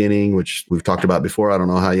in the beginning, which we've talked about before. I don't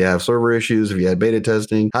know how you have server issues. If you had beta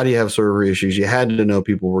testing, how do you have server issues? You had to know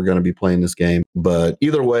people were going to be playing this game. But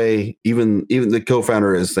either way, even the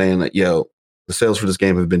co-founder is saying that, the sales for this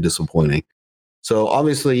game have been disappointing. So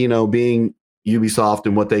obviously, being Ubisoft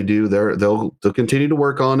and what they do, they'll continue to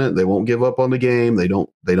work on it. They won't give up on the game. They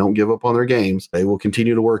don't give up on their games. They will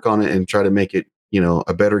continue to work on it and try to make it,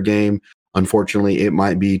 a better game. Unfortunately, it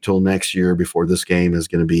might be till next year before this game is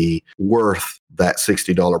going to be worth that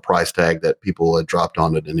 $60 price tag that people had dropped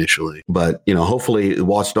on it initially. But, hopefully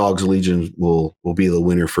Watch Dogs Legion will be the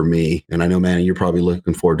winner for me. And I know, Manny, you're probably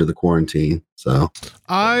looking forward to the quarantine. So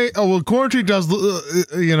quarantine does,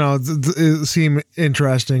 seem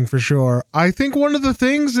interesting for sure. I think one of the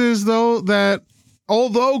things is, though, that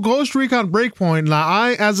although Ghost Recon Breakpoint, now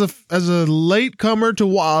I, as a late comer to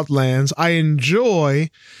Wildlands, I enjoy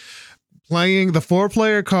playing the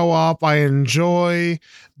 4-player co-op. I enjoy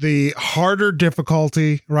the harder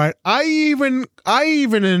difficulty, right? I even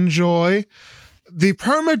enjoy the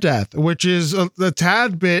permadeath, which is a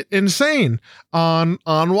tad bit insane on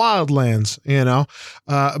Wildlands,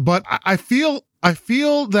 but I feel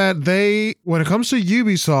that when it comes to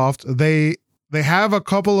Ubisoft, they have a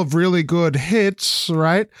couple of really good hits,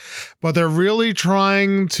 right? But they're really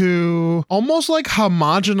trying to almost like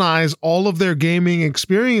homogenize all of their gaming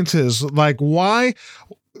experiences. Like, why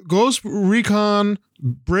Ghost Recon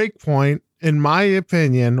Breakpoint, in my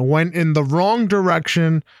opinion, went in the wrong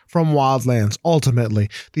direction from Wildlands. Ultimately,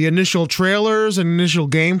 the initial trailers and initial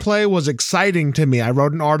gameplay was exciting to me. I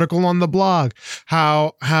wrote an article on the blog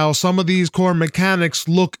how some of these core mechanics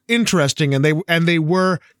look interesting, and they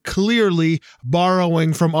were clearly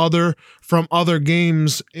borrowing from other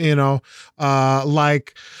games,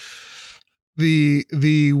 like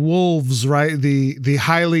the wolves, right? The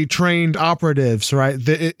highly trained operatives, right?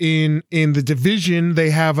 In the Division, they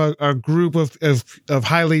have a group of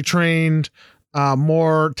highly trained,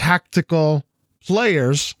 more tactical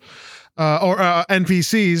players, or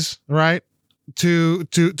NPCs, right? To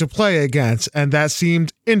play against, and that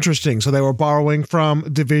seemed interesting. So they were borrowing from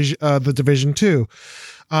the Division 2,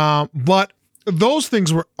 but those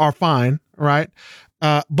things are fine, right?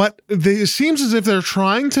 But it seems as if they're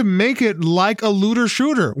trying to make it like a looter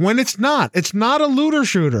shooter when it's not. It's not a looter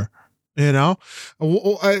shooter. I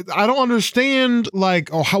don't understand,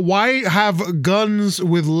 why have guns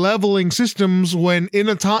with leveling systems when in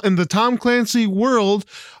the Tom Clancy world,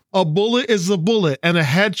 a bullet is a bullet and a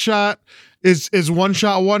headshot is one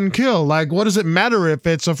shot, one kill. Like, what does it matter if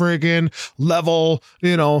it's a friggin' level,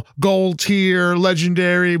 gold tier,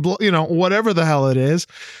 legendary, whatever the hell it is.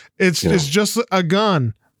 It's just a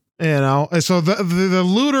gun, And so the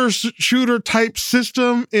looter shooter type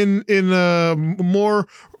system in a more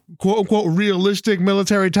quote unquote realistic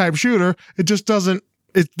military type shooter, it just doesn't.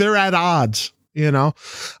 They're at odds. And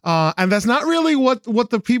that's not really what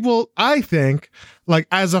the people, I think, like,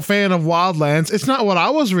 as a fan of Wildlands, it's not what I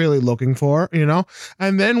was really looking for,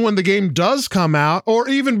 and then when the game does come out, or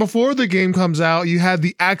even before the game comes out, you had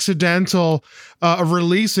the accidental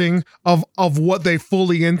releasing of what they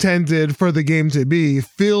fully intended for the game to be,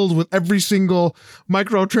 filled with every single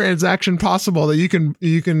microtransaction possible that you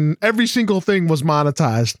can every single thing was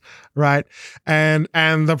monetized, right? And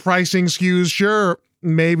the pricing skews, sure,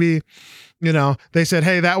 maybe, they said,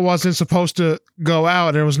 hey, that wasn't supposed to go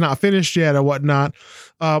out and it was not finished yet or whatnot.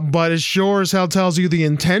 But it sure as hell tells you the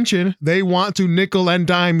intention. They want to nickel and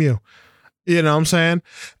dime you. You know what I'm saying?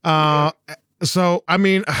 So, I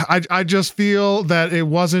mean, I just feel that it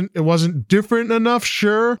wasn't different enough,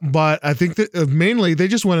 sure. But I think that mainly they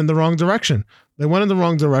just went in the wrong direction. They went in the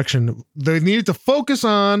wrong direction. They needed to focus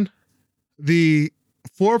on the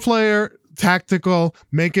 4-player tactical,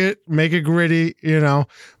 make it gritty,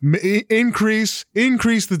 increase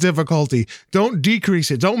the difficulty. Don't decrease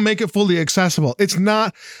it. Don't make it fully accessible. It's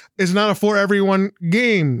not a for everyone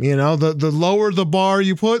game, the lower the bar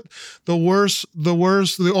you put, the worse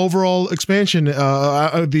the overall expansion,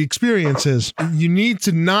 the experience is. You need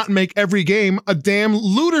to not make every game a damn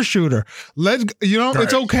looter shooter.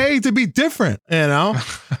 It's okay to be different, and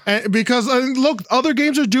because look, other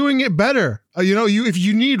games are doing it better. If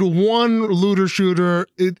you need one looter shooter,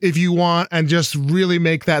 if you want, and just really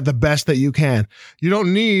make that the best that you can, you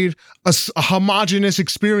don't need a homogenous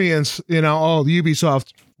experience.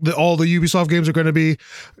 Ubisoft. All the Ubisoft games are going to be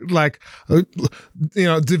like,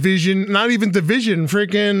 Division, not even Division,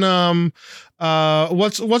 freaking,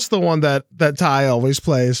 what's the one that Ty always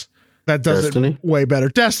plays that does Destiny? It way better?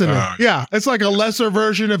 Destiny. Yeah. It's like a lesser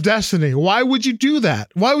version of Destiny. Why would you do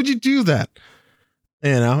that?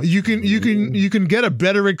 You can get a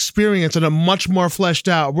better experience in a much more fleshed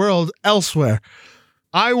out world elsewhere.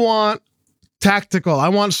 I want tactical. I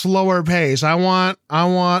want slower pace. I want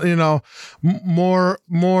more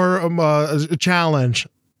challenge.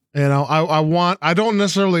 I don't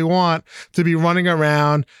necessarily want to be running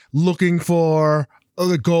around looking for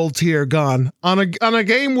the gold tier gun on a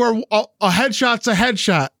game where a headshot's a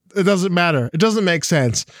headshot. It doesn't matter. It doesn't make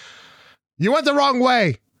sense. You went the wrong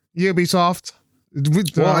way, Ubisoft.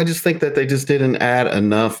 Well, I just think that they just didn't add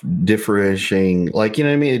enough differentiating, like, what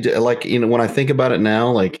I mean? Like, when I think about it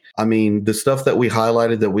now, like, I mean, the stuff that we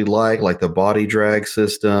highlighted that we like the body drag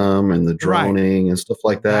system and the droning and stuff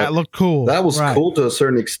like that. That looked cool. That was cool to a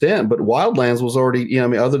certain extent, but Wildlands was already,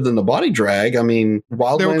 other than the body drag, Wildlands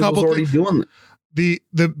was already doing the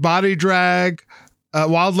body drag.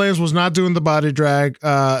 Wildlands was not doing the body drag.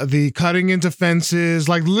 The cutting into fences,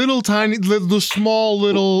 like small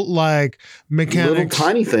like mechanics, little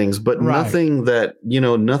tiny things, but nothing that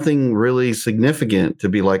nothing really significant to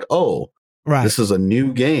be like, this is a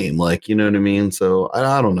new game, like, you know what I mean? So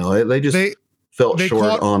I don't know. They felt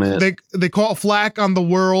short on it. They caught flack on the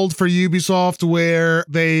world for Ubisoft where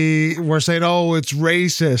they were saying, it's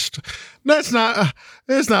racist. It's not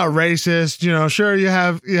racist. Sure, you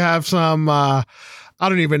have some. I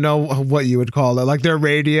don't even know what you would call it. Like their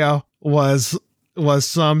radio was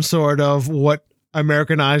some sort of what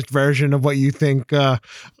Americanized version of what you think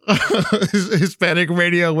Hispanic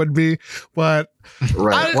radio would be, but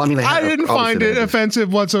right. I didn't find it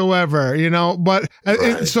offensive whatsoever, but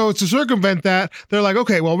so to circumvent that, they're like,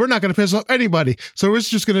 okay, well, we're not going to piss off anybody. So it's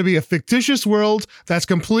just going to be a fictitious world that's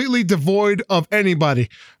completely devoid of anybody.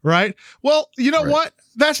 Right. Well, you know what?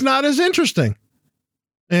 That's not as interesting.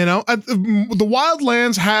 The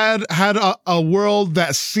Wildlands had a world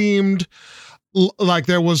that seemed like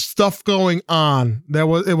there was stuff going on.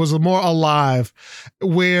 It was more alive,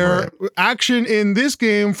 where action in this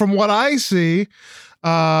game, from what I see,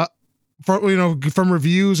 from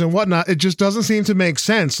reviews and whatnot, it just doesn't seem to make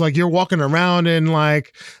sense. Like you're walking around in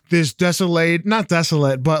like this not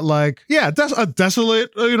desolate, but like, a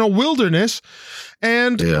desolate, wilderness,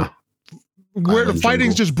 and where the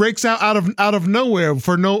fighting just breaks out of nowhere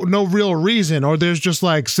for no real reason, or there's just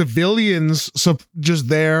like civilians just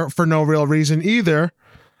there for no real reason either.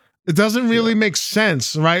 It doesn't really make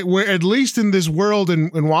sense, right? Where at least in this world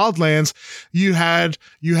in Wildlands, you had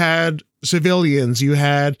civilians, you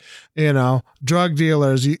had drug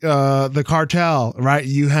dealers, the cartel, right?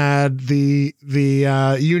 You had the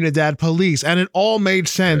Unidad police, and it all made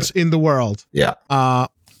sense in the world.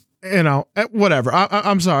 Whatever.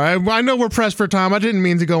 I'm sorry. I know we're pressed for time. I didn't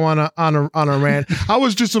mean to go on a rant. I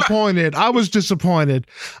was disappointed.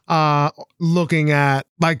 Looking at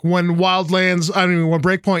like when when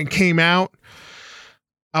Breakpoint came out,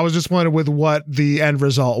 I was disappointed with what the end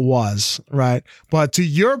result was. Right. But to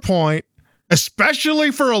your point,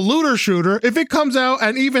 especially for a looter shooter, if it comes out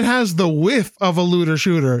and even has the whiff of a looter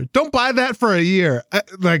shooter, don't buy that for a year.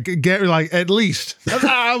 Get at least,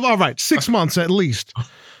 all right, 6 months at least.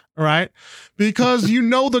 Right? Because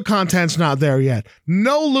the content's not there yet.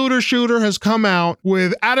 No looter shooter has come out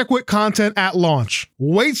with adequate content at launch.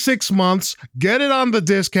 Wait 6 months, get it on the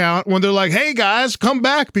discount when they're like, hey guys, come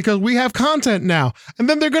back because we have content now. And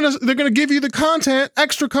then they're gonna give you the content,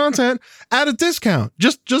 extra content at a discount.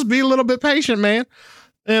 Just be a little bit patient, man.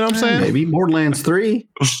 You know what I'm saying? Maybe Borderlands 3.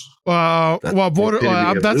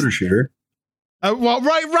 Looter shooter.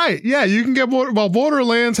 Right. Yeah, you can get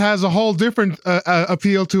Borderlands has a whole different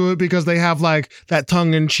appeal to it because they have like that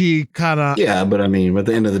tongue-in-cheek kind of. Yeah, but at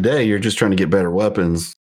the end of the day, you're just trying to get better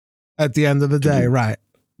weapons. At the end of the day, right?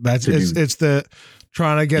 It's the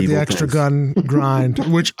trying to get the extra gun grind,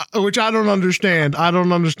 which I don't understand. I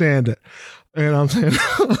don't understand it. You know what I'm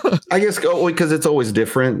saying? I guess because it's always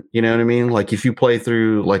different. You know what I mean? Like if you play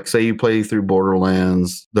through, like say you play through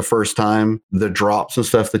Borderlands the first time, the drops and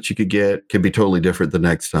stuff that you could get could be totally different the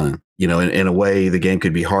next time. You know, in a way, the game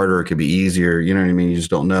could be harder, it could be easier. You know what I mean? You just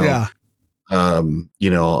don't know. Yeah. You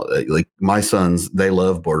know, like my sons, they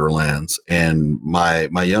love Borderlands, and my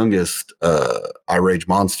youngest, iRage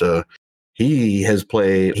Monster, he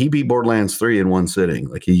beat Borderlands 3 in one sitting.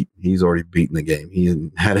 Like he's already beaten the game. He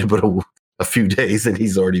hadn't had it but a few days and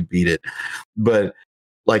he's already beat it. But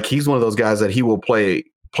like he's one of those guys that he will play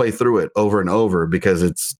through it over and over because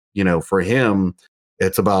it's, you know, for him,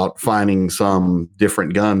 it's about finding some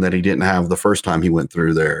different gun that he didn't have the first time he went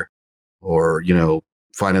through there, or, you know,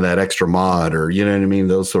 finding that extra mod, or, you know what I mean?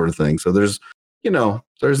 Those sort of things. So there's, you know,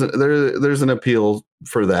 there's an appeal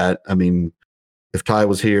for that. I mean, if Ty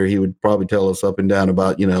was here, he would probably tell us up and down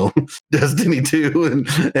about, you know, Destiny 2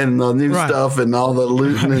 and the new stuff and all the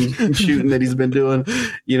looting and shooting that he's been doing.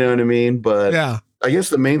 You know what I mean? But yeah, I guess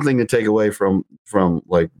the main thing to take away from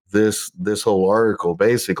like this whole article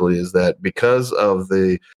basically is that because of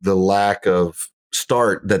the lack of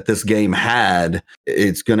start that this game had,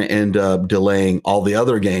 it's going to end up delaying all the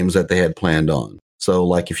other games that they had planned on. So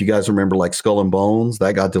like if you guys remember, like Skull and Bones,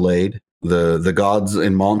 that got delayed. The Gods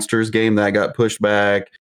and Monsters game, that got pushed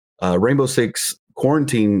back. Rainbow Six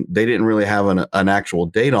Quarantine, they didn't really have an actual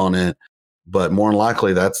date on it, but more than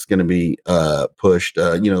likely that's going to be pushed.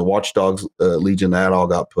 You know, Watch Dogs Legion, that all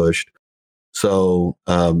got pushed. So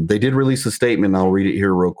they did release a statement. I'll read it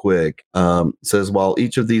here real quick. It says, while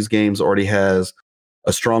each of these games already has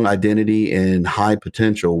a strong identity and high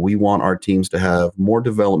potential, we want our teams to have more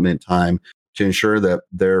development time to ensure that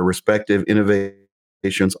their respective innovations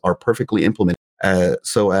are perfectly implemented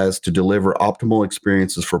so as to deliver optimal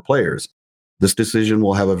experiences for players. This decision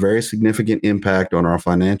will have a very significant impact on our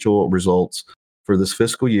financial results for this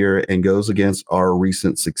fiscal year and goes against our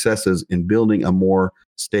recent successes in building a more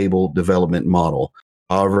stable development model.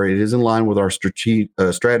 However, it is in line with our strategy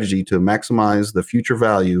to maximize the future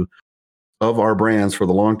value of our brands for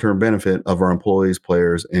the long-term benefit of our employees,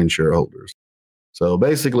 players, and shareholders. So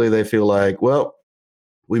basically, they feel like, well,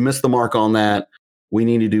 we missed the mark on that. We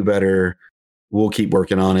need to do better. We'll keep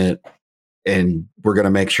working on it. And we're going to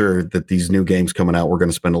make sure that these new games coming out, we're going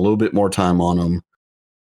to spend a little bit more time on them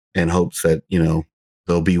in hopes that, you know,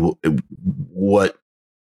 they'll be what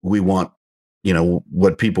we want, you know,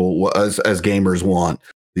 what people as gamers want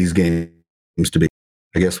these games to be.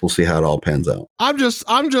 I guess we'll see how it all pans out. I'm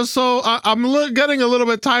getting a little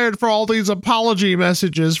bit tired for all these apology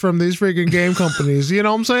messages from these freaking game companies. You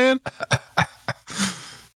know what I'm saying?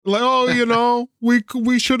 Like, oh, you know,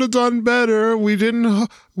 we should have done better.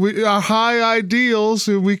 Our high ideals,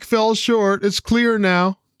 we fell short. It's clear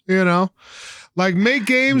now, you know. Like, make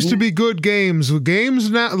games to be good games. Games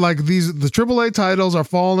now, like the AAA titles are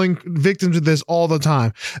falling victim to this all the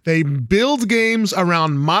time. They build games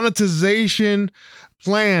around monetization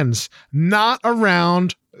plans, not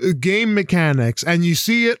around game mechanics, and you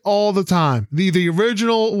see it all the time. The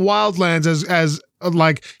original Wildlands as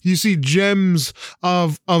like you see gems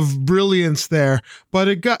of brilliance there, but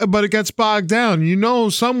it gets bogged down. You know,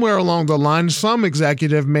 somewhere along the line, some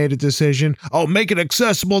executive made a decision. Oh, make it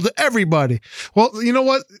accessible to everybody. Well, you know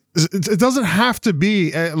what? It doesn't have to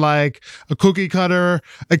be like a cookie cutter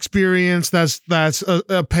experience. That's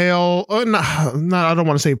a pale, not I don't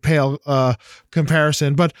want to say pale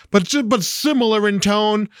comparison, but similar in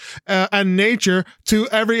tone and nature to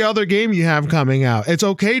every other game you have coming out. It's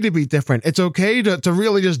okay to be different. It's okay to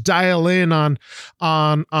really just dial in on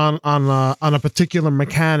a particular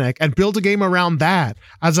mechanic and build a game around that,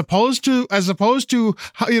 as opposed to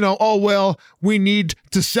you know, oh well, we need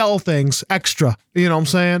to sell things extra. You know what I'm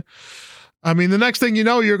saying? I mean, the next thing you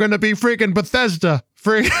know, you're going to be freaking Bethesda.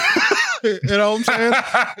 You know what I'm saying?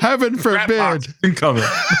 Heaven forbid. Incoming.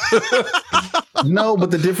 No,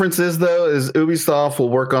 but the difference is Ubisoft will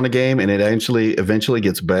work on a game and it eventually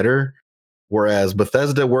gets better, whereas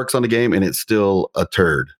Bethesda works on a game and it's still a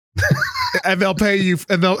turd. And they'll pay you,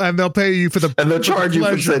 and they'll pay you for the, and they'll charge you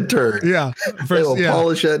for said turd. Yeah, they'll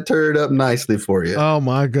polish that turd up nicely for you. Oh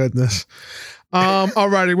my goodness.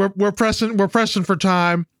 Alrighty, we're pressing for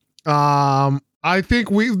time. I think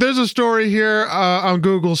there's a story here on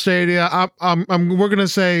Google Stadia. We're gonna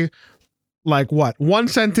say like what? One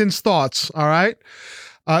sentence thoughts. All right.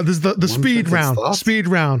 This is the speed round. Thoughts? Speed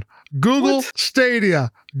round. Google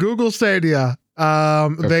Stadia.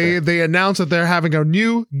 Okay. They announced that they're having a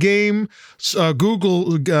new game,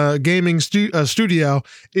 Google gaming studio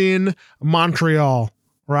in Montreal,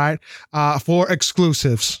 right? For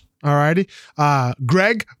exclusives. All righty.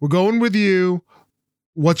 Greg, we're going with you.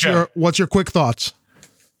 What's your quick thoughts?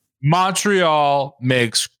 Montreal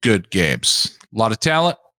makes good games. A lot of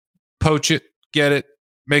talent. Poach it, get it,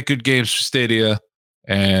 make good games for Stadia,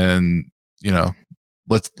 and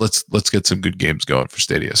let's get some good games going for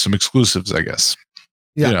Stadia. Some exclusives, I guess.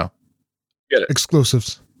 Yeah. Get it.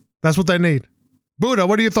 Exclusives. That's what they need. Buddha,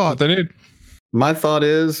 what are your thoughts? What they need. My thought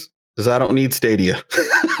is I don't need Stadia.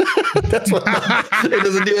 That's what it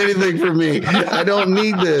doesn't do anything for me. I don't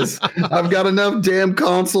need this. I've got enough damn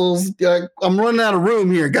consoles. I'm running out of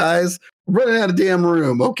room here, guys. I'm running out of damn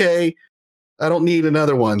room. Okay. I don't need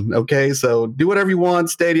another one. Okay. So do whatever you want.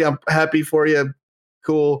 Stadia, I'm happy for you.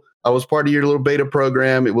 Cool. I was part of your little beta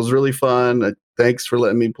program. It was really fun. Thanks for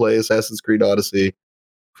letting me play Assassin's Creed Odyssey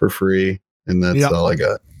for free. And that's all I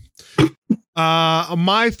got.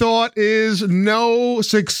 My thought is no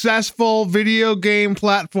successful video game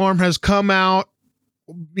platform has come out,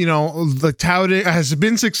 the touting has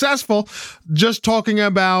been successful, just talking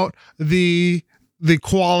about the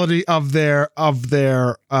quality of their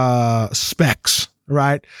specs,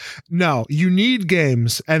 right? No, you need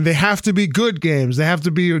games, and they have to be good games. They have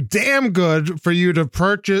to be damn good for you to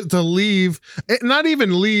purchase, to leave, not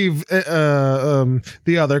even leave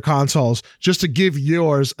the other consoles, just to give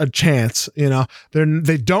yours a chance.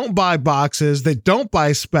 They don't buy boxes, they don't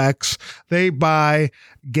buy specs, they buy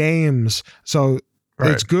games. So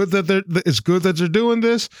it's good that they're doing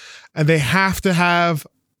this, and they have to have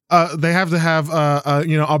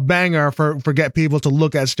a banger for get people to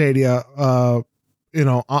look at Stadia.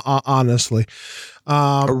 Honestly,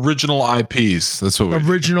 original IPs. That's what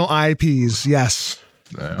original IPs. Yes.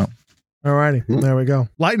 Yeah. All righty. There we go.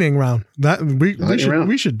 Lightning round. That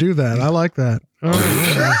we should do that. I like that.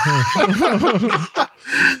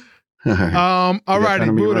 All righty,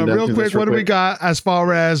 Buddha. Real quick, what do we got as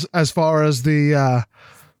far as the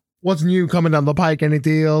what's new coming down the pike? Any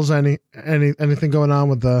deals? Anything going on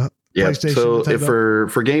with the PlayStation? So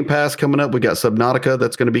if for Game Pass coming up, we got Subnautica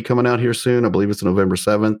that's going to be coming out here soon. I believe it's November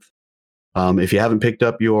 7th. If you haven't picked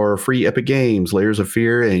up your free Epic Games, Layers of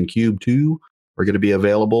Fear and Cube 2 are going to be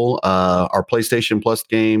available. Our PlayStation Plus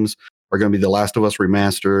games are going to be The Last of Us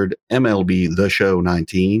Remastered, MLB The Show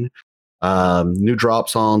 19. New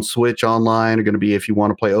drops on Switch Online are going to be, if you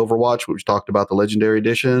want to play Overwatch, which we talked about, the Legendary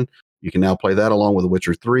Edition, you can now play that along with The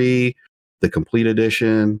Witcher 3, the Complete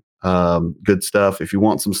Edition. Good stuff. If you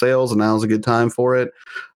want some sales, and now's a good time for it.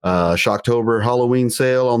 Shocktober Halloween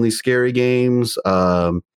sale on these scary games.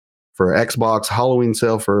 For Xbox, Halloween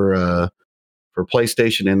sale for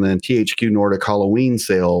PlayStation, and then THQ Nordic Halloween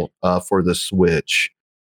sale for the Switch.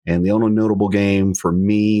 And the only notable game for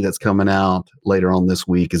me that's coming out later on this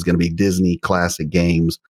week is going to be Disney Classic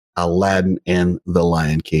Games, Aladdin and the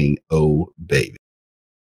Lion King. Oh baby.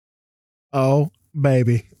 Oh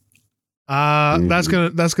baby. That's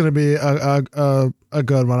gonna be a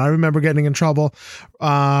good one. I remember getting in trouble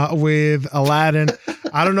with Aladdin.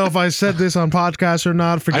 I don't know if I said this on podcast or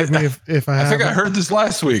not. Forgive me if I. I think I heard this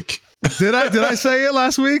last week. Did I say it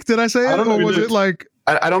last week? Did I say it, or was it like?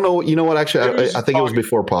 I don't know. You know what? Actually, I think it was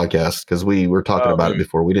before podcast, because we were talking about it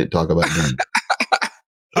before. We didn't talk about it then.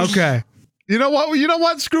 Okay. You know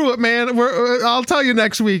what? Screw it, man. I'll tell you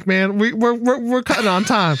next week, man. We're cutting on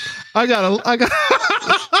time. I got.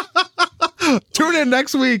 Tune in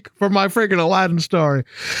next week for my freaking Aladdin story.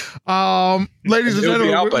 Ladies and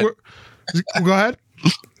gentlemen, go ahead.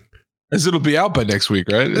 As it'll be out by next week,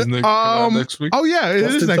 right? Isn't it next week? Oh yeah, it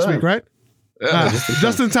is next week, right? Yeah,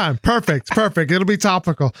 just in time. Perfect. It'll be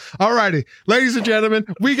topical. All righty. Ladies and gentlemen,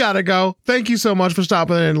 we got to go. Thank you so much for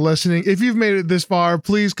stopping in and listening. If you've made it this far,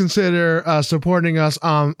 please consider supporting us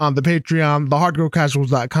on the Patreon,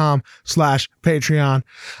 thehardcorecasuals.com/Patreon,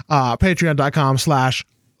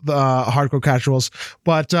 patreon.com/thehardcorecasuals.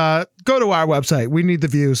 But go to our website. We need the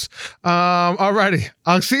views. All righty.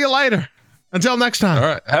 I'll see you later. Until next time. All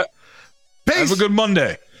right. Peace. Have a good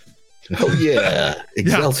Monday. Oh yeah.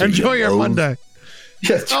 Enjoy your Monday.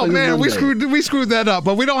 Yes, oh man, we screwed that up,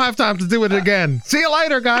 but we don't have time to do it again. See you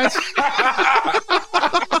later, guys.